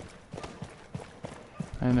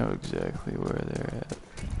 I know exactly where they're at.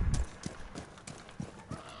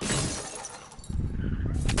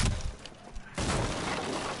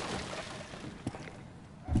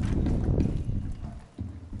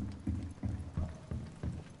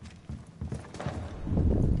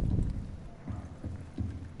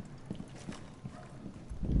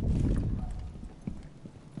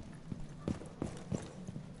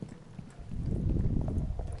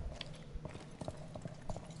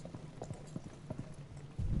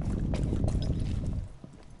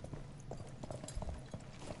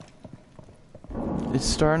 It's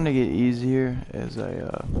starting to get easier as I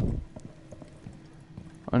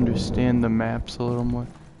understand the maps a little more.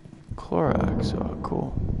 Clorox, oh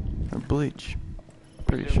cool. Or bleach.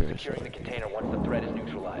 Pretty Resume sure. securing the container once the threat is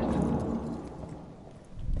neutralized.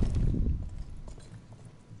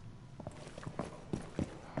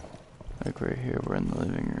 Like right here, we're in the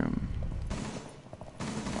living room.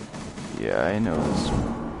 Yeah, I know this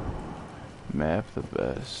map the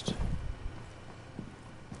best.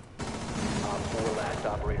 Op 4 last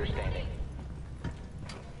operator standing.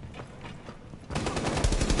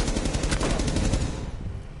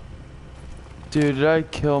 Dude, did I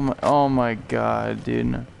kill my... Oh my god,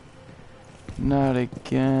 dude. Not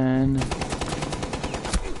again.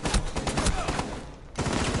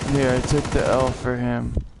 Here, I took the L for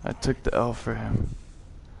him. I took the L for him.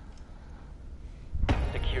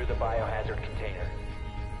 Secure the biohazard container.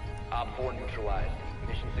 Op 4 neutralized.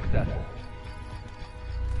 Mission successful.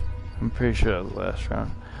 I'm pretty sure that was the last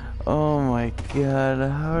round. Oh my god,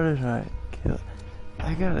 how did I kill...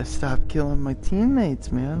 I gotta stop killing my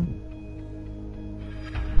teammates, man.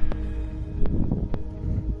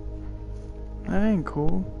 That ain't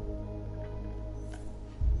cool.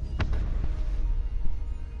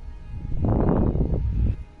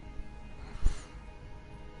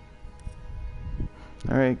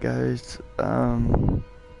 Alright guys,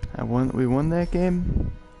 we won that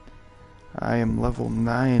game. I am level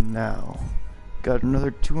 9 now. Got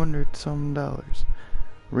another $200 some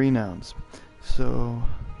renowns. So,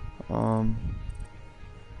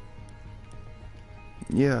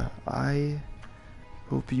 yeah, I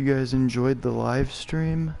hope you guys enjoyed the live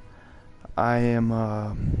stream. I am,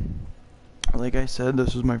 like I said,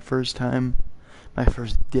 this was my first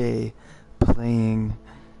day playing,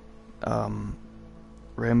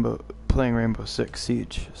 Rainbow Six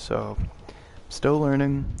Siege. So, still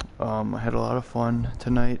learning. I had a lot of fun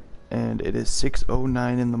tonight, and it is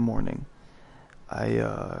 6:09 in the morning.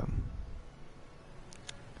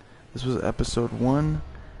 This was episode 1.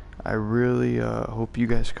 I really hope you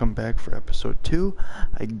guys come back for episode 2.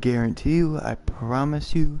 I guarantee you, I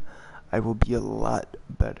promise you, I will be a lot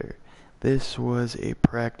better. This was a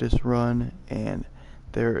practice run, and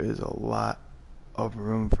there is a lot of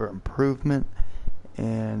room for improvement,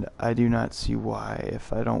 and I do not see why,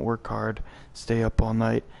 if I don't work hard, stay up all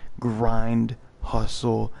night, grind,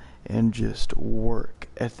 hustle, and just work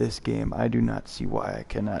at this game, I do not see why I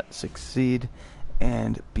cannot succeed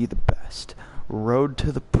and be the best. Road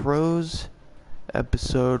to the Pros,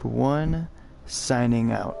 episode 1,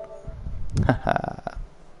 signing out. Haha.